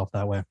sell myself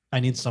that way. I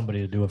need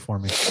somebody to do it for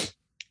me.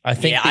 I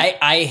think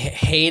I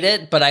hate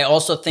it, but I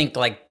also think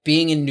like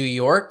being in New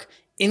York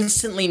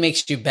instantly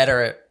makes you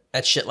better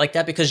at shit like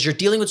that because you're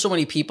dealing with so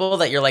many people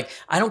that you're like,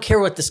 I don't care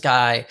what this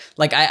guy,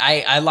 like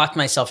I locked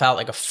myself out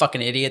like a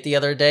fucking idiot the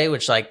other day,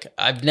 which like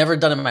I've never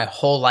done in my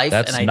whole life.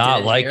 that's and I not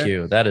did it like here.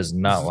 you. That is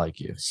not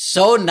like you.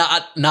 So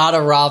not a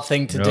Rob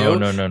thing to do.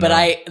 No.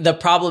 But the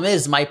problem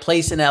is my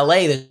place in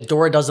LA, the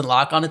door doesn't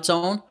lock on its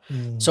own.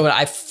 So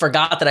I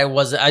forgot that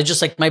I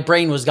just like my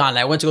brain was gone.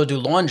 I went to go do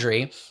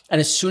laundry. And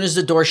as soon as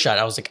the door shut,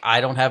 I was like, I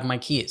don't have my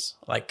keys.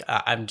 Like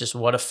I'm just,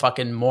 what a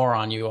fucking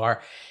moron you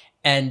are.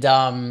 And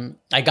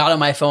I got on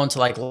my phone to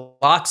like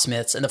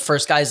locksmiths, and the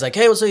first guy's like,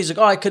 "Hey, what's up?" He's like,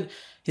 "Oh, I could."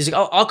 He's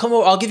like, I'll come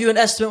over. I'll give you an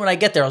estimate when I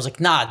get there. I was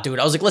like, nah, dude.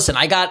 I was like, listen,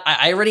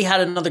 I already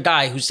had another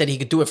guy who said he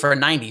could do it for a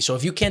 90. So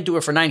if you can't do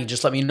it for 90,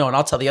 just let me know and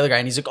I'll tell the other guy.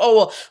 And he's like,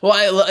 oh,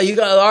 you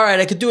got, all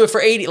right, I could do it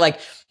for 80. Like,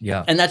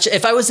 yeah. And that's,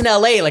 if I was in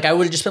LA, like I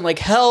would have just been like,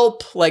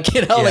 help, like,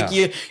 you know, Yeah.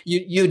 like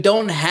you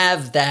don't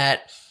have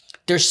that.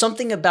 There's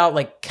something about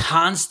like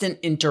constant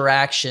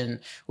interaction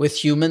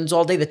with humans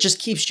all day that just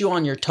keeps you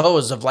on your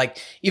toes of like,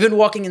 even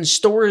walking in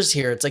stores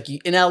here. It's like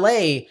in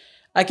LA,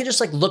 I could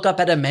just like look up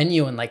at a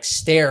menu and like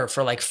stare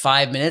for like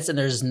 5 minutes and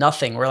there's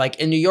nothing. Where like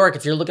in New York,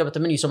 if you're looking up at the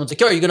menu, someone's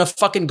like, "Yo, are you gonna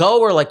fucking go?"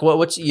 Or like,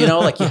 what's, you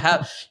know, like you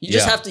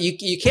just have to,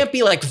 you can't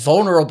be like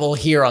vulnerable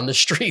here on the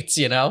streets,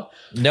 you know?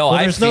 No, well,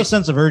 there's no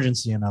sense of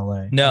urgency in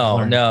LA. No.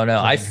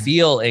 I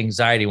feel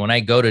anxiety when I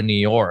go to New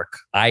York.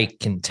 I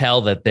can tell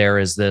that there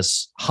is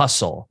this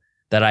hustle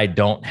that I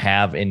don't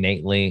have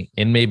innately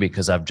in me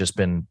because I've just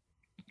been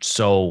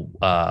so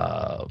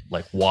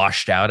like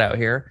washed out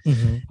here.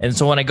 Mm-hmm. And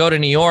so when I go to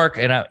New York,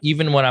 and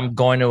even when I'm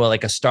going to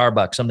like a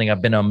Starbucks, something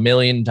I've been a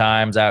million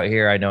times out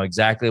here, I know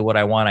exactly what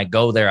I want. I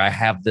go there, I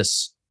have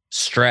this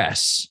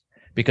stress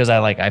because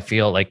I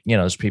feel like, you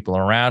know, there's people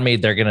around me.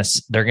 They're gonna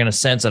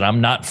sense that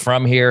I'm not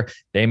from here.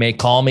 They may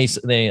call me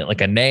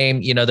like a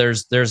name. You know,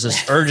 there's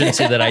this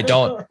urgency that I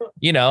don't,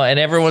 you know, and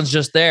everyone's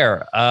just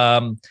there.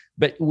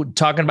 But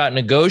talking about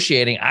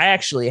negotiating, I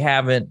actually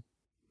haven't.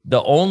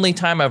 The only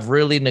time I've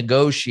really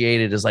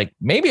negotiated is like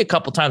maybe a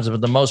couple times, but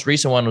the most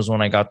recent one was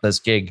when I got this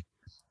gig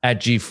at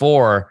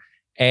G4.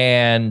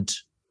 And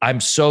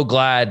I'm so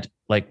glad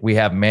like we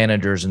have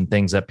managers and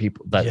things that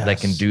people that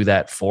can do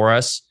that for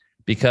us,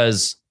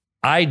 because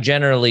I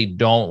generally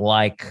don't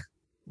like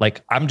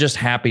I'm just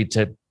happy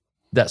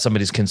that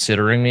somebody's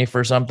considering me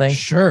for something.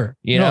 Sure.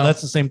 You know,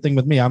 that's the same thing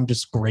with me. I'm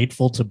just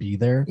grateful to be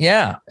there.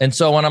 Yeah. And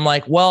so when I'm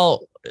like,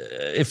 well,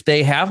 if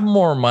they have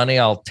more money,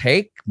 I'll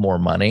take more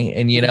money.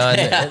 And, you know,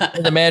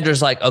 and the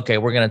manager's like, okay,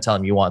 we're going to tell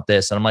them you want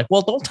this. And I'm like,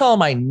 well, don't tell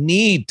them I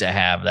need to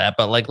have that,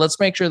 but like, let's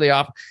make sure they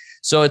offer.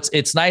 So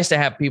it's nice to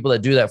have people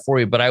that do that for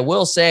you. But I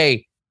will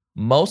say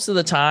most of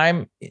the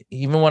time,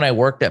 even when I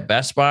worked at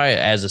Best Buy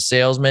as a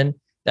salesman,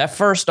 that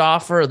first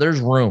offer, there's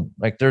room.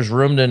 Like there's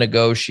room to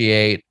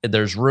negotiate.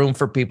 There's room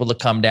for people to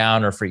come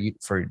down or for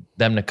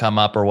them to come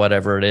up or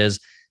whatever it is.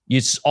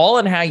 It's all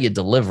in how you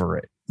deliver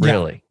it,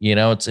 really. Yeah. You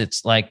know,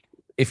 it's like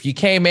if you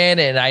came in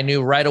and I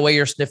knew right away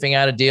you're sniffing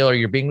out a deal or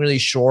you're being really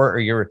short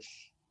or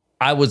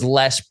I was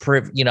less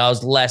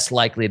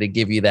likely to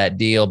give you that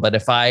deal. But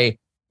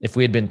if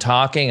we had been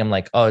talking, I'm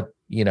like, oh,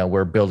 you know,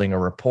 we're building a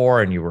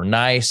rapport and you were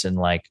nice and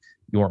like,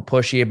 you weren't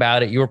pushy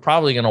about it, you were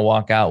probably going to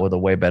walk out with a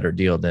way better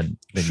deal than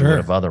you would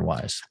have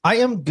otherwise. I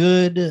am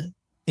good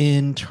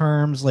in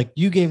terms, like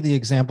you gave the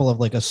example of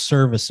like a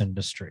service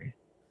industry,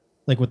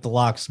 like with the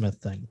locksmith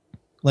thing.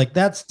 Like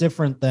that's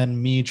different than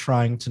me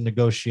trying to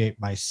negotiate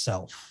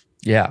myself.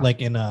 Yeah.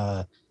 Like in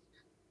a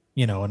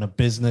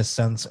business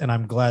sense. And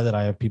I'm glad that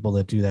I have people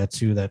that do that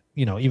too, that,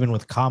 you know, even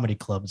with comedy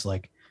clubs,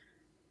 like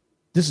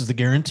this is the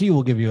guarantee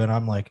we'll give you. And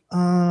I'm like,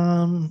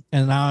 and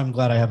now I'm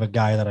glad I have a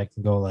guy that I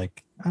can go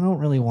like, I don't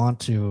really want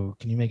to.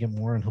 Can you make it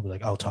more? And he'll be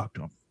like, I'll talk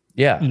to him.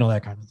 Yeah. You know,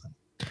 that kind of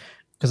thing.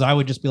 Because I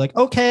would just be like,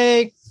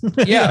 okay.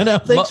 Yeah. You know,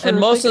 and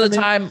most of the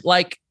time,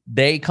 like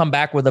they come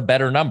back with a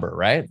better number,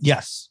 right?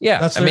 Yes. Yeah.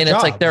 That's I mean, job.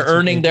 It's like they're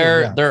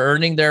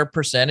earning their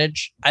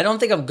percentage. I don't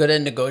think I'm good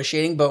at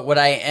negotiating, but what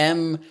I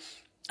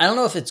don't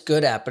know if it's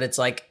good at, but it's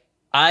like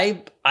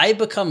I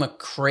become a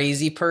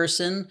crazy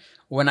person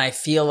when I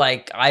feel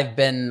like I've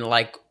been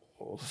like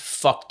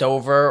fucked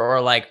over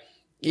or like,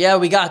 yeah,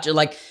 we got you.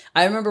 Like,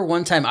 I remember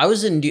one time I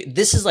was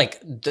this is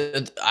like,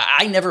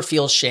 I never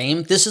feel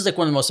shame. This is like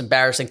one of the most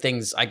embarrassing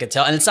things I could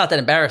tell. And it's not that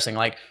embarrassing.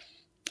 Like,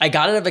 I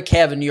got out of a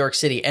cab in New York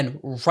City, and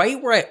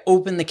right where I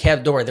opened the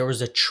cab door, there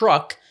was a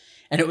truck,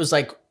 and it was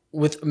like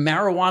with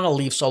marijuana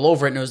leaves all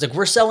over it. And it was like,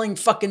 we're selling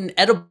fucking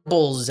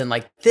edibles and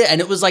like this. And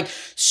it was like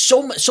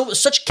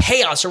such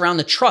chaos around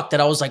the truck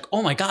that I was like,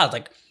 oh my God,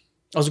 like,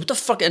 I was like, what the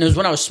fuck? And it was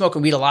when I was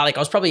smoking weed a lot. Like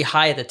I was probably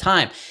high at the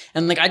time.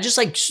 And like, I just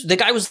like, the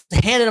guy was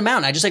handing them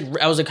out. And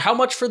I was like, how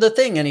much for the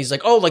thing? And he's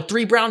like, oh, like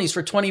 3 brownies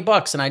for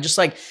 $20. And I just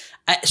like,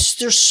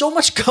 there's so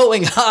much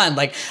going on.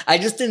 Like, I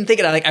just didn't think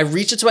it. I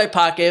reached into my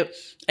pocket.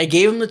 I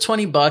gave him the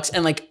 $20.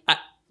 And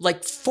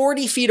like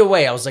 40 feet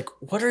away, I was like,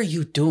 what are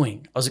you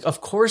doing? I was like,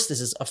 of course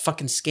this is a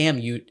fucking scam,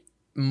 you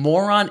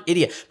moron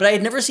idiot. But I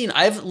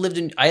had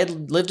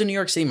lived in New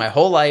York City my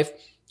whole life.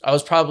 I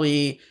was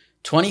probably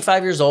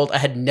 25 years old. I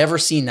had never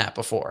seen that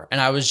before. And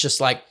I was just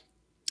like,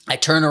 I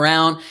turn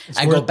around,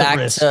 I go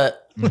back to,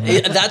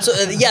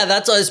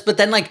 that's, but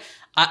then like,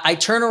 I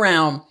turn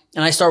around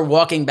and I start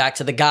walking back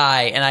to the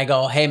guy and I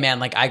go, hey man,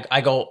 like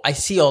I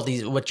see all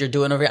these, what you're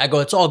doing over here. I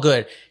go, it's all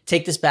good.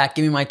 Take this back.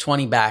 Give me my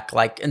 20 back.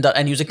 Like, and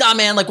he was like, nah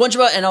man, like once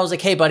and I was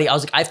like, hey buddy, I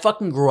was like, I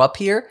fucking grew up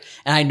here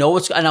and I know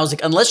and I was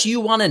like, unless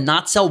you want to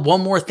not sell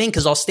one more thing,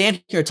 cause I'll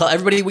stand here and tell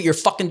everybody what you're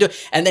fucking doing.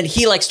 And then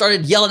he like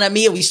started yelling at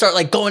me and we start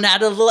like going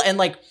at it a little and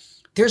like,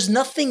 there's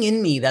nothing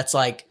in me that's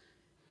like,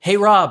 hey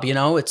Rob, you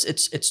know, it's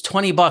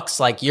 $20.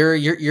 Like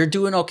you're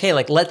doing okay.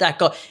 Like let that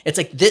go. It's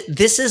like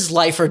this is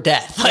life or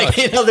death. Like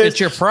you know, it's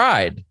your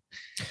pride.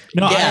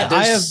 No, yeah,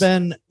 I have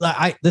been.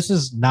 This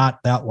is not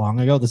that long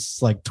ago. This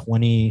is like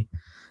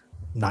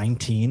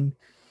 2019.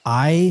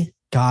 I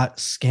got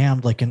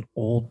scammed like an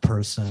old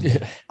person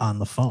on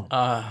the phone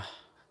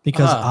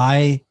because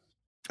I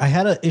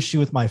had an issue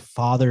with my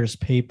father's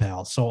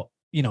PayPal. So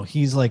you know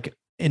he's like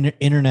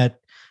internet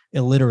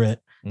illiterate.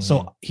 Mm-hmm.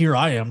 So here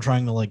I am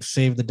trying to like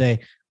save the day.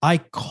 I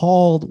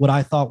called what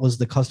I thought was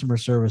the customer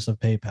service of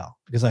PayPal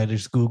because I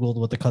just Googled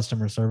what the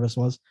customer service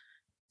was.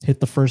 Hit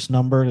the first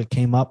number that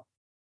came up.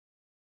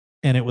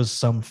 And it was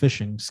some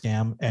phishing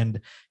scam.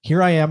 And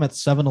here I am at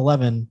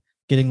 7-Eleven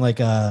getting like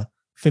a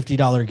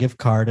 $50 gift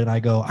card. And I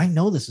go, I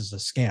know this is a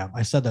scam.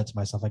 I said that to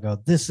myself. I go,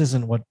 this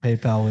isn't what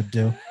PayPal would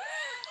do.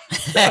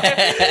 But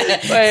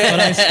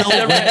I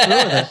still went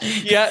through with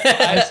it. Yeah,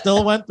 I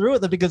still went through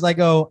with it because I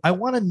go, I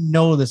want to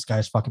know this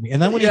guy's fucking me.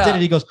 And then when he did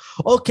it, he goes,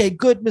 okay,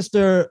 good,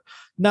 Mr.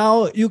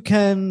 Now you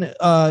can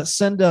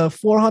send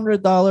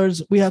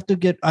 $400. We have to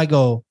get, I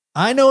go,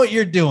 I know what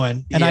you're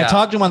doing. And I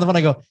talked to him on the phone.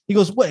 I go, he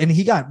goes, what? And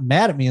he got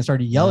mad at me and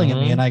started yelling at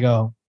me. And I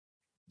go,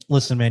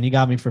 listen, man, you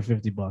got me for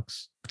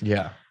 $50.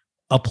 Yeah.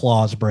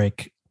 Applause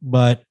break.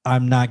 But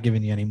I'm not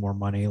giving you any more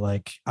money.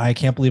 Like, I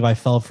can't believe I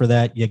fell for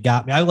that. You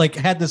got me. I like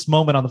had this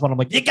moment on the phone. I'm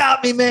like, you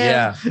got me,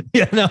 man. Yeah.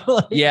 You know?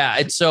 Like, yeah.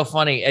 It's so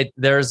funny.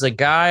 There's a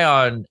guy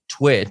on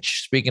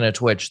Twitch, speaking of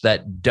Twitch,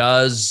 that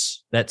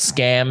scams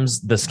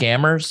the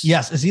scammers.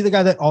 Yes. Is he the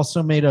guy that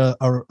also made a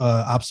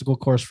obstacle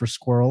course for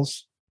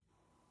squirrels?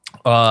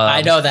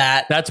 I know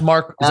that. That's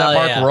Mark. Is that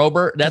Mark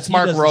Rober? That's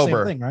Mark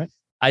Rober. Thing, right?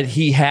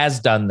 He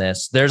has done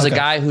this. There's a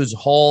guy whose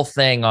whole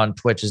thing on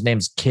Twitch, his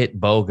name's Kit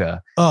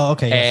Boga. Oh,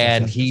 okay.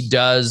 And he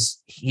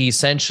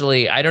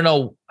essentially, I don't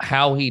know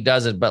how he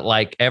does it, but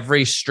like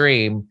every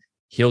stream,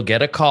 he'll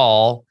get a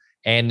call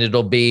and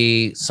it'll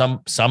be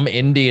some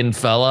Indian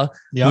fella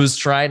who's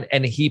trying,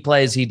 and he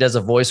does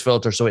a voice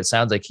filter. So it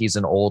sounds like he's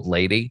an old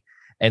lady.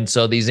 And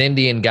so these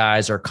Indian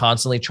guys are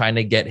constantly trying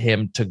to get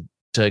him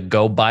to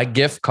go buy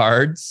gift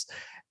cards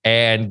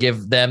and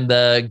give them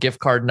the gift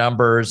card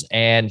numbers,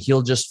 and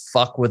he'll just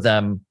fuck with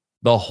them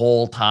the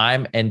whole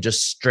time and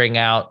just string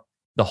out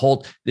the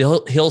whole.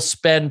 He'll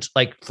spend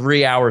like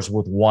 3 hours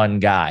with one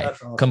guy,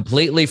 awesome.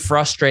 Completely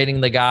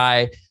frustrating the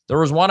guy. There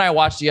was one I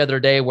watched the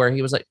other day where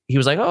he was like,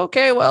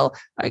 okay, well,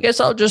 I guess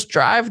I'll just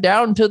drive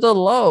down to the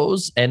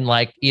Lowe's, and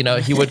like, you know,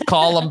 he would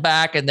call him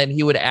back, and then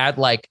he would add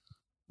like,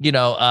 you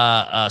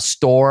know,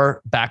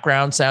 store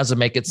background sounds to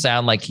make it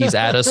sound like he's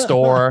at a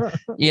store,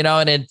 you know,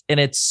 and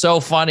it's so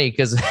funny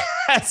because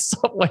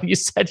when you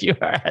said you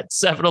were at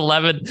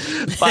 7-Eleven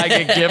buying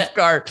a gift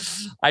card,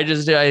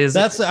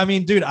 I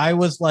mean, dude, I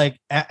was like,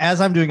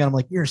 as I'm doing it, I'm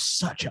like, you're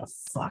such a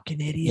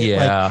fucking idiot.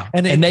 Yeah.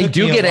 Like, and they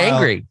do get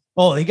angry.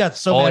 Oh, he got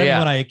so mad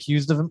when I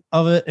accused him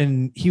of it.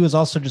 And he was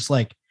also just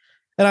like,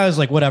 and I was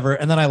like, whatever.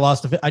 And then I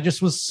lost it. I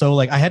just was so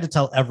like, I had to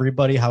tell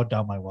everybody how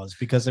dumb I was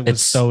because it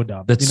was so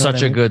dumb. It's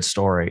such a good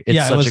story.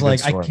 It was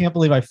like, I can't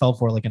believe I fell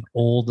for like an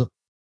old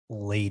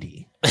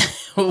lady.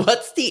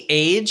 What's the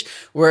age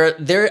where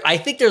I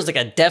think there's like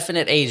a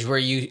definite age where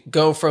you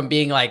go from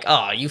being like,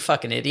 oh, you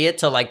fucking idiot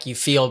to like, you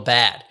feel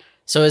bad.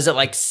 So is it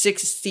like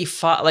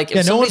 65? Like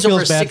if somebody's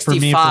over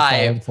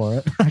 65, for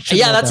it.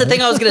 Yeah, that's the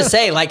thing I was gonna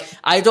say. Like,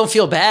 I don't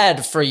feel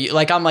bad for you.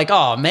 Like, I'm like,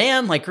 oh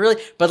man, like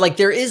really. But like,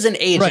 there is an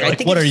age. Right. I like,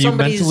 think what are you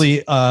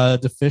mentally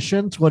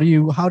deficient?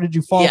 How did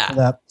you fall for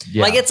that?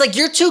 Yeah. Like, it's like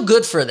you're too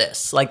good for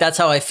this. Like, that's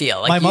how I feel.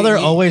 Like, my mother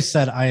always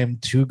said I am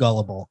too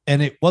gullible,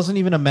 and it wasn't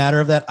even a matter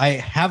of that. I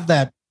have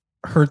that.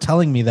 Her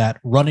telling me that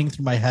running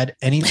through my head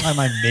anytime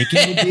I'm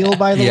making a deal,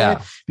 by the way,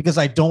 because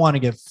I don't want to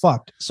get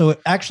fucked. So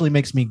it actually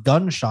makes me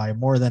gun shy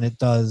more than it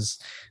does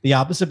the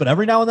opposite. But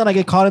every now and then I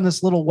get caught in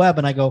this little web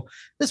and I go,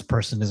 this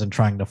person isn't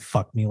trying to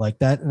fuck me like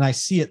that. And I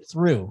see it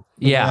through.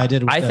 Yeah.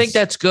 I think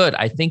that's good.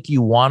 I think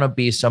you want to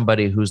be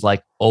somebody who's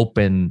like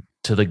open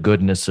to the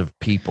goodness of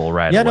people,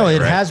 right? Yeah, no,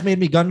 it has made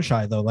me gun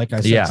shy though. Like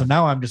I said, so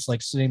now I'm just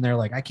like sitting there,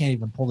 like I can't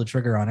even pull the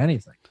trigger on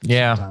anything.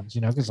 Yeah, sometimes,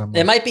 you know, because I'm.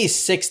 It might be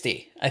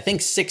 60. I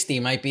think 60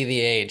 might be the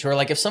age, or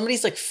like if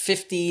somebody's like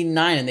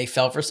 59 and they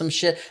fell for some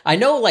shit. I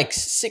know, like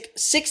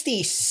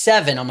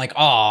 67. I'm like,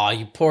 oh,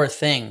 you poor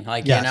thing.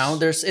 Like you know,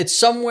 it's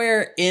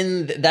somewhere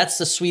that's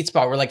the sweet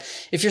spot where like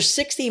if you're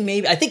 60,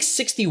 maybe I think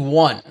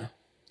 61.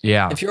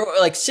 Yeah. If you're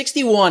like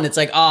 61, it's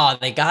like, oh,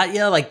 they got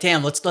you. Like,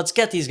 damn, let's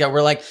get these guys.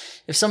 We're like,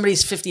 if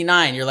somebody's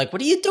 59, you're like, what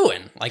are you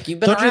doing? Like, you've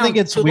been around. Don't you think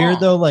it's weird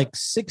though? Like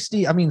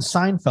 60. I mean,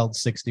 Seinfeld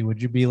 60.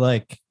 Would you be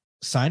like,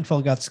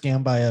 Seinfeld got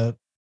scammed by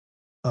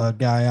a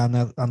guy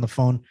on the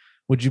phone?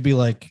 Would you be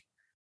like,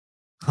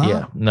 huh?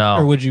 Yeah, no.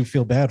 Or would you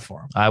feel bad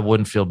for him? I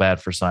wouldn't feel bad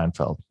for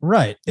Seinfeld.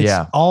 Right.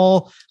 It's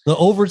all the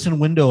Overton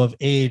window of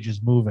age is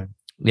moving.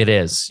 It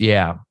is.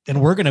 Yeah. And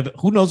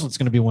who knows what's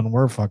going to be when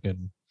we're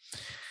fucking.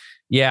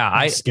 Yeah,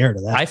 I'm scared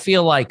of that. I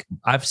feel like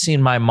I've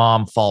seen my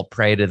mom fall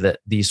prey to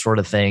these sort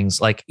of things.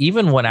 Like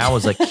even when I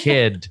was a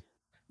kid,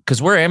 because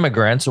we're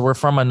immigrants, so we're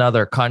from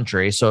another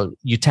country. So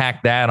you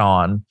tack that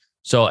on.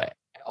 So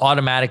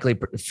automatically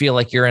feel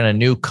like you're in a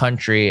new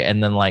country,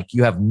 and then like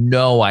you have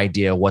no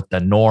idea what the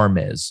norm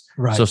is.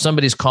 Right. So if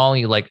somebody's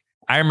calling you, like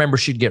I remember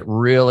she'd get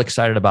real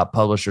excited about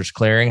Publishers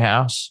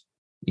Clearinghouse,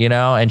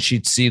 and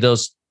she'd see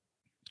those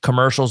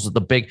commercials with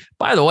the big,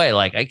 by the way,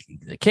 like I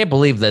can't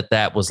believe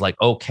that was like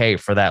okay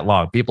for that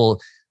long.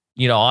 People,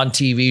 on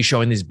TV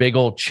showing these big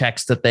old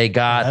checks that they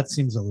got. That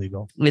seems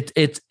illegal.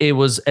 It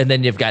was, and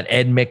then you've got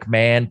Ed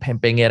McMahon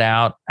pimping it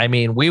out. I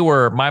mean,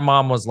 my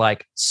mom was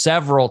like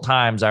several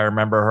times. I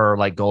remember her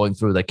like going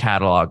through the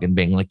catalog and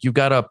being like, "You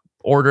got to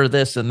order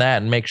this and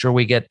that, and make sure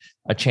we get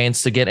a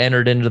chance to get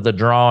entered into the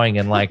drawing."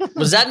 And like,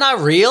 was that not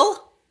real?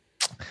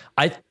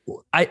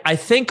 I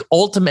think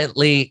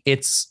ultimately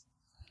it's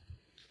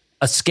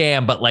a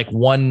scam, but like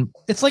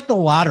it's like the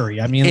lottery.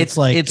 I mean, it's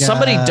like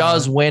somebody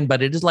does win,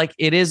 but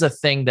it is a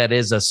thing that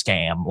is a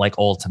scam, like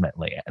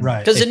ultimately. Right.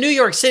 Because in New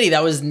York City,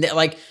 that was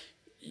like,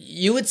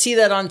 you would see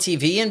that on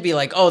TV and be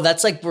like, oh,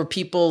 that's like where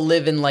people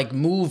live in like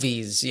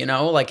movies,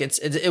 like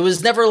it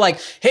was never like,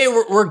 hey,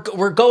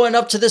 we're going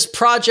up to this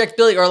project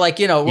building, or like,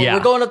 we're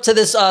going up to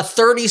this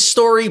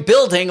 30-story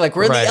building. Like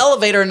we're in the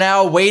elevator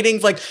now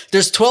waiting. Like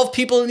there's 12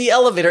 people in the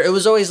elevator. It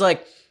was always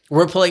like,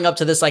 we're pulling up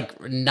to this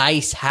like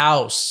nice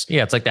house.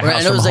 Yeah, it's like the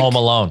house from Home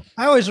Alone.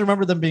 I always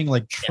remember them being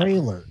like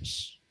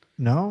trailers.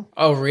 No?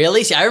 Oh,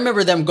 really? See, I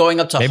remember them going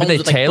up to Maybe homes they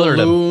with like tailored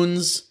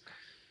balloons.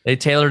 They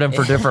tailored them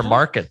for different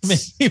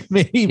markets.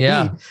 Maybe.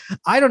 Yeah.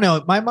 I don't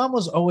know. My mom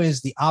was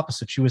always the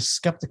opposite. She was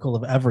skeptical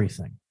of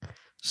everything.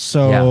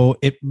 So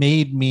it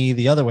made me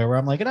the other way, where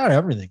I'm like, not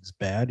everything's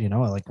bad,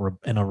 like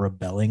in a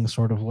rebelling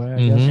sort of way,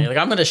 I guess. Like,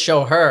 I'm going to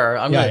show her.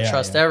 I'm going to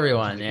trust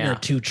everyone. Yeah. You're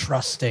too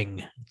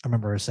trusting. I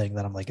remember her saying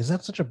that. I'm like, is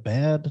that such a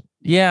bad?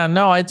 Yeah,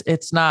 no,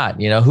 it's not.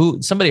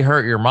 Somebody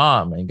hurt your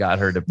mom and got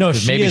her to. No,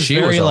 maybe she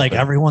very was like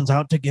everyone's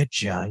out to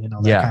get you,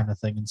 that kind of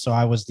thing. And so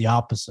I was the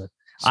opposite.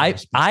 So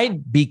I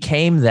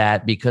became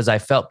that because I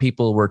felt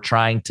people were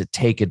trying to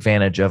take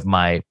advantage of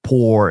my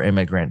poor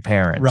immigrant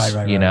parents.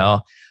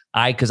 Right.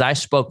 Because I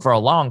spoke for a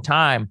long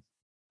time.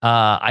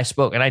 I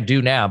spoke, and I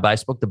do now, but I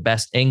spoke the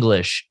best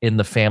English in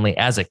the family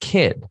as a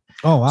kid.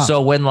 Oh, wow.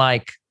 So when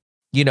my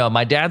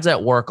dad's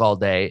at work all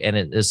day, and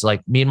it's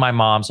like me and my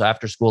mom. So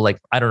after school,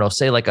 like, I don't know,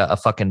 say like a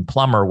fucking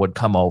plumber would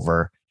come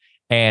over,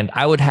 and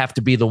I would have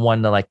to be the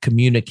one to like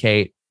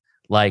communicate.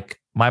 Like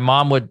my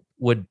mom would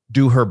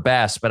do her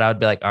best, but I would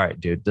be like, all right,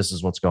 dude, this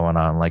is what's going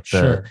on. Like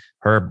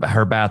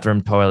her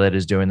bathroom toilet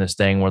is doing this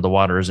thing where the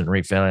water isn't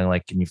refilling.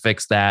 Like, can you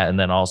fix that? And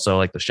then also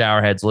like the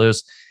shower head's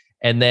loose.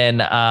 And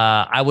then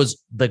I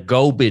was the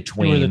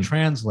go-between. You were the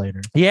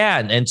translator. Yeah.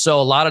 And so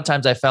a lot of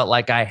times I felt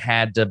like I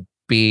had to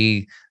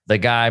be the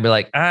guy, be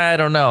like, I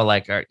don't know,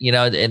 like,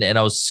 and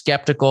I was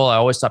skeptical. I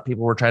always thought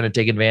people were trying to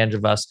take advantage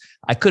of us.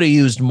 I could have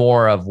used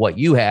more of what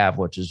you have,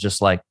 which is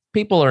just like,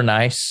 people are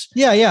nice.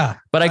 Yeah.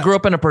 But I grew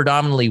up in a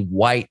predominantly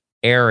white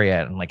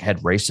area and like had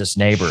racist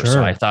neighbors. Sure.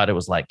 So I thought it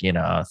was like,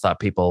 I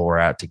thought people were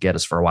out to get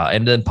us for a while.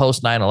 And then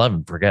post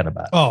 9/11, forget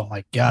about it. Oh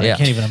my God. I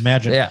can't even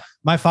imagine. Yeah.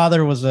 My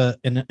father was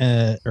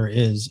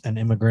is an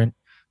immigrant.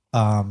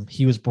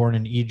 He was born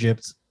in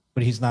Egypt,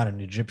 but he's not an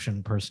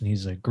Egyptian person.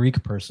 He's a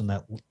Greek person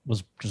that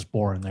was just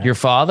born there. Your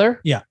father?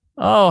 Yeah.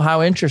 Oh,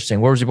 how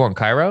interesting. Where was he born?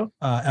 Cairo?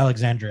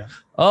 Alexandria.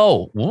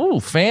 Oh, ooh,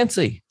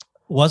 fancy.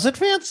 Was it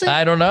fancy?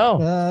 I don't know.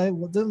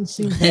 It didn't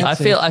seem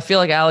fancy. I feel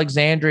like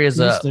Alexandria is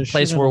a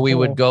place where we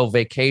would go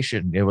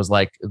vacation. It was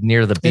like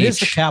near the beach. It is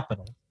the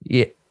capital.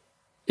 Yeah.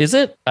 Is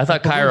it? I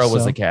thought Cairo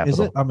was the capital.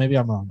 Is it? Or maybe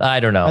I'm wrong. I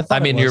don't know. I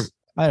mean,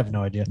 I have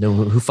no idea. No,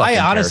 who fucking I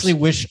honestly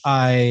cares? wish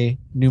I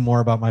knew more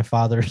about my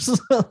father's.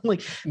 But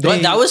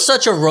that was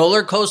such a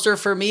roller coaster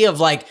for me of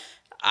like,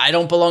 I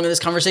don't belong in this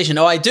conversation.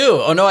 Oh, I do.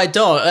 Oh, no, I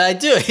don't. I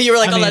do. You were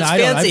like, that's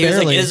fancy. He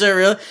was like, is it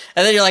real?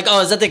 And then you're like,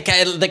 oh, is that the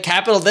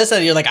capital of this?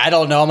 And you're like, I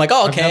don't know. I'm like,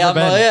 oh, okay.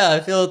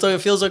 It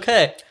feels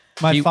okay.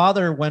 My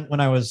father went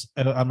when I was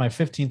on my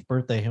 15th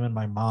birthday. Him and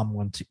my mom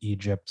went to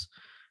Egypt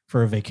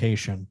for a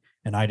vacation,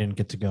 and I didn't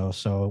get to go.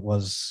 So it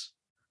was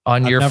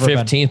on your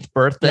 15th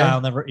birthday.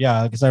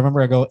 Yeah, because I remember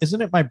I go,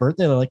 isn't it my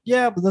birthday? They're like,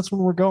 yeah, but that's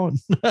when we're going.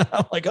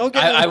 I'm like, okay.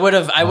 I would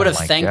have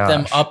thanked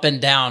them up and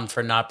down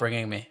for not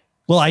bringing me.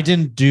 Well, I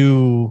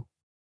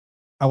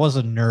was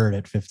a nerd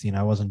at 15.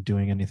 I wasn't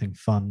doing anything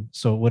fun.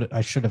 So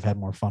I should have had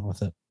more fun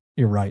with it.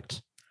 You're right.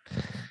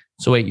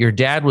 So wait, your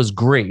dad was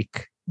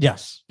Greek.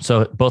 Yes.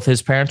 So both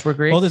his parents were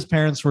Greek? Both his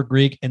parents were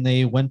Greek, and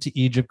they went to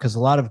Egypt because a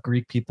lot of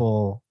Greek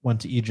people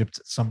went to Egypt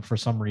for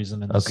some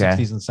reason in the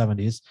 60s and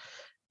 70s.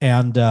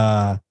 And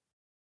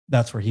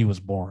that's where he was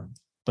born.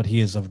 But he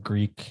is of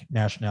Greek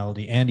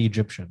nationality and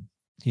Egyptian.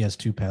 He has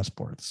 2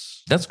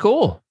 passports. That's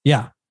cool.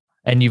 Yeah.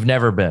 And you've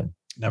never been?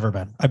 Never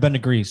been. I've been to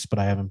Greece, but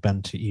I haven't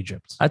been to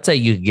Egypt. I'd say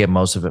you could get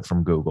most of it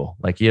from Google.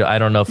 Like, I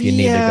don't know if you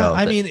need to go.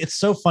 I mean, it's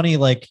so funny.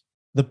 Like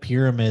the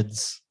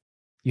pyramids,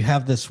 you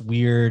have this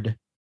weird,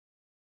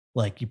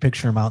 like you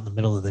picture them out in the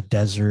middle of the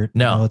desert.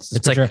 No,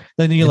 it's like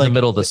then you're in like the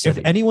middle of the city.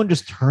 If anyone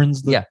just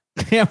turns the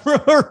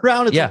camera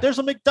around, it's like there's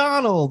a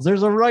McDonald's,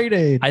 there's a Rite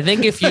Aid. I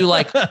think if you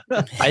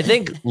I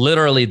think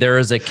literally there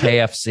is a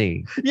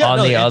KFC on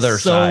the other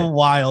side. So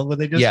wild when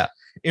they just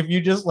if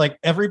you just like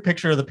every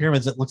picture of the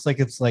pyramids, it looks like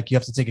it's like you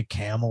have to take a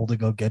camel to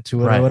go get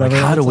to it Right. or whatever.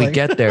 Like, how do It's we like-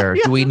 get there?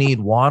 Do we need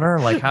water?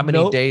 Like, how many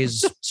Nope.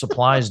 days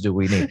supplies do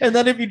we need? And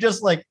then if you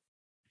just like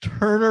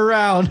turn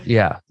around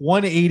Yeah.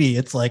 180,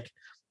 it's like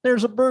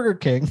there's a Burger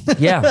King.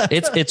 Yeah.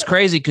 It's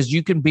crazy because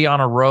you can be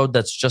on a road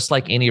that's just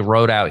like any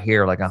road out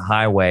here, like a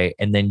highway,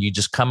 and then you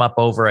just come up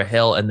over a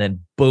hill and then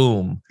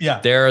boom, yeah.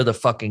 there are the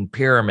fucking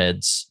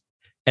pyramids.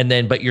 And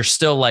then, but you're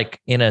still like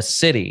in a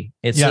city.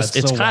 It's Yeah, just,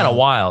 it's it's so kind of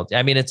wild.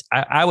 I mean,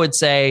 I would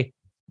say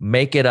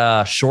make it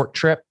a short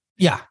trip,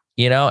 Yeah.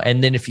 you know,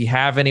 and then if you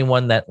have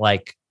anyone that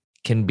like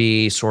can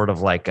be sort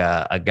of like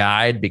a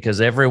guide, because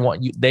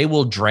everyone, they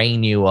will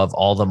drain you of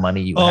all the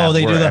money you have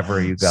they do that.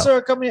 wherever you go.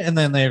 Sir, come here. And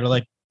then they're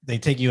like, they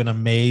take you in a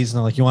maze and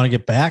they're like, you want to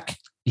get back?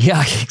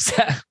 Yeah,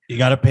 exactly. You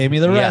got to pay me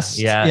the Yeah, rest.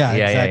 yeah,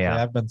 exactly.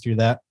 yeah. I've been through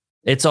that.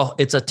 It's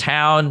a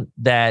town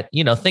that,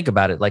 you know, think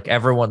about it. Like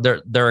everyone,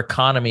 their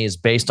economy is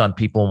based on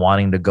people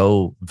wanting to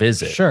go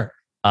visit. Sure.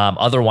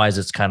 Otherwise,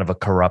 it's kind of a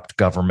corrupt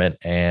government.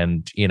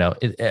 And, you know,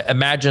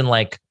 imagine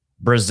like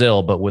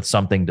Brazil, but with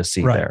something to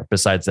see Right. there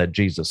besides that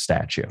Jesus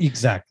statue.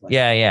 Exactly.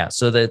 Yeah, yeah.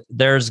 So that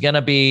there's going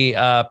to be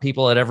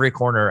people at every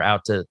corner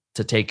out to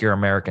take your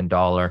American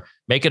dollar.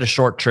 Make it a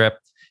short trip.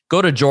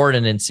 Go to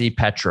Jordan and see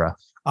Petra.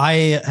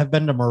 I have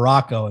been to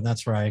Morocco, and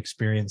that's where I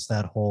experienced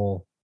that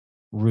whole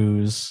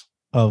ruse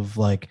of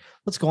like,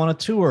 let's go on a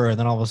tour. And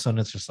then all of a sudden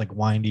it's just like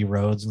windy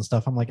roads and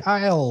stuff. I'm like,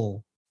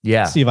 I'll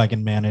Yeah. see if I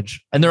can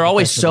manage. And they're Get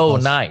always back to the so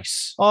bus.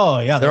 nice. Oh,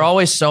 yeah. They're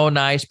always so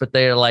nice, but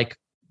they're like,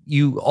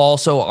 you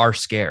also are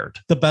scared.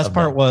 The best of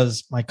part them.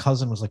 was my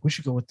cousin was like, we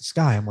should go with this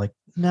guy. I'm like,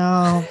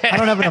 no, I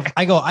don't have enough.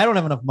 I don't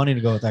have enough money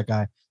to go with that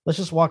guy. Let's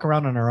just walk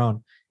around on our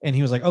own. And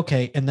he was like,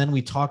 okay. And then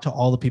we talked to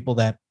all the people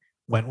that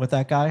went with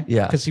that guy.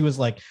 Yeah. Because he was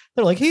like,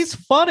 they're like, he's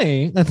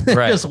funny. And they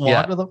Right, just walked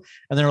yeah. with him.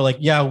 And they were like,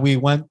 yeah, we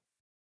went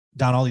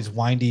down all these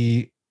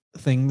windy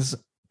things,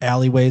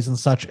 alleyways and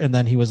such. And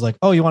then he was like,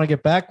 oh, you want to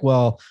get back?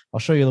 Well, I'll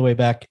show you the way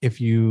back if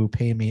you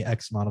pay me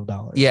X amount of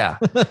dollars. Yeah.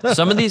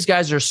 Some of these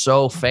guys are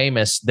so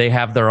famous. They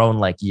have their own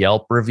like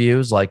Yelp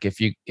reviews. Like if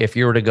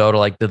you were to go to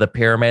like the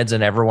pyramids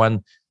and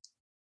everyone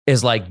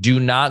is like, do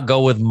not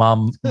go with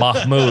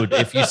Mahmoud.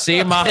 If you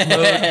see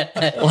Mahmoud,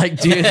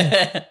 like,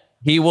 dude,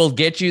 he will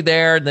get you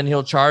there. Then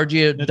he'll charge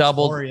you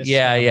double. Notorious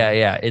Yeah. scammer. Yeah.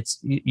 Yeah. It's,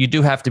 you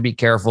do have to be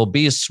careful,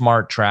 be a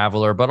smart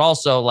traveler, but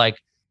also like,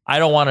 I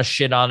don't want to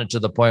shit on it to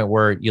the point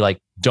where you like,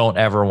 don't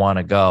ever want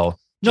to go.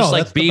 Just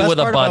like that's the be best with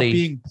a part about buddy.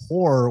 being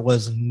poor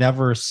was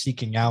never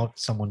seeking out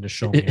someone to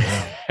show me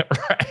around.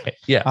 Right.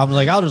 Yeah. I'm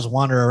like, I'll just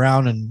wander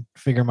around and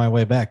figure my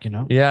way back,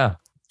 Yeah.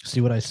 see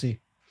what I see.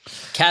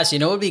 Cass, you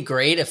know, it would be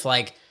great if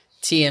like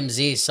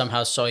TMZ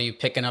somehow saw you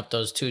picking up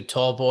those two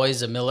tall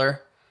boys, a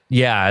Miller.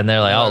 Yeah. And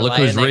they're like, oh, Or look like-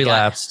 who's and they got-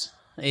 relapsed.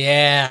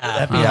 Yeah,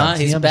 That'd be uh-huh, on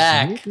he's TMZ,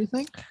 back. Do you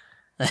think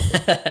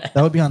that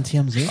would be on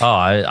TMZ?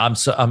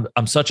 Oh,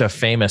 I'm such a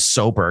famous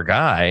sober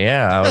guy.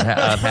 Yeah,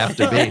 I'd have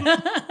to be.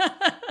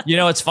 You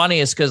know, it's funny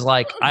is because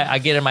like I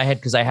get in my head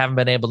because I haven't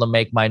been able to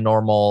make my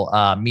normal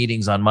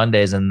meetings on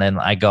Mondays, and then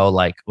I go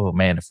like, oh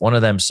man, if one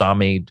of them saw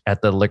me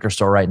at the liquor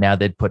store right now,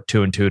 they'd put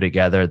 2 and 2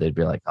 together. They'd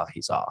be like, oh,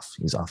 he's off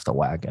the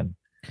wagon.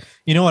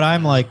 You know what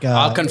I'm like?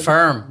 I'll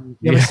confirm.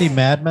 You ever Yeah. see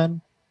Mad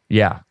Men?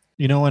 Yeah,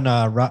 You know when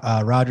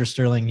Roger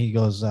Sterling, he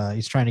goes,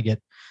 he's trying to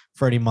get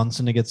Freddie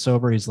Munson to get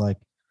sober. He's like,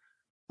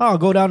 oh, I'll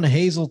go down to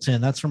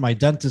Hazleton. That's where my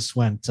dentist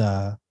went.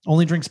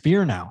 Only drinks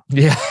beer now.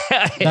 yeah,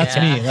 That's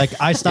Yeah. me. Like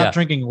I stopped Yeah.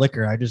 drinking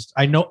liquor.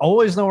 I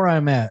always know where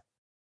I'm at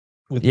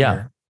with Yeah.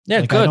 beer. yeah.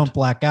 Like I Good. don't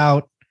black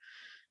out.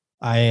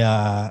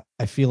 I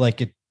feel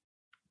like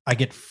I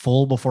get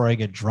full before I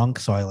get drunk,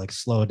 so I like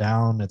slow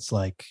down. It's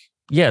like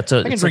Yeah, it's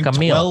I can like drink a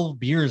meal. 12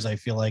 beers, I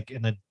feel like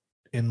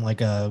in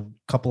like a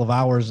couple of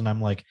hours, and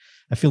I'm like,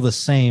 I feel the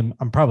same.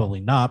 I'm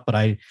probably not,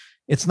 but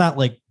it's not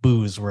like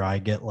booze where I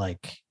get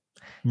like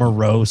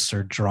morose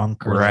or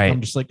drunk or like, Right.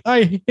 I'm just like,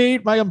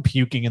 I'm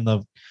puking in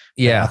the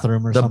Yeah,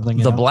 bathroom or the something.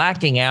 you the know?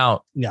 blacking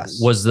out yes.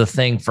 was the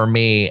thing for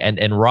me,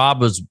 and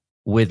Rob was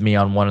with me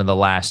on one of the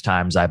last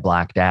times I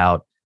blacked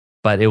out,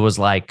 but it was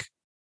like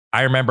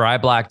I remember I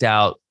blacked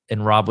out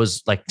and Rob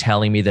was like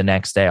telling me the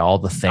next day all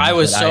the things I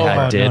was that sober. I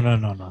had did.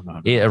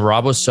 No. Yeah,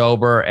 Rob was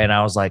sober and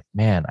I was like,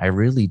 man, I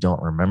really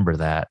don't remember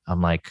that.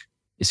 I'm like,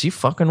 is he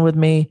fucking with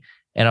me?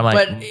 And I'm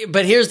like,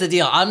 But here's the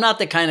deal. I'm not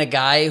the kind of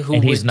guy who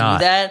And would he's do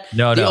not. that.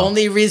 No, the no.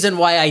 only reason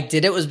why I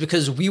did it was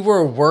because we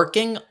were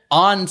working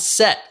on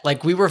set.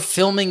 Like we were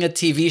filming a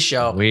TV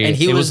show. and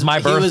it was my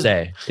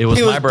birthday. It was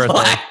he my birthday.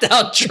 blacked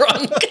out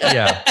drunk.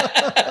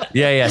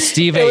 Yeah.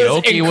 Steve It was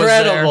Aoki was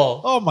there.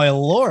 incredible. Oh my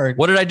Lord.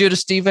 What did I do to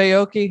Steve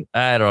Aoki?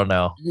 I don't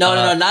know.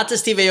 No, not to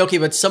Steve Aoki,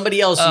 but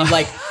somebody else. You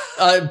like,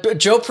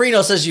 Joe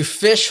Perino says you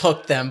fish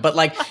hooked them, but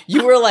like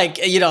you were like,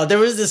 there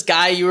was this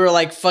guy. You were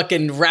like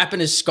fucking wrapping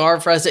his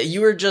scarf around it.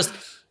 You were just.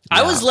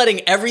 I was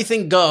letting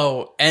everything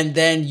go, and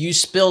then you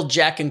spilled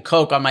Jack and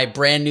Coke on my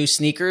brand new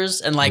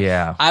sneakers, and like,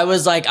 Yeah. I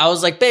was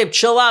like, babe,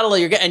 chill out a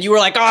little. And you were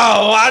like,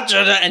 oh, watch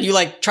it, and you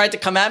like tried to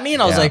come at me,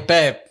 and I was Yeah. like,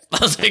 babe,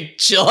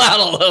 chill out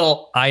a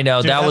little. I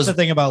know Dude, that that's was the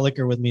thing about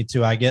liquor with me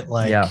too. I get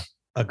like, Yeah.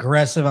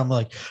 aggressive. I'm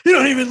like, you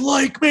don't even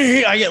like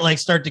me. I get like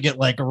start to get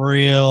like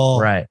real,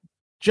 Right.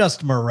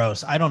 just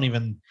morose. I don't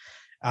even.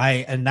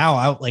 And now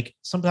I like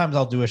sometimes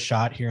I'll do a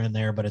shot here and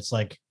there, but it's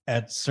like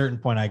at a certain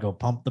point I go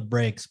pump the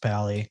brakes,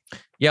 Pally.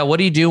 Yeah. What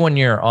do you do when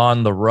you're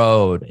on the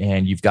road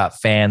and you've got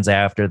fans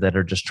after that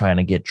are just trying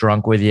to get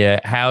drunk with you?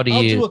 How do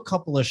I'll you do a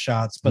couple of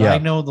shots, but I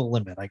know the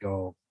limit. I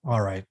go,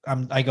 all right,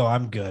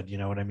 I'm good. You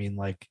know what I mean?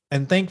 Like,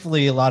 and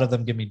thankfully a lot of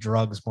them give me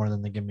drugs more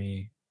than they give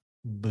me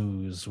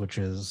booze, which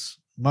is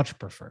much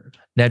preferred.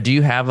 Now, do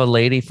you have a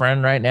lady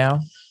friend right now?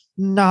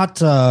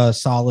 Not a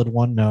solid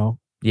one, no.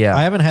 Yeah.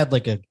 I haven't had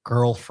like a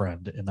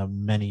girlfriend in a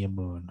many a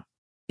moon.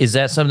 Is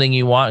that something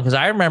you want? Because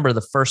I remember the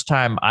first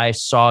time I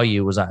saw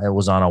you was on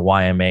a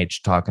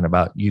YMH talking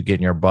about you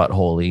getting your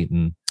butthole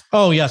eaten.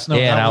 Oh yes, no.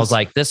 Yeah, and I was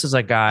like, this is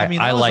a guy. I mean,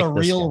 I that was like a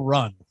this real guy.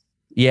 run.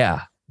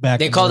 Yeah. Back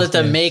They in called those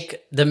it days.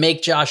 the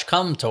Make Josh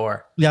Come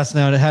tour. Yes,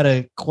 now it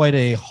had quite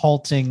a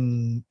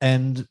halting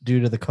end due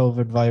to the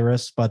COVID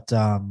virus, but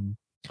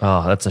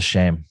Oh, that's a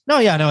shame. no,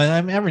 yeah, no. I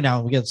mean, every now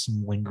and we get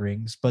some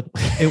lingerings, but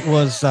it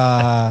was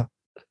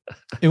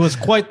it was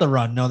quite the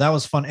run. No, that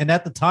was fun. And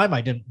at the time,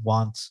 I didn't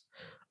want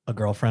a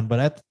girlfriend,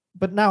 but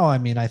now, I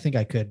mean, I think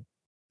I could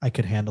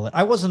handle it.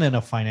 I wasn't in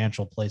a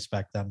financial place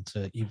back then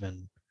to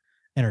even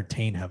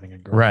entertain having a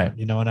girlfriend, Right.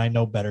 you know, and I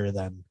know better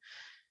than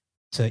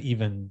to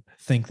even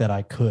think that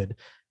I could.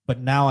 But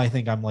now I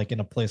think I'm like in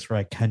a place where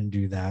I can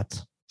do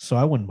that, so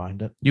I wouldn't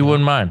mind it. You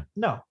wouldn't mind.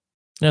 No.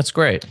 That's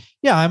great.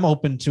 Yeah, I'm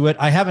open to it.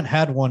 I haven't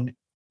had one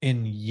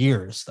in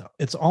years though.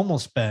 It's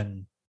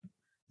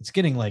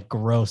getting like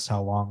gross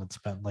how long it's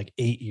been, like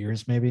 8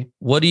 years maybe.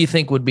 What do you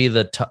think would be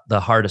the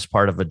hardest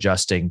part of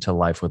adjusting to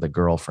life with a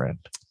girlfriend?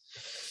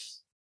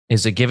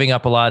 Is it giving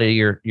up a lot of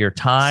your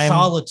time?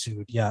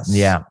 Solitude, yes.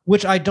 Yeah.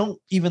 Which I don't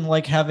even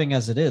like having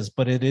as it is,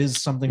 but it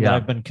is something that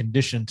I've been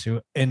conditioned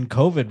to. And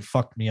COVID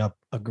fucked me up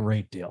a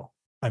great deal.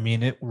 I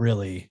mean, it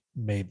really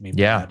made me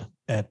bad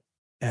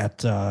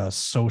at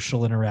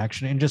social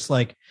interaction. And just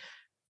like,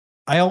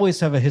 I always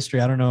have a history,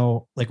 I don't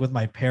know, like with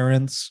my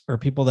parents or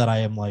people that I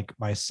am like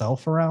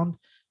myself around,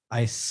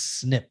 I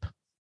snip.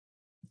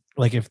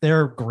 Like if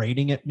they're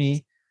grating at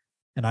me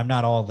and I'm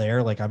not all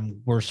there, like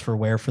I'm worse for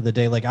wear for the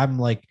day. Like I'm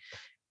like,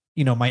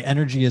 you know, my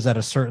energy is at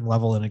a certain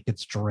level and it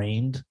gets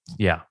drained.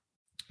 Yeah.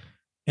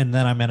 And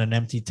then I'm at an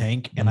empty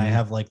tank and I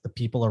have like the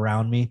people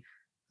around me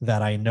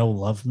that I know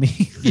love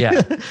me.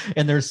 Yeah.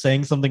 And they're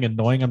saying something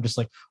annoying. I'm just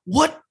like,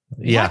 what?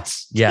 Yeah. What?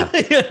 Yeah.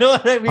 You know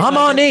what I mean? I'm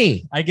on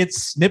E. I get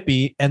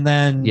snippy and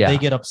then Yeah. they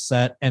get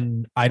upset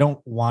and I don't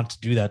want to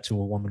do that to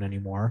a woman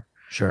anymore.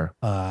 Sure.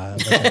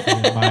 Like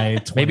in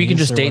my Maybe you can 20s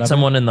just or date whatever.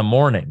 someone in the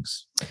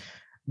mornings.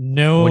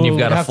 No, when you've it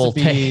got would a have full to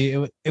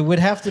be, it would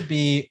have to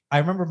be. I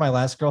remember my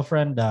last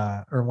girlfriend,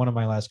 or one of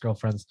my last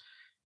girlfriends.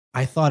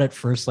 I thought at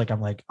first, like,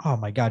 I'm like, oh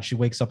my God, she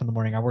wakes up in the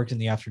morning. I worked in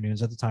the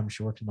afternoons at the time.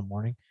 She worked in the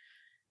morning.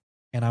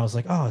 And I was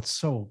like, oh, it's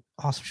so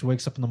awesome. She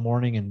wakes up in the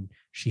morning and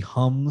she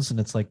hums and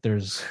it's like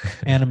there's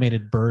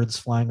animated birds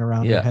flying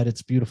around her head.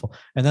 It's beautiful.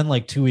 And then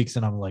like 2 weeks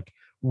and I'm like,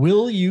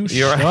 will you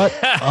shut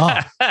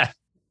up? I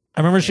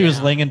remember she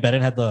was laying in bed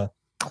and had the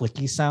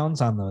clicky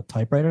sounds on the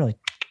typewriter, like,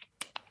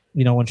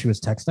 you know, when she was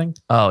texting.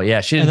 Oh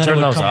yeah, she didn't turn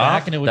those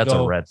off. And it would That's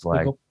go, a red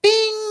flag. Go,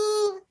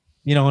 bing,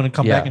 you know, and it'd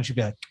come back and she'd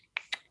be like,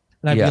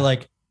 and I'd be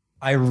like,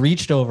 I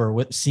reached over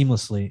with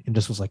seamlessly and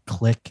just was like,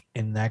 click,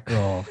 and that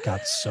girl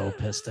got so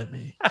pissed at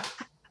me.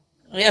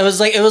 Yeah, it was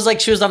like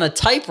she was on a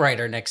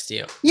typewriter next to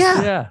you.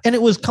 Yeah. And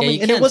it was coming, you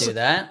and can't it was do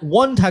that.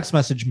 one text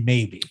message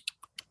maybe,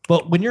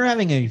 but when you're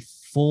having a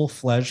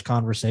full-fledged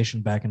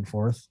conversation back and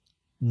forth,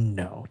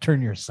 no,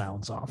 turn your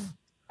sounds off.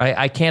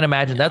 I can't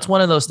imagine. That's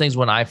one of those things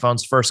when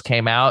iPhones first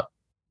came out,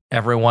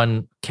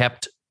 everyone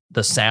kept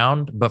the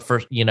sound. But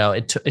for, you know,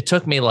 it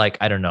took me like,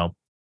 I don't know,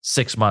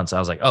 6 months. I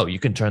was like, oh, you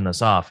can turn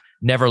this off.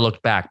 Never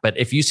looked back. But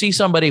if you see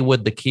somebody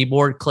with the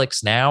keyboard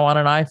clicks now on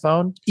an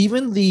iPhone,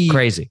 even the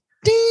crazy.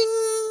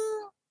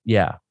 Ding.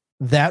 Yeah.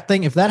 That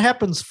thing, if that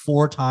happens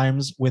 4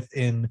 times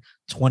within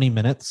 20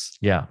 minutes,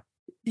 yeah,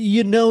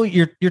 you know,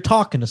 you're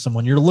talking to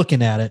someone, you're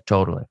looking at it.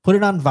 Totally. Put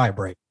it on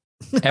vibrate.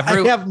 I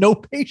have no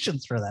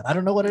patience for that. I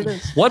don't know what it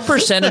is. What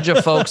percentage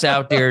of folks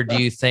out there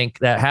do you think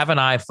that have an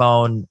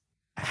iPhone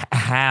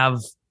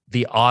have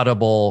the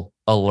audible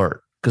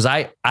alert? Because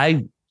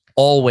I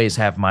always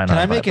have mine Can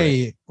on. I make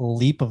vibrate. a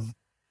leap of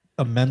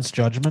immense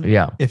judgment?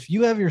 Yeah. If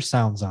you have your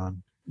sounds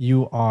on,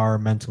 you are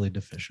mentally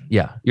deficient.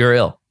 Yeah, you're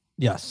ill.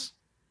 Yes.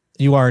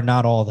 You are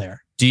not all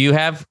there. Do you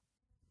have,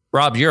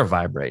 Rob, you're a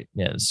vibrate.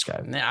 Yeah, this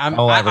guy. I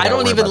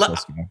don't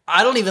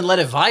even let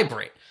it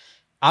vibrate.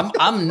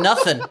 I'm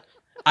nothing.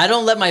 I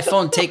don't let my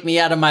phone take me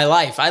out of my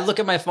life. I look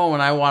at my phone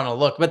when I want to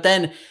look. But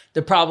then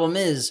the problem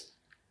is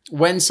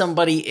when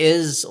somebody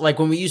is like,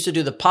 when we used to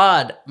do the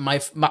pod, my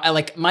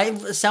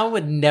sound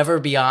would never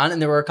be on.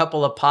 And there were a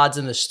couple of pods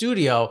in the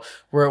studio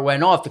where it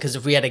went off because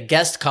if we had a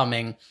guest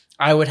coming,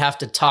 I would have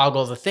to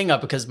toggle the thing up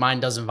because mine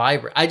doesn't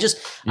vibrate. I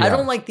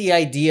don't like the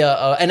idea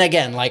of, and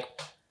again, like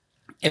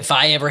if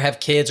I ever have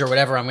kids or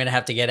whatever, I'm going to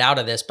have to get out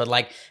of this. But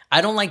like, I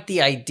don't like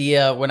the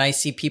idea when I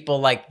see people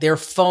like their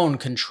phone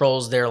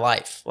controls their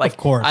life. Like, Of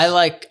course. I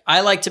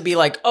like to be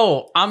like,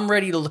 oh, I'm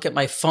ready to look at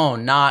my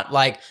phone, not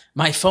like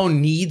my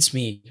phone needs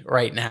me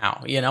right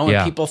now, you know? And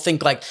Yeah. people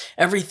think like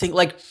everything,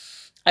 like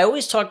I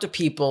always talk to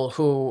people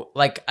who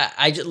like,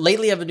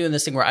 lately I've been doing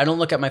this thing where I don't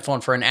look at my phone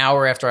for an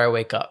hour after I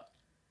wake up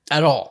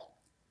at all.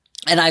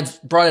 And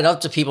I've brought it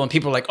up to people and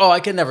people are like, oh, I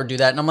can never do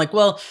that. And I'm like,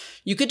 well,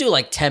 you could do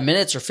like 10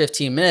 minutes or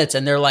 15 minutes.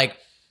 And they're like,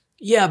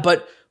 yeah,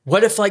 but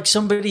what if like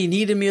somebody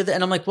needed me? And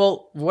I'm like,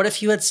 well, what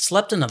if you had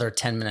slept another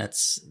 10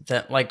 minutes?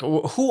 That like,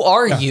 who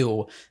are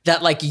you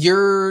that like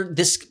you're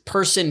this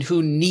person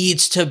who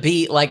needs to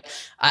be like,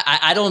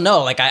 I don't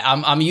know. Like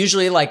I'm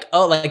usually like,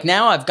 oh, like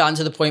now I've gotten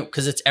to the point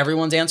because it's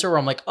everyone's answer where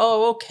I'm like,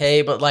 oh,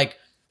 okay. But like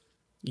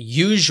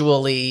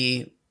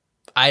usually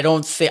I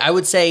don't think, I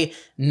would say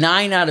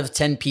 9 out of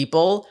 10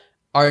 people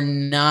are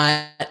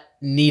not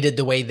needed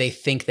the way they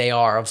think they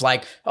are of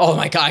like, oh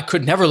my God, I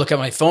could never look at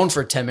my phone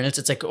for 10 minutes.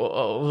 It's like,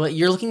 oh,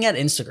 you're looking at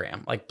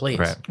Instagram. Like, please.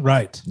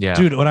 Right. Yeah.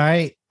 Dude, when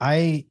I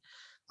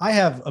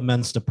have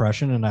immense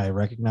depression and I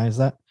recognize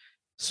that.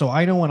 So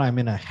I know when I'm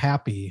in a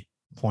happy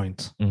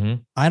point,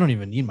 I don't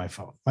even need my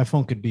phone. My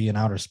phone could be in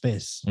outer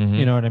space.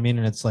 You know what I mean?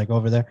 And it's like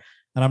over there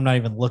and I'm not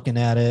even looking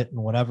at it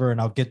and whatever. And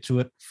I'll get to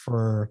it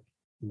for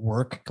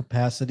work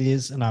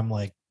capacities. And I'm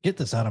like, get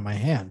this out of my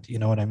hand. You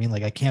know what I mean?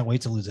 Like, I can't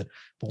wait to lose it.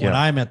 But when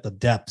I'm at the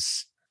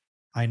depths,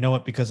 I know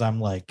it because I'm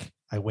like,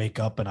 I wake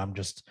up and I'm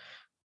just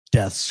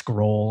death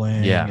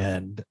scrolling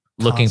and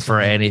looking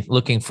for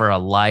a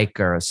like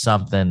or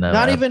something that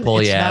not even pull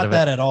it's you out not of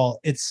that it. at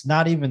all. It's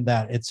not even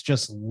that. It's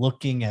just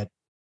looking at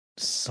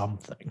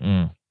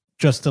something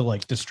just to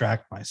like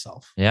distract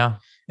myself. Yeah.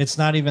 It's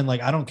not even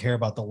like I don't care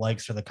about the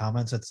likes or the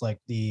comments. It's like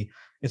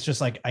it's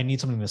just like I need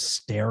something to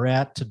stare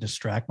at to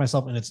distract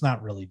myself. And it's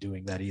not really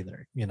doing that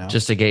either, you know,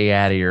 Just to get you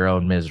out of your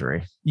own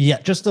misery.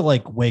 Yeah, just to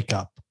like wake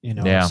up, you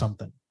know, or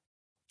something.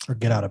 Or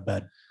get out of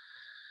bed.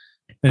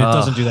 And it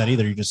doesn't do that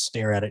either. You just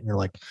stare at it and you're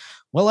like,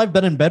 well, I've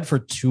been in bed for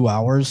 2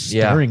 hours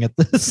staring at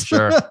this.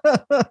 Sure.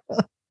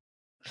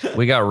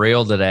 We got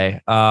real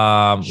today.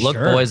 Look,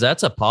 boys,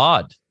 that's a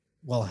pod.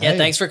 Well, yeah,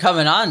 thanks for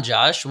coming on,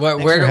 Josh. Where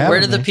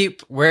do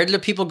the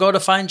people go to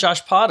find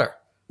Josh Potter?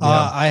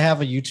 I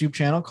have a YouTube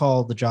channel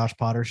called The Josh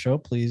Potter Show.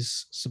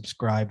 Please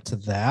subscribe to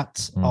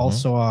that.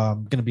 Also,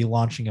 I'm going to be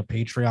launching a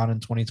Patreon in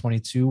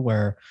 2022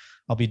 where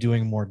I'll be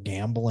doing more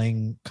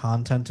gambling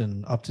content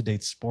and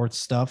up-to-date sports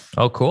stuff.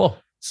 Oh, cool.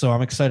 So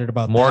I'm excited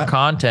about more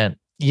content.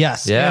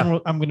 Yes. Yeah.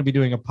 And I'm going to be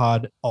doing a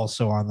pod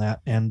also on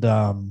that.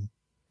 And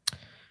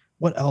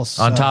what else?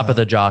 On top of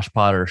the Josh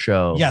Potter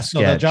Show. Yes.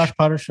 No, the Josh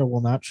Potter Show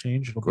will not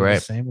change. It'll be the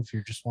same if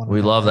you just want to.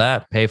 We love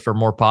that. Pay for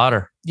more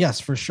Potter.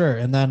 Yes, for sure.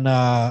 And then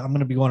I'm going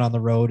to be going on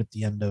the road at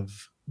the end of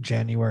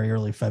January,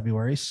 early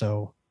February.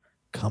 So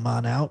come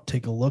on out,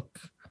 take a look,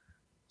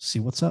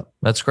 see what's up.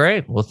 That's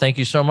great. Well, thank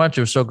you so much.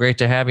 It was so great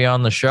to have you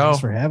on the show.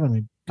 Thanks for having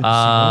me. Good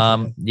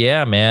to see you.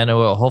 Yeah, man.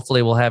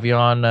 Hopefully we'll have you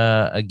on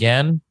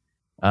again.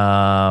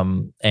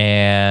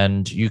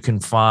 And you can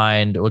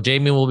find,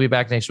 Jamie will be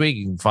back next week.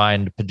 You can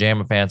find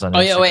Pajama Pants on Instagram.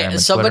 Oh yeah, wait.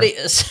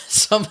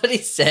 Somebody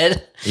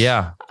said,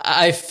 yeah,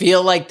 I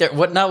feel like they're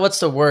what's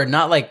the word?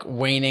 Not like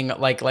waning,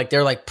 like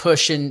they're like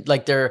pushing,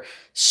 like they're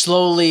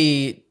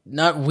slowly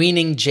not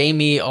weaning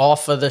Jamie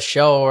off of the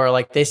show, or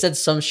like they said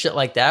some shit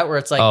like that where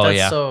it's like,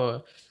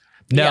 so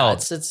no, yeah,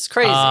 it's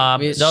crazy. No,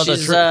 the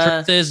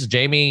truth is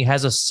Jamie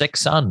has a sick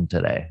son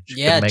today.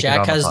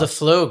 Jack has the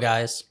flu,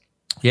 guys.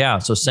 Yeah,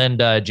 so send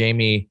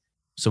Jamie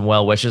some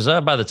well wishes.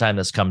 By the time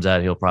this comes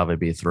out, he'll probably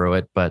be through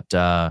it. But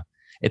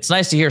it's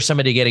nice to hear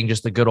somebody getting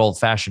just the good old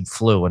fashioned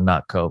flu and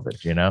not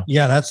COVID. You know?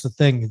 Yeah, that's the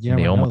thing. You the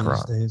never know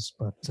Omicron these days.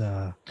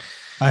 But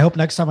I hope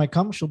next time I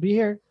come, she'll be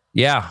here.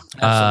 Yeah,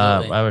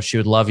 she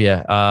would love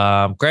you.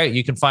 Great.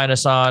 You can find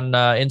us on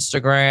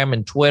Instagram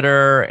and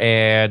Twitter.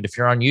 And if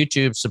you're on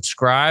YouTube,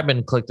 subscribe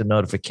and click the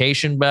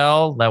notification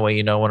bell. That way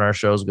you know when our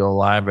shows go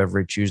live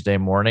every Tuesday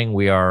morning.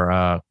 We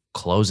are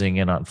closing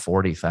in on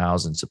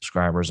 40,000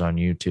 subscribers on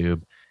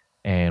YouTube.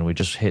 And we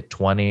just hit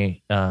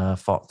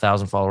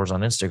 20,000 followers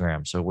on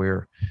Instagram. So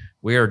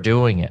we are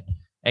doing it.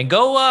 And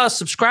go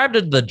subscribe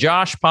to the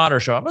Josh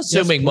Potter Show. I'm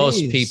assuming most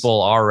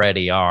people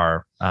already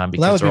are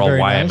because they're all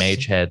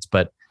YMH heads.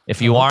 But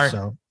if you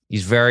aren't,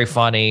 he's very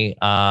funny.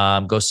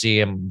 Go see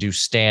him do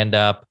stand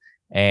up.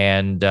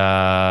 And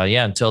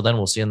until then,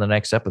 we'll see you in the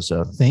next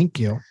episode. Thank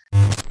you.